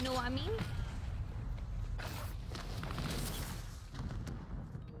 if you know what I mean.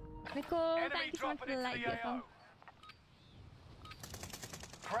 Nicole, thank you so much for the like, beautiful.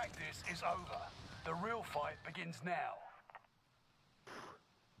 Practice is over. The real fight begins now.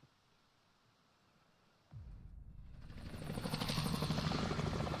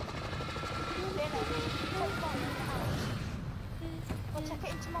 Go check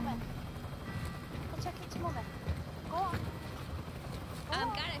it into mummy. Go check it into mummy. Go on.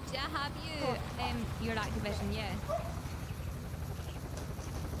 Gareth, do I have you, your Activision? Yeah.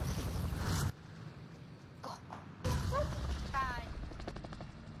 Go. Bye.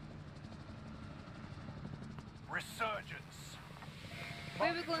 Resurgence. Where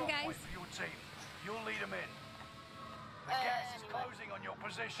are we going, guys? For your team. You'll lead them in. The gas is closing on your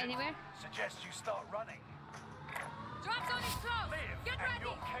position. Anywhere? Suggest you start running. Drop zone is close. Liv Get and ready.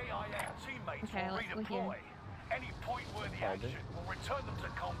 your KIA teammates Okay, will let's go redeploy. here. Any point-worthy action will return them to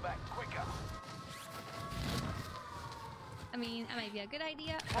combat quicker. I mean, it might be a good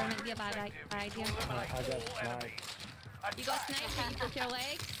idea, or it might be a bad idea. I got sniped. You got sniped and you broke your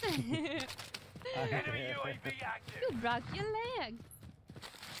legs? Enemy UAV active. You broke your legs.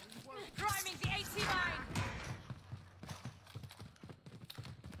 Priming the AT line.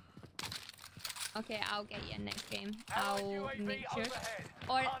 Okay, I'll get you in next game. I'll make sure.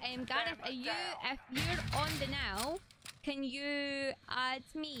 Or Gareth, are you, if you're on the now, can you add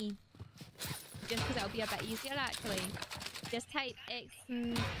me? just because it'll be a bit easier actually. Just type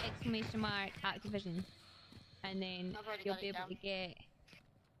exclamation mark Activision, and then you'll be able to get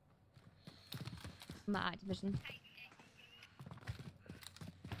my Activision.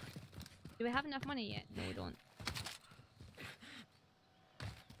 Do we have enough money yet? No, we don't.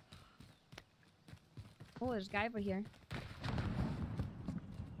 Oh, there's a guy over here.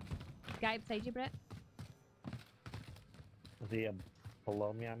 Guy beside you, Brett. Is he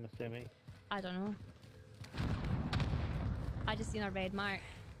below me, I'm assuming? I don't know. I just seen a red mark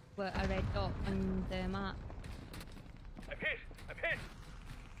with a red dot on the map. I'm hit! I'm hit!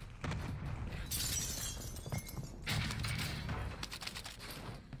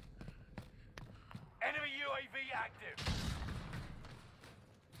 Enemy UAV active.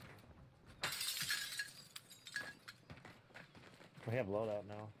 We have loadout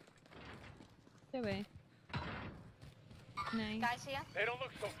now. Do we? Nice. Guys here. They don't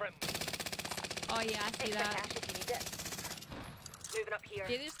look so friendly. Oh yeah, I see that. Cash if you need it. Moving up here.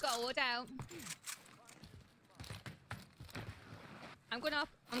 They just got a loadout. I'm going up.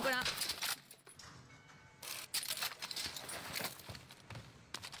 I'm going up.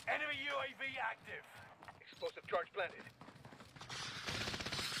 Enemy UAV active. Explosive charge planted.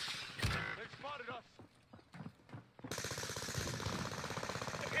 They spotted us.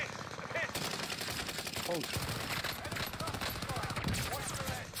 I'm hit! I'm hit! Oh, Watch your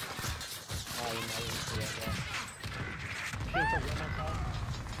head. I didn't see that. Shoot for one more time.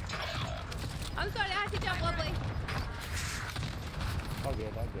 I'm sorry, I had to jump, lovely. All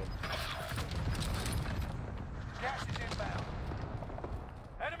good, all good. Gas is inbound.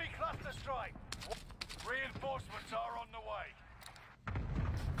 Enemy cluster strike. Reinforcements are on the way.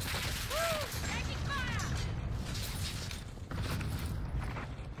 Taking fire!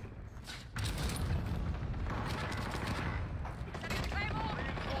 Setting the claymore!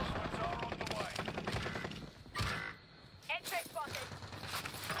 Reinforcements are on the way. Entry spotted.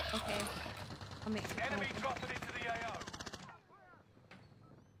 Okay. I'll make some Enemy calls. dropping into the AO.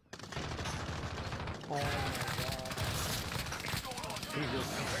 Oh my god. Jesus,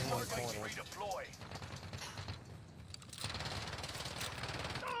 Relocating corner. redeploy.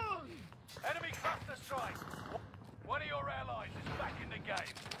 Enemy cluster strike. One of your allies is back in the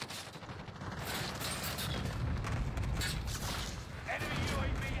game. Enemy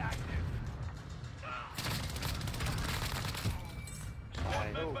UAV active.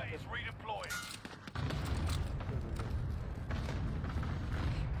 Squad member is redeploying.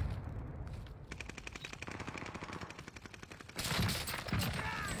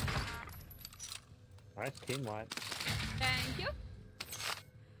 Nice team wipe. Thank you.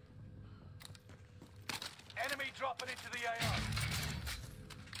 Enemy dropping into the AO.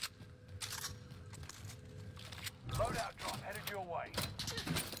 Loadout drop headed your way.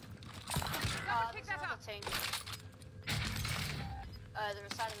 Someone pick There's that another up! team. They're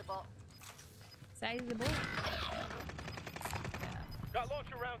inside of the boat. Size of the boat. Got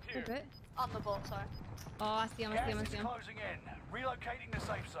launcher rounds here. Okay. On the boat, sorry. Oh, I see him, I see him, I Gas see is him. closing in. Relocating the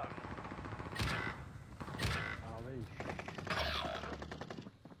safe zone. Ali.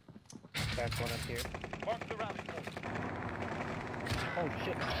 Back one up here. Mark the rally point. Oh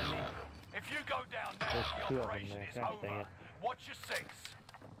shit, behind me. If you go down now, There's the two of them operation there. is God dang over. it. Watch your six.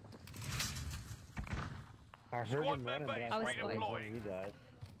 I heard Squad him running, member but is I thought it was redeploying. one of you guys.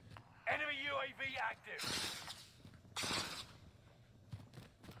 Enemy UAV active.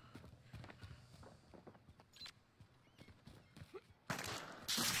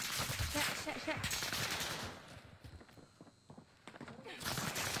 Shit.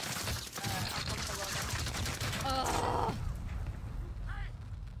 I'll come to loadout. Oh!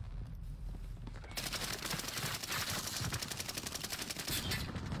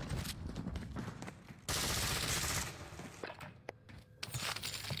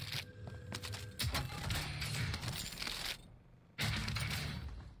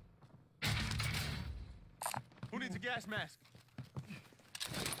 Who needs a gas mask?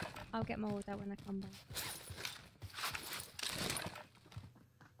 I'll get my loadout when I come back.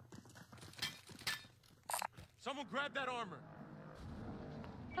 Someone grab that armor.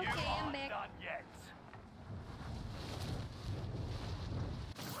 Okay, You I'm aren't back. done yet.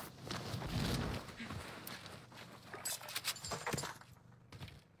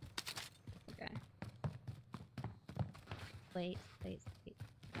 Okay. Wait.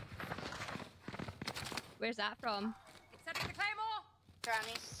 Where's that from? Setting the claymore!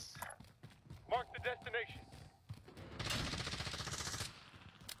 Grannies. Mark the destination.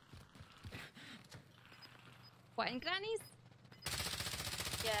 What, in Granny's?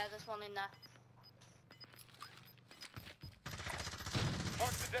 Yeah, there's one in there.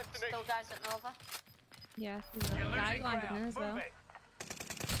 Mark the destination. Still guys at Nova. Yeah, there's a guy landing in as well. Move it.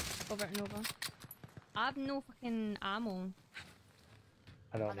 Over at Nova. I have no fucking ammo.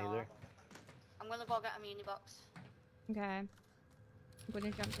 I don't know. either. I'm gonna go get a muni box. Okay. I'm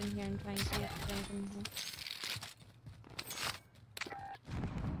gonna jump in here and try and see if there's anything in here.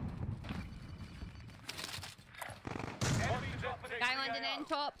 Enemy dropping Guy into the landing in AO.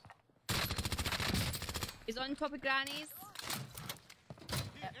 top. He's on top of Granny's.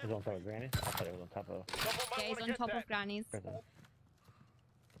 It was on top of Granny? I thought it was on top of Someone might Yeah, he's wanna on get top that. of Granny's. prison.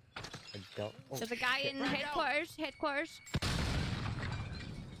 I don't. Oh, There's a guy shit. in headquarters. Headquarters.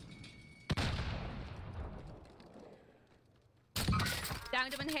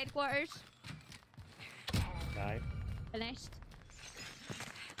 Downed him in headquarters. Nice. Finished.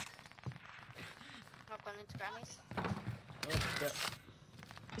 Not going into Granny's. Oh, shit.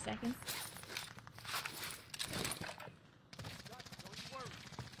 2 seconds.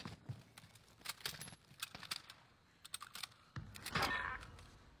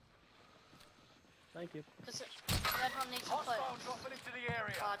 Thank you. Does it? Everyone needs to play. Hostile dropping into the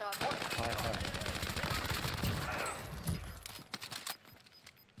area. Oh, I don't. Alright.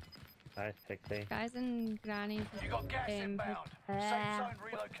 Nice, Pixie. Guys in Granny. You got gas inbound. Safe zone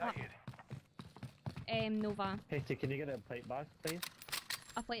relocated. Nova. Pixie, can you get a plate box, please?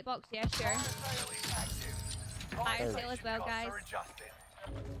 A plate box, yeah, sure. Fire sale is active. Fire sale as well, Costs guys. are adjusted.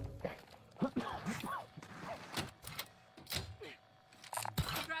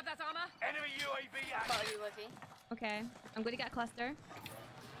 Grab that armor. Enemy UAV Got active. a UAV. Okay, I'm gonna get a cluster.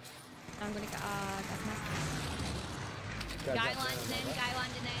 I'm gonna get a gas mask. Guy landing in, guy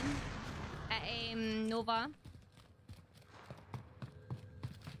landing in. At Nova.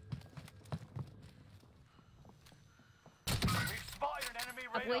 We've spotted an enemy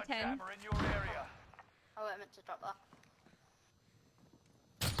I've radar lit in. jammer in your area. Oh, I meant to drop that.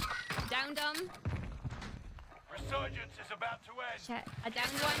 Downed him. Resurgence is about to end. Shit. I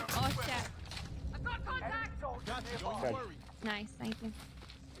downed one. Oh shit. I've got contact. Enemy soldiers Got you, nearby. don't worry. Nice, thank you.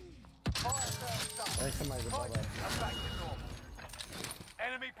 Fire sale done. There's somebody above Fighters us. are back to normal.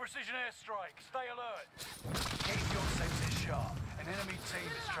 Enemy precision airstrike. Stay alert. Keep your senses sharp. An enemy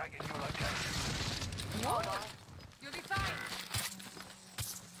team is tracking your location. What? You'll be fine.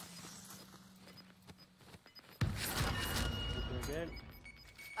 Looking good.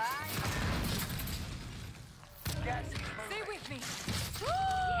 Bye. Gas is Stay moving. with me. The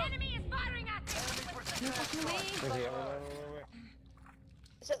enemy is firing at me. Enemy precision No fucking way. airstrike. Where's Stay he? alert.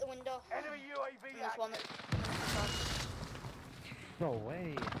 It's at the window. Enemy UAV And there's one active. that... No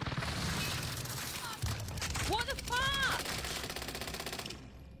way. What the fuck?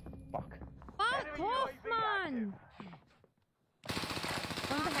 Fuck. Fuck Enemy off, UAV man.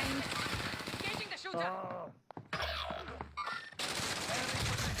 One behind. Engaging the shooter. Oh. Enemy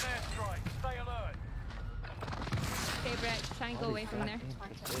precision airstrike. Stay alert. Okay, Brett, try and go away from there.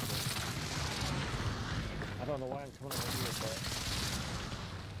 I don't know why I'm coming over here, but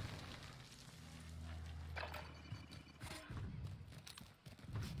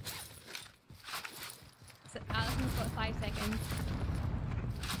So Alison's got 5 seconds.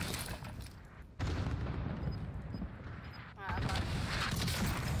 Alright, I'm back.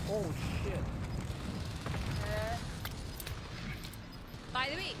 oh shit. By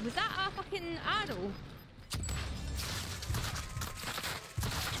the way, was that a fucking arrow?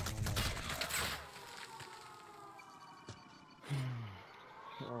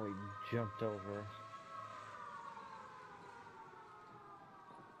 Oh, he jumped over.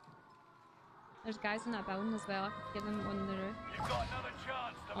 There's guys in that building as well. I could give them on the roof. You've got another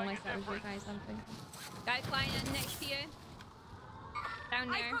chance to Unless make a that was you difference. guys, something. Guy flying in next to you. Down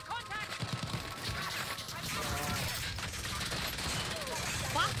I've there. got contact.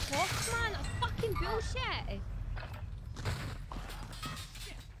 Fuck off, man. That's fucking bullshit.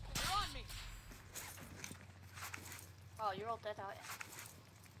 They're on me. Oh, you're all dead out here.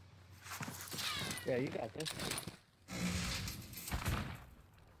 Yeah, you got this.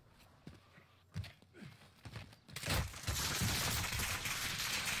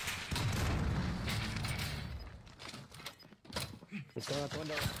 It's going out the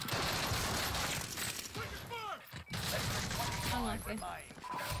window. Unlucky.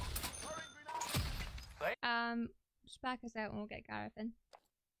 Remain. Just back us out and we'll get Gareth in.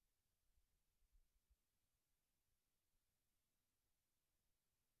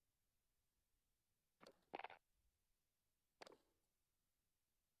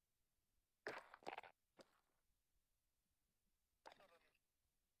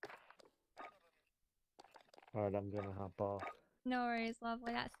 Alright, I'm gonna hop off. No worries,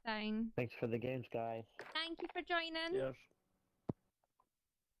 lovely. That's fine. Thanks for the games, guys. Thank you for joining. Yes.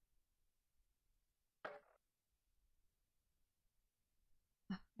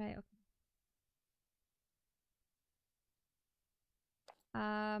 Right, okay.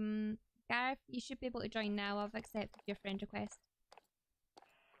 Gareth, you should be able to join now. I've accepted your friend request.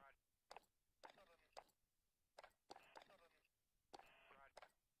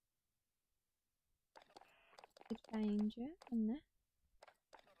 Could find you in there.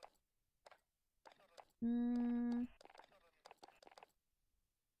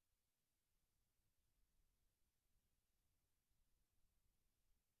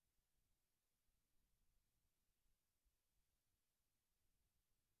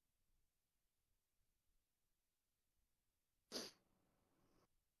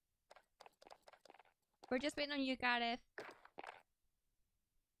 We're just waiting on you, Gareth.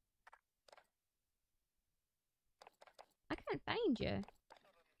 I can't find you.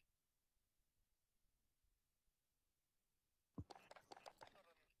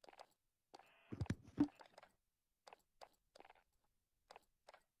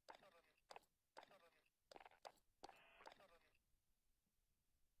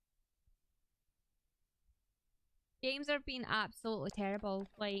 Games have been absolutely terrible.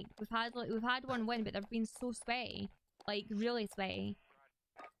 Like we've had one win, but they've been so sweaty, like really sweaty.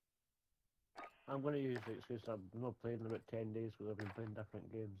 I'm going to use the excuse I've not played in about 10 days because I've been playing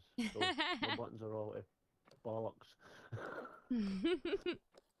different games. So the buttons are all bollocks.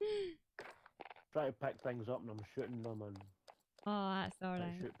 Try to pick things up and I'm shooting them and oh, that's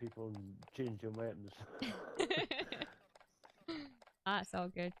alright. shoot people and changing weapons. That's all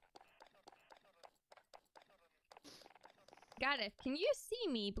good. Gareth, can you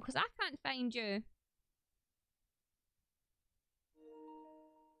see me? Because I can't find you.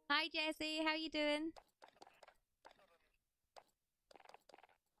 Hi Jessie, how you doing?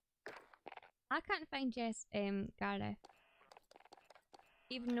 I can't find Gareth.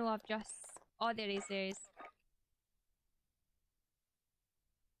 Even though I've just... Oh, there he is.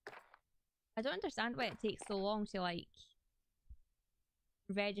 I don't understand why it takes so long to, like,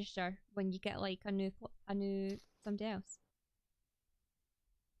 register when you get, like, a new somebody else.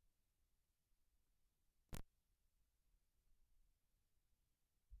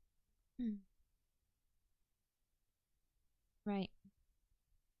 Right.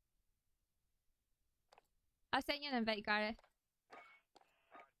 I sent you an invite, Gareth.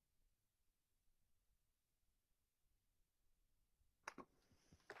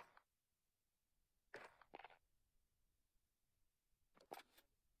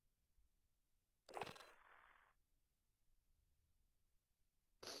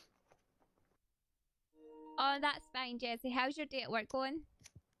 Oh, that's fine, Jessie. How's your day at work going?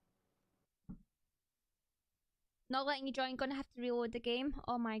 Not letting you join, gonna have to reload the game.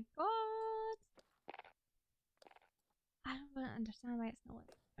 Oh my god. I don't really understand why it's not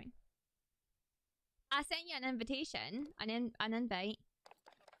letting you join. I sent you an invitation, an invite.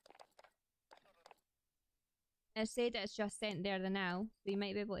 It said it's just sent there now, so you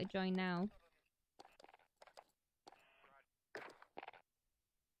might be able to join now.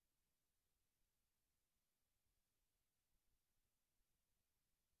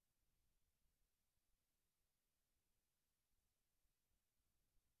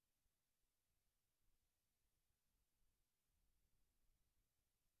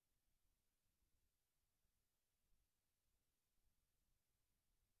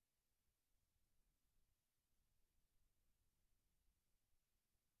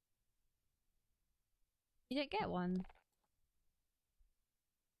 You didn't get one.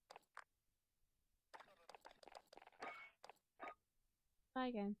 Try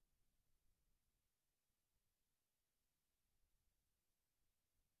again.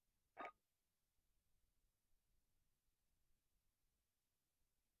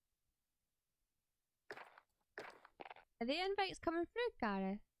 Are the invites coming through,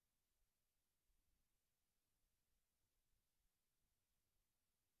 Gareth?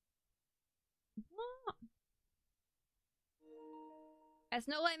 What? It's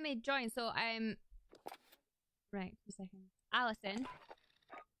not letting me join, so right, 2 seconds. Alison,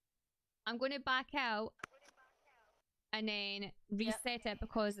 I'm going to back out and then reset it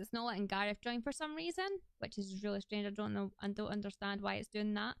because it's not letting Gareth join for some reason, which is really strange. I don't know and don't understand why it's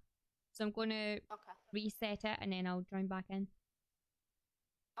doing that. So I'm going to reset it and then I'll join back in.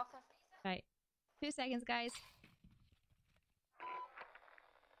 Okay. Right. 2 seconds, guys.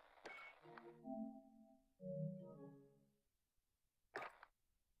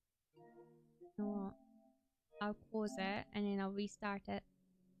 You know what? I'll close it and then I'll restart it.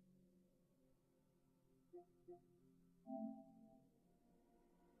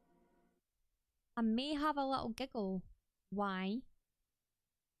 I may have a little giggle. Why?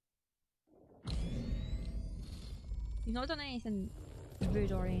 You've not done anything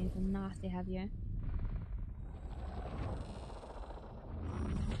rude or anything nasty, have you?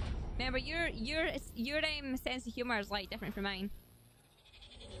 Remember, your sense of humor is like different from mine.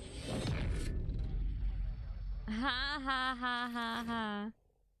 Ha ha ha ha ha.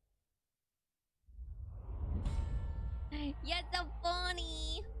 You're so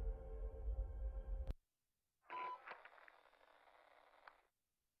funny.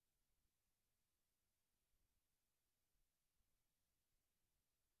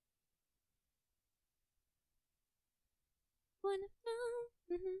 Wanna know?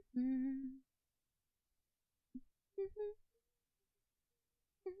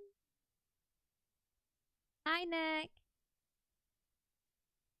 Hi, Nick.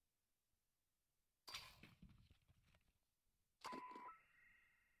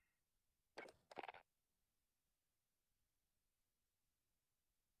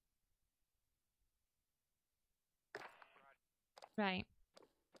 Right.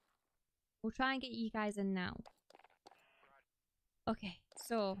 We'll try and get you guys in now. Okay,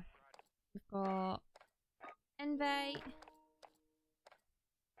 so we've got invite,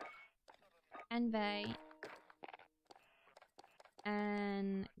 invite,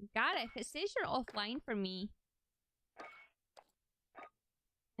 and Gareth, it says you're offline for me.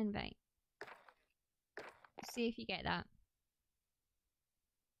 Invite. See if you get that.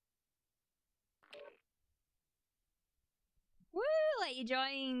 Woo! Like you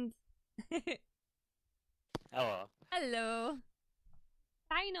joined. Hello. Hello.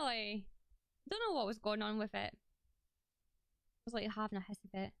 Finally. Don't know what was going on with it. I was like having a hissy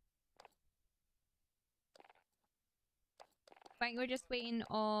fit. I think we're just waiting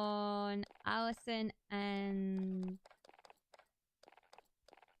on Allison and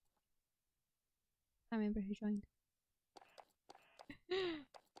I can't remember who joined.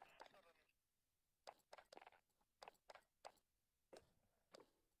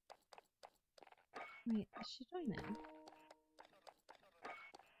 Wait, is she joining?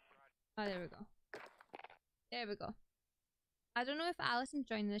 Oh, there we go. There we go. I don't know if Allison's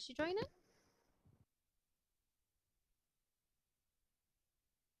joining. Is she joining?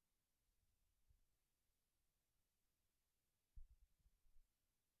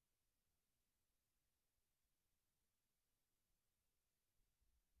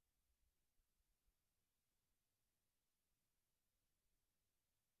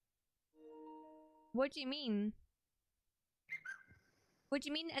 What do you mean? What do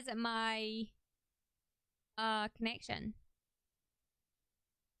you mean? Is it my connection?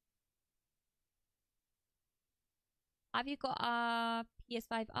 Have you got a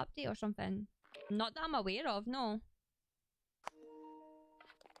PS5 update or something? Not that I'm aware of, no.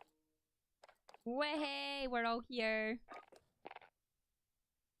 Way, we're all here.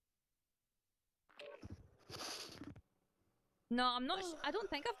 No, I'm not. I don't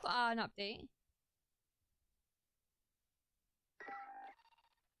think I've got an update.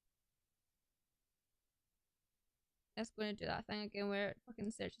 It's going to do that thing again where it fucking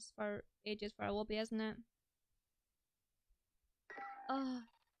searches for ages for a lobby, isn't it? Oh,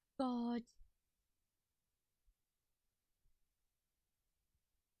 God.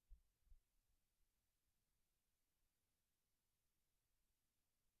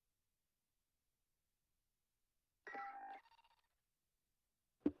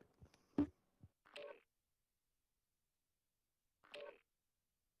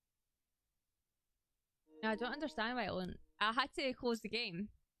 I don't understand why it won't. I had to close the game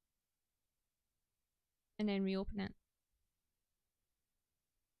and then reopen it.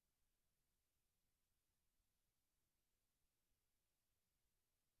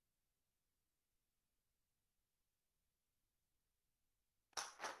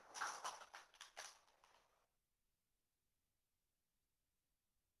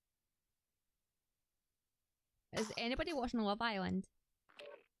 Is anybody watching Love Island?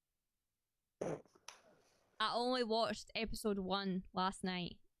 I only watched episode 1 last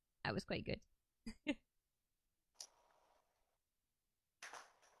night. It was quite good.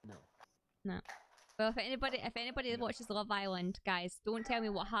 No. No. Well, if anybody watches Love Island, guys, don't tell me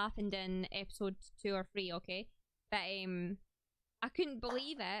what happened in episode 2 or 3, okay? But I couldn't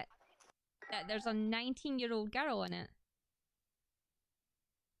believe it that there's a 19-year-old girl in it.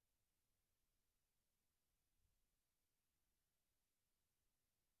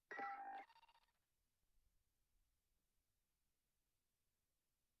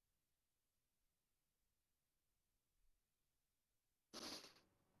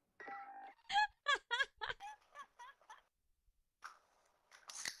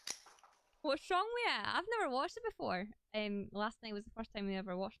 What's wrong with it? I've never watched it before. Last night was the first time we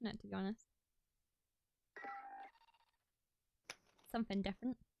ever watched it, to be honest. something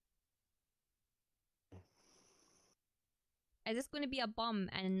different. Is this going to be a bum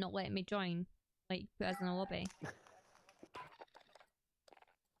and not let me join? Like, put us in a lobby?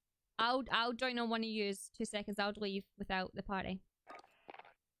 I'll join on one of yous. 2 seconds, I'll leave without the party.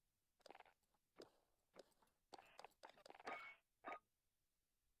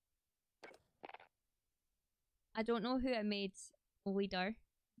 I don't know who I made leader,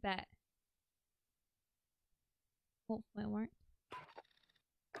 but hopefully it worked.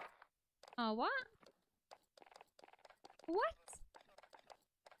 Oh, what? What?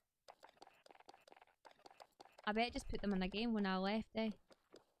 I bet just put them in a game when I left, eh?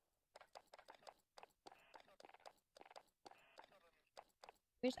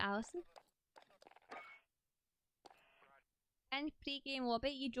 Where's Allison? In pre-game lobby?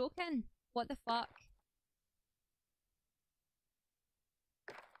 You joking? What the fuck?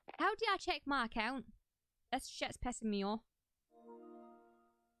 How do I check my account? This shit's pissing me off.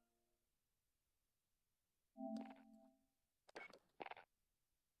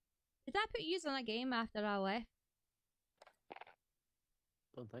 Did I put yous in a game after I left?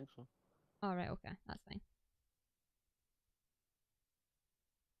 Don't think so. Alright, okay, that's fine.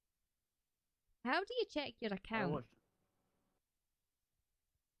 How do you check your account?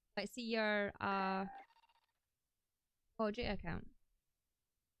 Like, see your, Call account.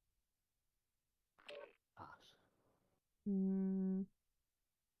 Pass. No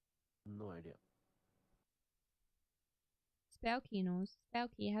idea. Spellkey knows.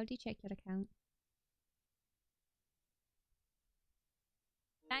 Spellkey, how do you check your account?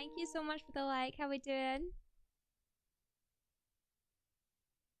 Thank you so much for the like. How we doing?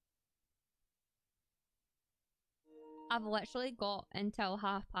 I've literally got until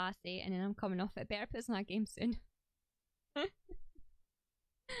 8:30 and then I'm coming off it. Better put us in that game soon.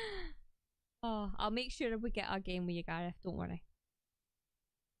 Oh, I'll make sure we get a game with you, Gareth. Don't worry.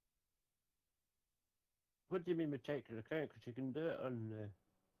 What do you mean by check your account? Because you can do it on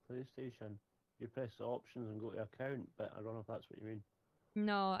the PlayStation. You press the options and go to account, but I don't know if that's what you mean.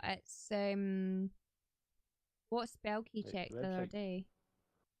 No, it's what Spellkey Like, checked the other day.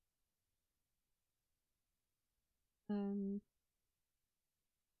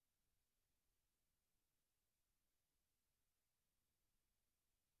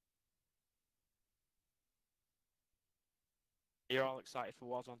 You're all excited for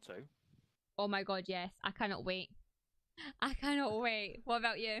Warzone 2? Oh my god, yes. I cannot wait. I cannot wait. What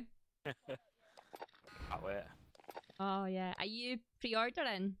about you? Can't wait. Oh yeah. Are you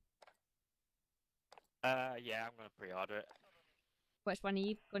pre-ordering? Yeah, I'm gonna pre-order it. Which one are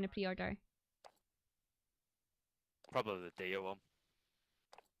you going to pre-order? Probably the deal one.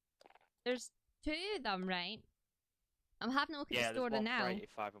 There's 2 of them, right? I'm having a look at the store there's one now. for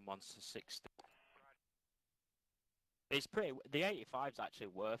 85 and one's for 60. It's pretty. The 85's actually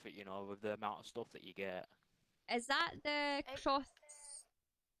worth it, you know, with the amount of stuff that you get. Is that the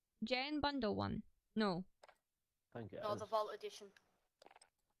cross-gen bundle one? No. I think it No, is. the Vault Edition.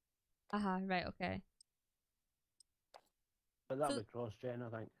 Right, okay. But that'll be cross-gen, I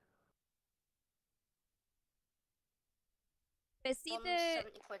think. But see One's the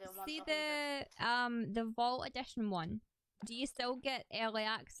 70 quid and one's 100. the Vault Edition one. Do you still get early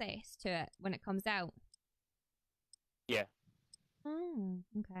access to it when it comes out? Yeah. Oh,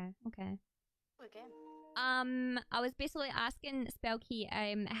 okay. Good game. I was basically asking Spellkey,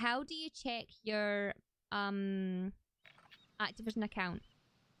 how do you check your Activision account?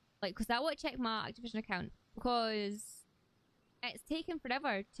 Like, because I want to check my Activision account because it's taken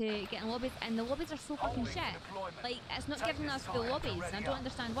forever to get in lobbies, and the lobbies are so fucking shit. Like, it's not giving us full lobbies, and I don't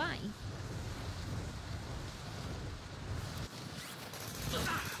understand why.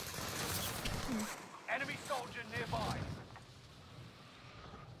 Enemy soldier nearby.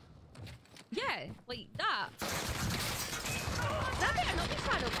 Yeah, like that. That better not be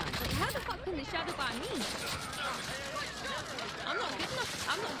shadow banned. Like, how the fuck can they shadow ban me? I'm not good enough.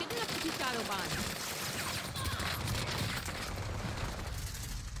 I'm not good enough to be shadow banned.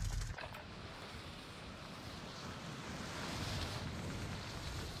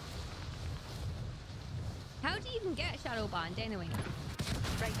 How do you even get shadow banned anyway?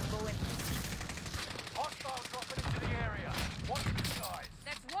 Right, I'm going. Hostile dropping into the area. Watch the skies.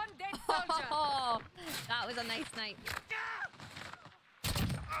 That's one dead soldier. Oh, that was a nice snipe.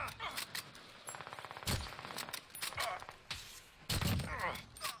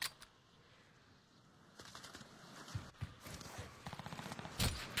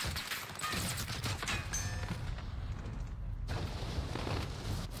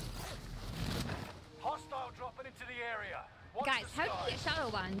 Hostile dropping into the area. Watch Guys, the how do you skies. get shadow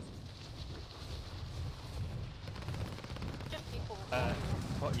banned? Just people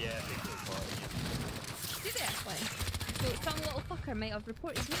Yeah, Pixie reported you. Did they actually? So some little fucker might have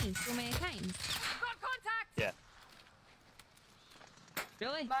reported me so many times. Got contact! Yeah.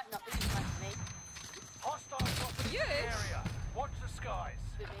 Really? Might not be like me. Hostiles dropping into You? the area. Watch the skies.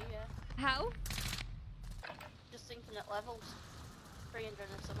 Could be, yeah. How? Just infinite levels. 300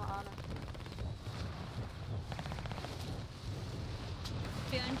 and some honor.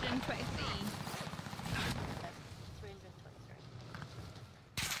 323. 323.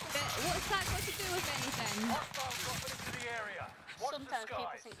 But what's that got to do with anything? Hostiles dropping into the area. Watch Sometimes the people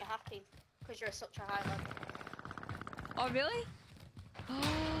skies. think you're hacking because you're at such a high level. Oh, really?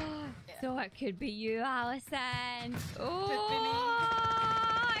 Oh, Yeah. so it could be you, Alison. Oh, Could be me.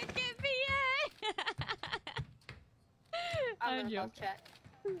 It could be you. I'm I'm gonna health joking. check.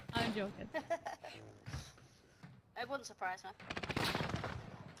 I'm joking. It wouldn't surprise me.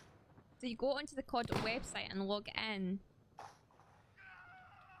 So you go onto the COD website and log in.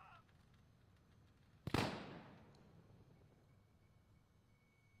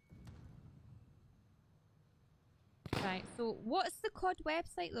 Right, so what's the COD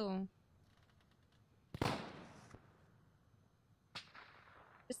website though?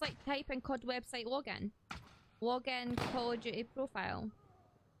 Just like type in COD website login. Login Call of Duty profile.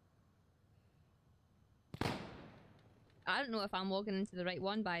 I don't know if I'm logging into the right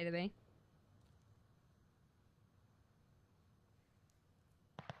one, by the way.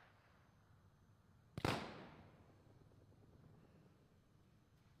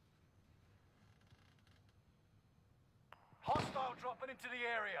 Hostile dropping into the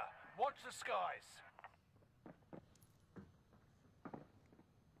area. Watch the skies.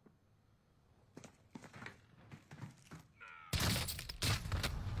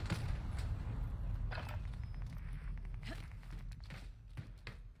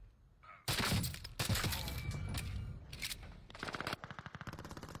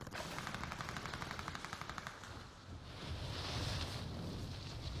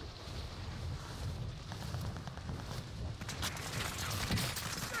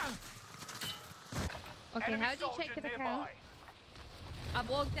 Okay, Enemy how do you check soldier their account? nearby. I've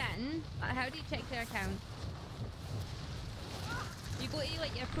logged in, but how do you check their account? You go to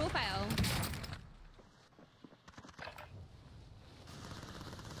like your profile.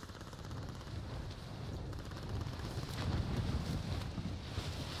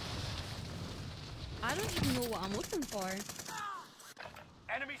 I don't even know what I'm looking for.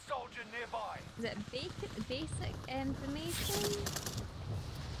 Enemy soldier nearby. Is it basic information?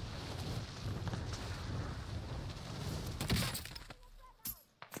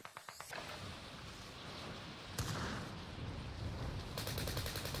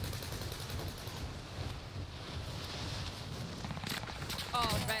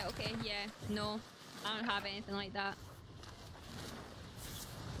 Oh, right, okay, yeah. No, I don't have anything like that.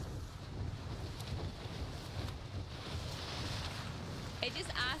 It just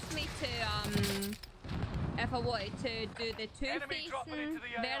asked me to, if I wanted to do the two-facing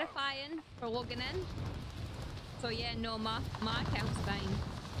verifying for logging in. So yeah, no, my account's fine.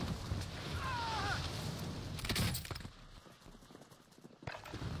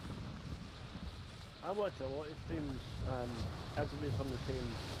 I watch a lot of streams and everybody's on the same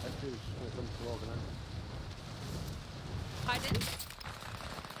issues when it comes to logging in. Pardon?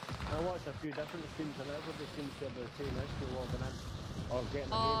 I watch a few different streams and everybody seems to have the same issue logging in or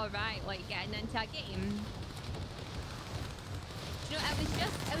getting a Oh, game. right, like getting into a game. You know, it was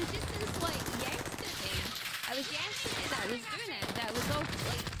just since like yesterday. It was yesterday that I was doing it. That was all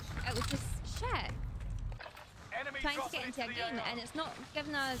like, it was just shit. Trying to get into a game and it's not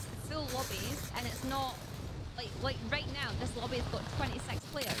giving us full lobbies and it's not like right now this lobby's got 26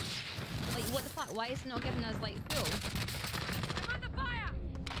 players. Like what the fuck? Why is it not giving us like full? I'm under fire!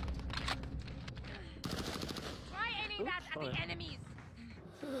 Try aiming that at the enemies!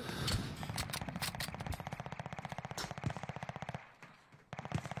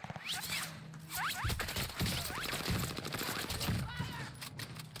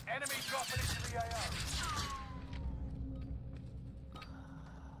 Enemy dropping into the AO.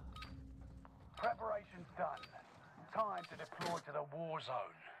 Preparation's done. Time to deploy to the war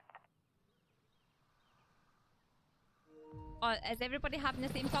zone. Oh, is everybody having the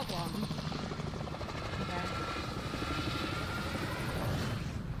same problem? Okay.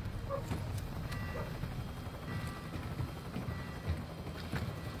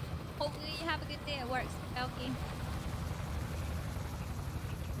 Hopefully you have a good day at work, Elkie.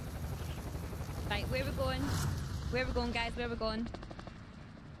 Right, where we going? Where we going, guys? Where we going?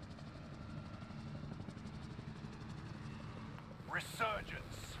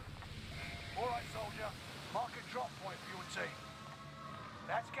 Resurgence. All right, soldier. Mark a drop point for your team.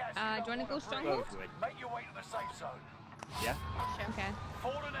 That's gas. Do you wanna go stronghold? Make your way to the safe zone. Yeah. Sure. Okay.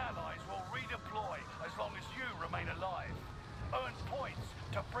 Fallen allies will redeploy as long as you remain alive. Earn points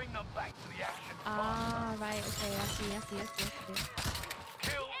to bring them back to the action. Ah, right, okay, I see.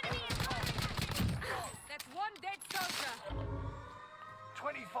 Kill. Enemy is firing at me. That's one dead soldier.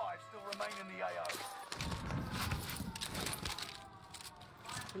 25 still remain in the AO.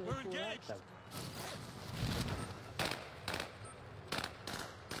 We're engaged.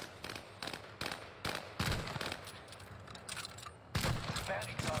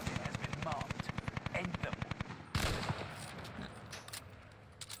 Bounty target has been marked. End them.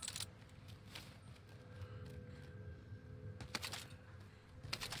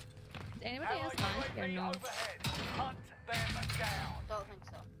 Is anybody else launched or no? Overhead. Hunt them down. Don't think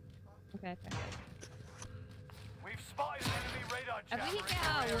so. Okay. We've spotted an enemy radar If we jammer can get in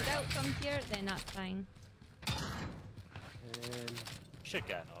a your area. loadout from here, then that's fine. Should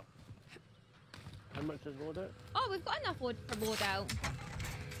get enough. How much is loadout? Oh, we've got enough load for loadout.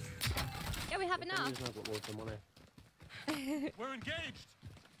 Yeah, we have enough. I've got loads of money. We're engaged.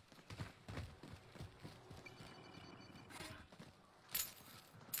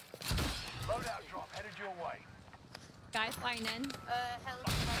 Loadout drop headed your way. Guys flying in. Hell,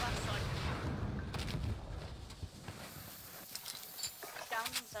 my last side. Down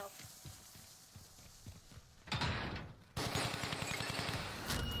himself.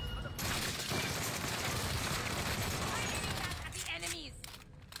 At the enemies.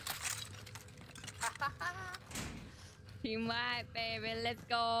 Teamwork, baby, let's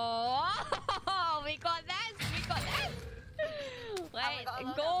go. Oh, we got this. Let's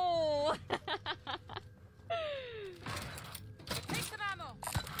go. Take some ammo.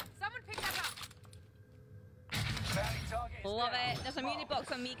 Someone pick that up. Bounty target is Love down. it. There's a muni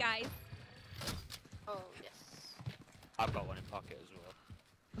box on me, guys. Oh, yes. I've got one in pocket as well.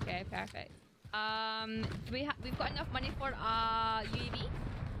 Okay, perfect. We've got enough money for UAV.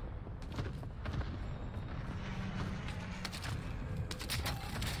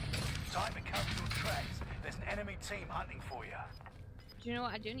 Time to cover your tracks. There's an enemy team hunting for you. Do you know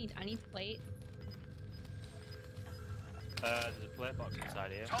what I do need? I need plates. There's a plate box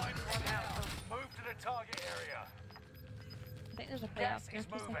inside here. Time run out. Move to the target area. I think there's a plate Gas up here. is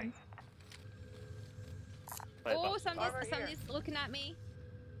 2 moving. seconds. Plate Oh, box. somebody's looking at me.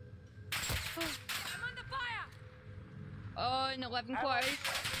 I'm under fire. Oh, in 11 quarters.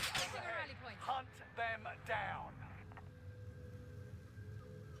 Taking a rally point. Hunt them down.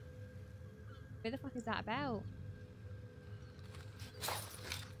 Where the fuck is that about?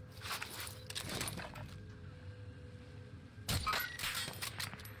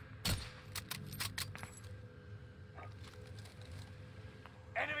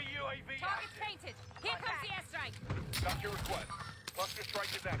 Enemy UAV Target active. painted. Here comes the airstrike. Got your request. Cluster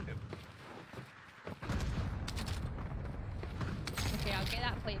strike is active. Okay, I'll get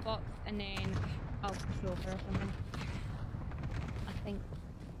that plate box and then I'll push over or something. I think.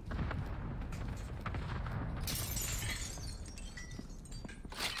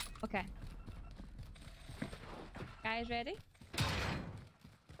 Okay. Guys, ready?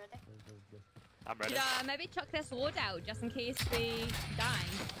 Ready? I'm ready. Should I maybe chuck this load out just in case we die?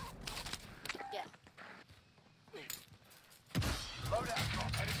 Yeah. Loadout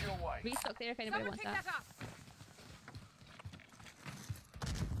drop headed your way. Restock there if anybody Someone wants pick that. that up.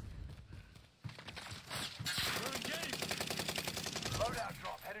 We're engaged. Loadout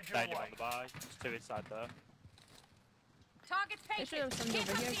drop headed your Down you way. on the buy. There's two inside there. Target's There should painted. have some Here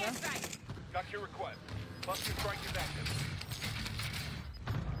over comes here the as well. airstrike. Got your request. Cluster strike is active.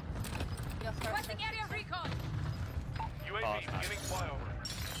 Your first Requesting area recon. UAV Oh, nice. beginning flyover.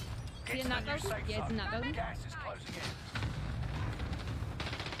 Get in to that the new building? safe Yeah, it's in zone. that building. Gas is closing in.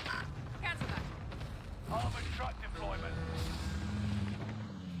 Cancel that. Armored truck deployment.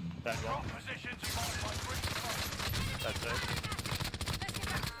 That one. Drop positions you might find reach. That's it. Let's get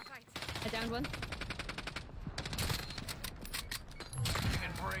back to the fight. I downed one. You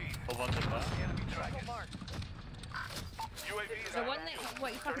can breathe. Hold on to The that. enemy dragon. UAV is The one active. that,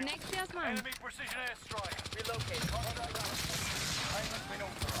 what, you fucking next to us, man? Enemy precision airstrike. Relocate. Payment's been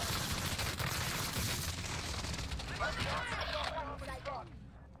authorized.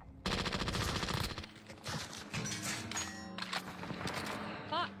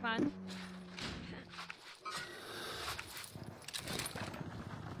 Fuck, man.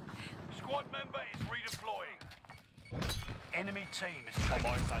 Squad member is redeploying. Enemy team is Come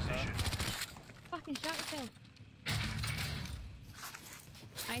taking on, Sasha. position. Fucking shot yourself.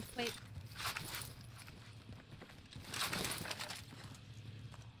 Nice plate.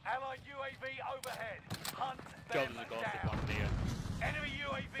 Allied UAV overhead. Hunt Go, them there's a golf down. one here. Enemy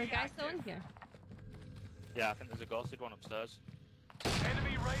The guy still in here. Yeah, I think there's a ghosted one upstairs.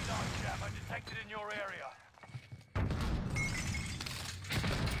 Enemy radar jammer detected in your area.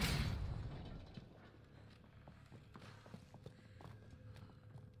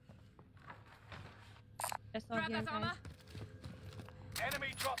 Just all Grab here, that guys. armor. Enemy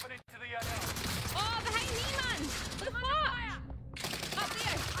dropping into the area. Oh, behind me, man! What the fuck? Up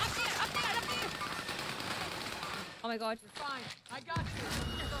there! Up there! Up there! Up there! Oh my god. You're fine. I got you.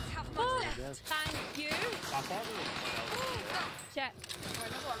 I don't have much Oh, left. thank you! I thought there was someone else here. Shit. Or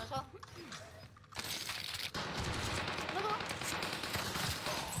another one as well. Another one.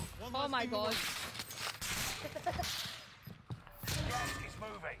 Oh my god. Gas is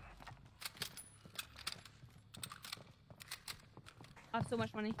moving. I have so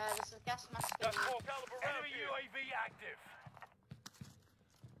much money. This is gas mask. Got small caliber round Enemy here. UAV active.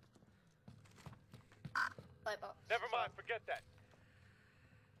 Light box. Never mind, forget that.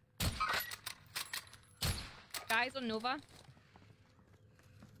 Guys on Nova.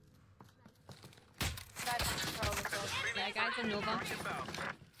 Guys on control as well. Yeah, guys on Nova.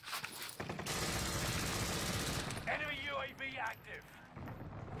 Enemy UAV active.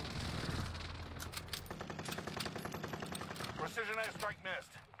 Precision airstrike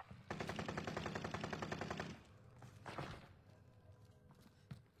missed.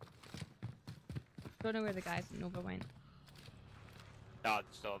 Don't know where the guys on Nova went. No,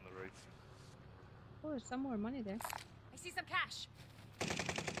 it's still on the roof. Oh, there's some more money there. I see some cash.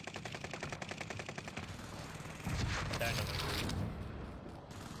 Down on the roof.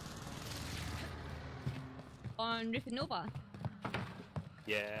 On Roof and Nova.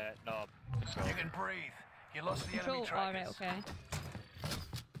 Yeah, no. You can breathe. You lost the Control. enemy Alright, trackers. okay.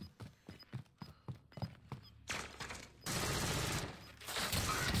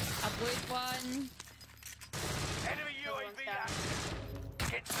 Avoid one. Enemy UAV active.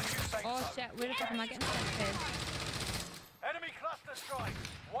 Get to the new safe Oh zone. shit, where the fuck am I getting sent to? Enemy cluster strike.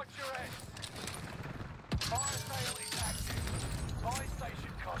 Watch your head. Fire sale is active. Buy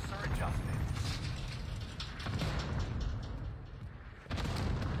station costs are adjusted.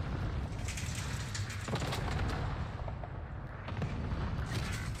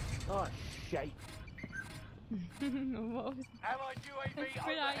 Oh, shite. What was Allied UAV Where are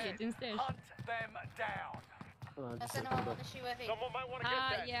you? overhead. Downstairs? Hunt them down. Does anyone want to shoot with it? Someone might want to get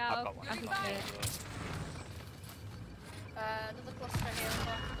that. yeah, I've I'll, got one. I can get it. Another cluster here as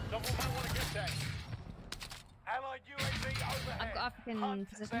well. Someone might want to get that. Allied UAV overhead. I've got African Hunt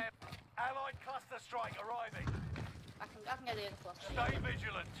position. them. Allied cluster strike arriving. I can get the other cluster. Stay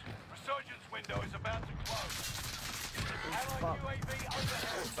vigilant. Resurgence window is about to close. Allied UAV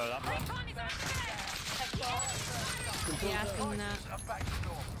overhead. So that one. Recon is on scan. Yeah, I've seen that. Are back to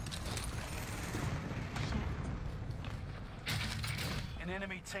normal. An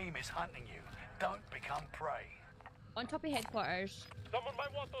enemy team is hunting you. Don't become prey. On top of headquarters. Someone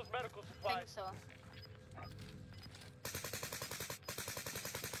might want those medical I think supplies. so.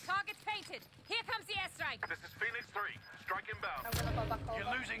 Target's painted. Here comes the airstrike. This is Phoenix 3. Strike inbound. I'm gonna go back over.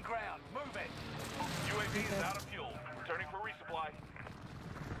 You're losing ground. Move it. UAV is out of fuel. Returning for resupply.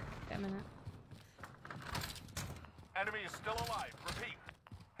 Wait a minute. Enemy is still alive. Repeat.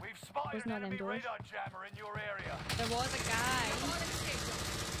 We've spotted There's an no enemy indoors. radar jammer in your area. There was a guy.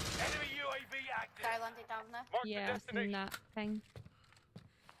 Enemy UAV active. Guy landed down there. Mark Yeah, the I've seen destination. that thing.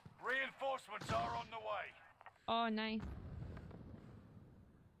 Reinforcements are on the way. Oh, nice.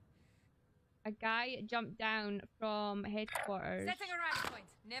 A guy jumped down from headquarters. Setting a rally point.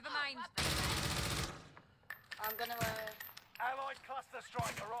 Never mind. I'm gonna Allied cluster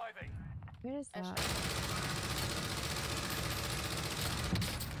strike arriving. Where is that? airstrike.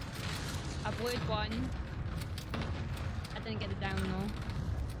 I blew one. I didn't get it down though.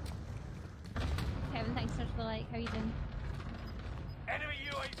 Kevin, thanks so much for the like. How you doing? Enemy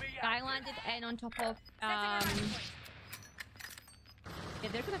UAV Guy active. landed in on top of Setting a rally point. yeah,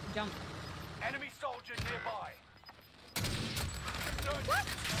 they're gonna have to jump. Enemy soldier nearby. What?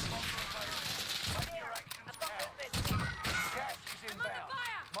 Make your actions count. Gas is inbound.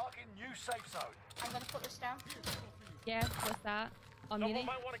 fire. Marking new safe zone. I'm gonna put this down. Yeah, what's that? On Someone Muni?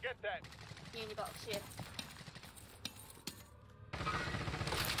 might want to get that. Uni box here.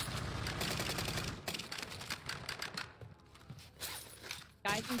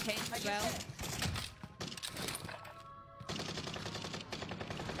 Guys in tent as well.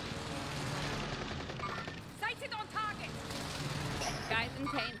 Sighted on target. Guys in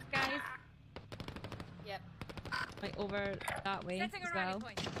tents, guys. Yep. Like over that way Setting as a rally well.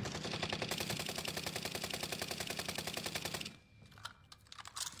 point.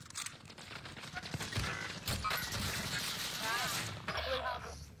 Blue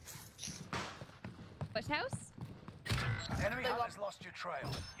house. house? Enemy hunters lost your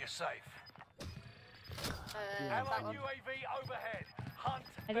trail. You're safe. Allied UAV overhead. Hunt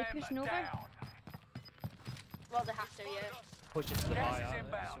Are they pushing them over? down. Well, they have to, yeah. Push it to the Gas buy is out.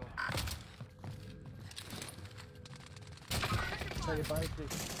 inbound. 35,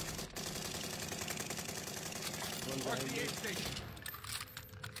 please. One Mark behind the you. aid station.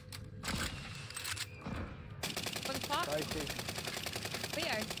 What the fuck? 5, please.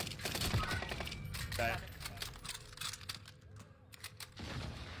 Where? Okay.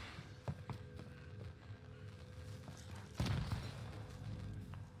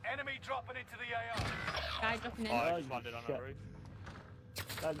 Enemy dropping into the AR. Guy dropping in. Oh, I Oh, just landed on shit. a roof.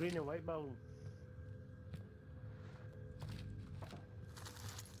 That green and white building.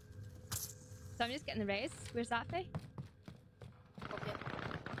 So I'm just getting the res. Where's that for? Okay.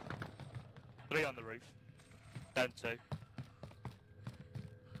 3 on the roof. Down 2.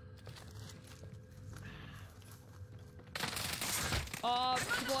 Oh,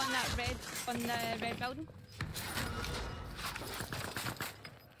 to go on that red, on the red building.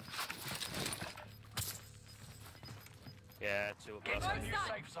 Yeah, 2 of Get them. to the new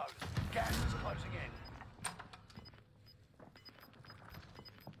safe zone. Gas is closing in.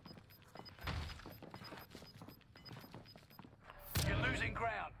 You're losing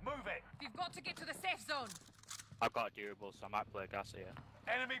ground. Move it. We've got to get to the safe zone. I've got a durable, so I might play gas here.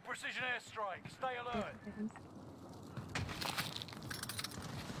 Enemy precision airstrike. Stay alert.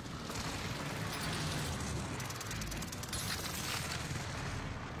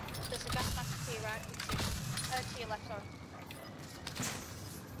 There's a gas mask to your right. To your left, sorry.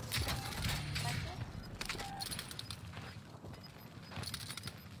 Thank you.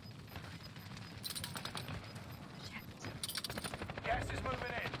 Gas is moving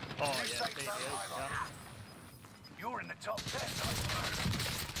in. Oh, New yeah, safe see, zone yeah, highlighted. You're in the top 10.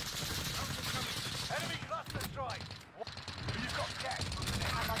 Enemy cluster strike. You've got gas moving in.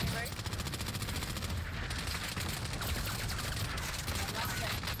 I'm on the roof. That's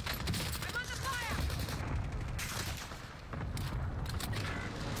it. I'm under fire.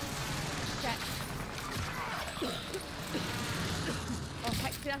 Shit. Oh,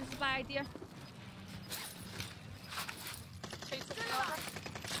 Pixie, that's a bad idea.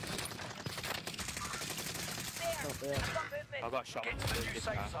 Not there. I've got shot Get with to the two new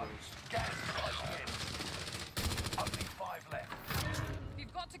different safe zone. angles. Gas is closing in. Only 5 left.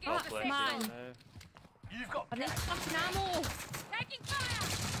 We've got to get I'll to the play safe man. zone. You've got I need gas. fucking ammo. Taking fire.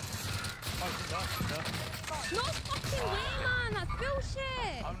 No fucking way, man. That's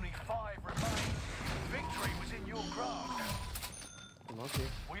bullshit. Only 5 remain. Victory was in your grasp. Okay.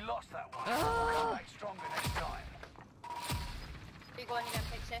 We lost that one. Oh. We'll come back stronger next time. You going again,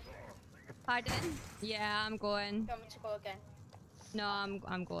 Pixie? Pardon? Yeah, I'm going. Do you want me to go again? No,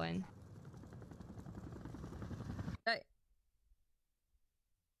 I'm going. Right.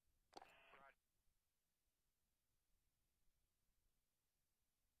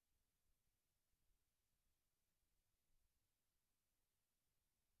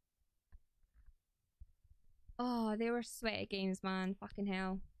 Oh, they were sweaty games, man. Fucking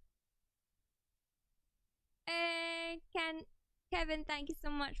hell. Kevin, thank you so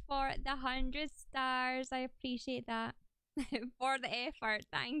much for the 100 stars. I appreciate that. For the effort,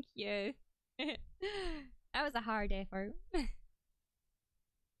 thank you. That was a hard effort.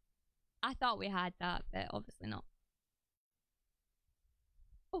 I thought we had that, but obviously not.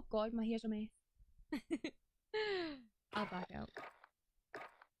 Oh god, my hair's a mess. I'll back out.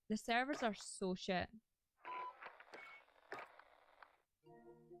 The servers are so shit.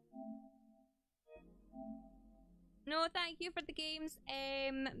 No, thank you for the games.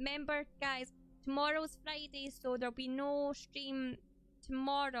 Remember, guys, tomorrow's Friday, so there'll be no stream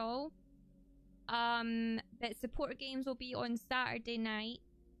tomorrow. But support games will be on Saturday night,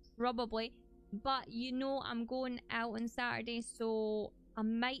 probably. But you know I'm going out on Saturday, so I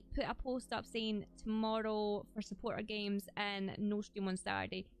might put a post up saying tomorrow for supporter games and no stream on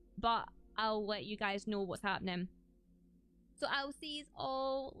Saturday. But I'll let you guys know what's happening. So I'll see you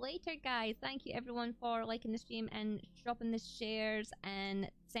all later, guys. Thank you everyone for liking the stream and dropping the shares and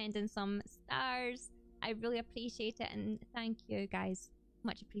sending some stars. I really appreciate it, and thank you guys.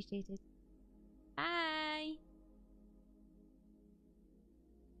 Much appreciated. Bye.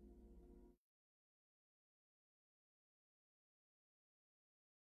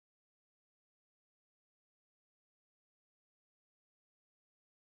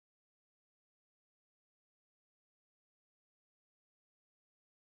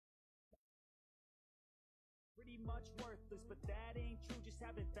 Pretty much worthless, but that ain't true, just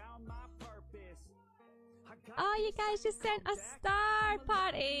haven't found my purpose. Oh, you guys just sent a star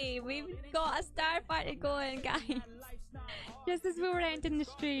party. We've got a star party going, guys. Just as we were ending the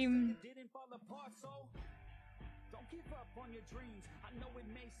stream. Don't give up on your dreams. I know it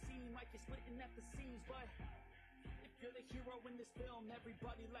may seem like you're splitting at the seams, but if you're the hero in this film,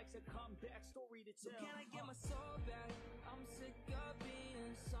 everybody likes a comeback story to tell. So can I get my soul back? I'm sick of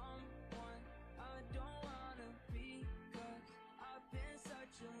being someone I don't wanna be, 'cause I've been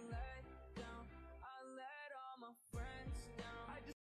such a liar.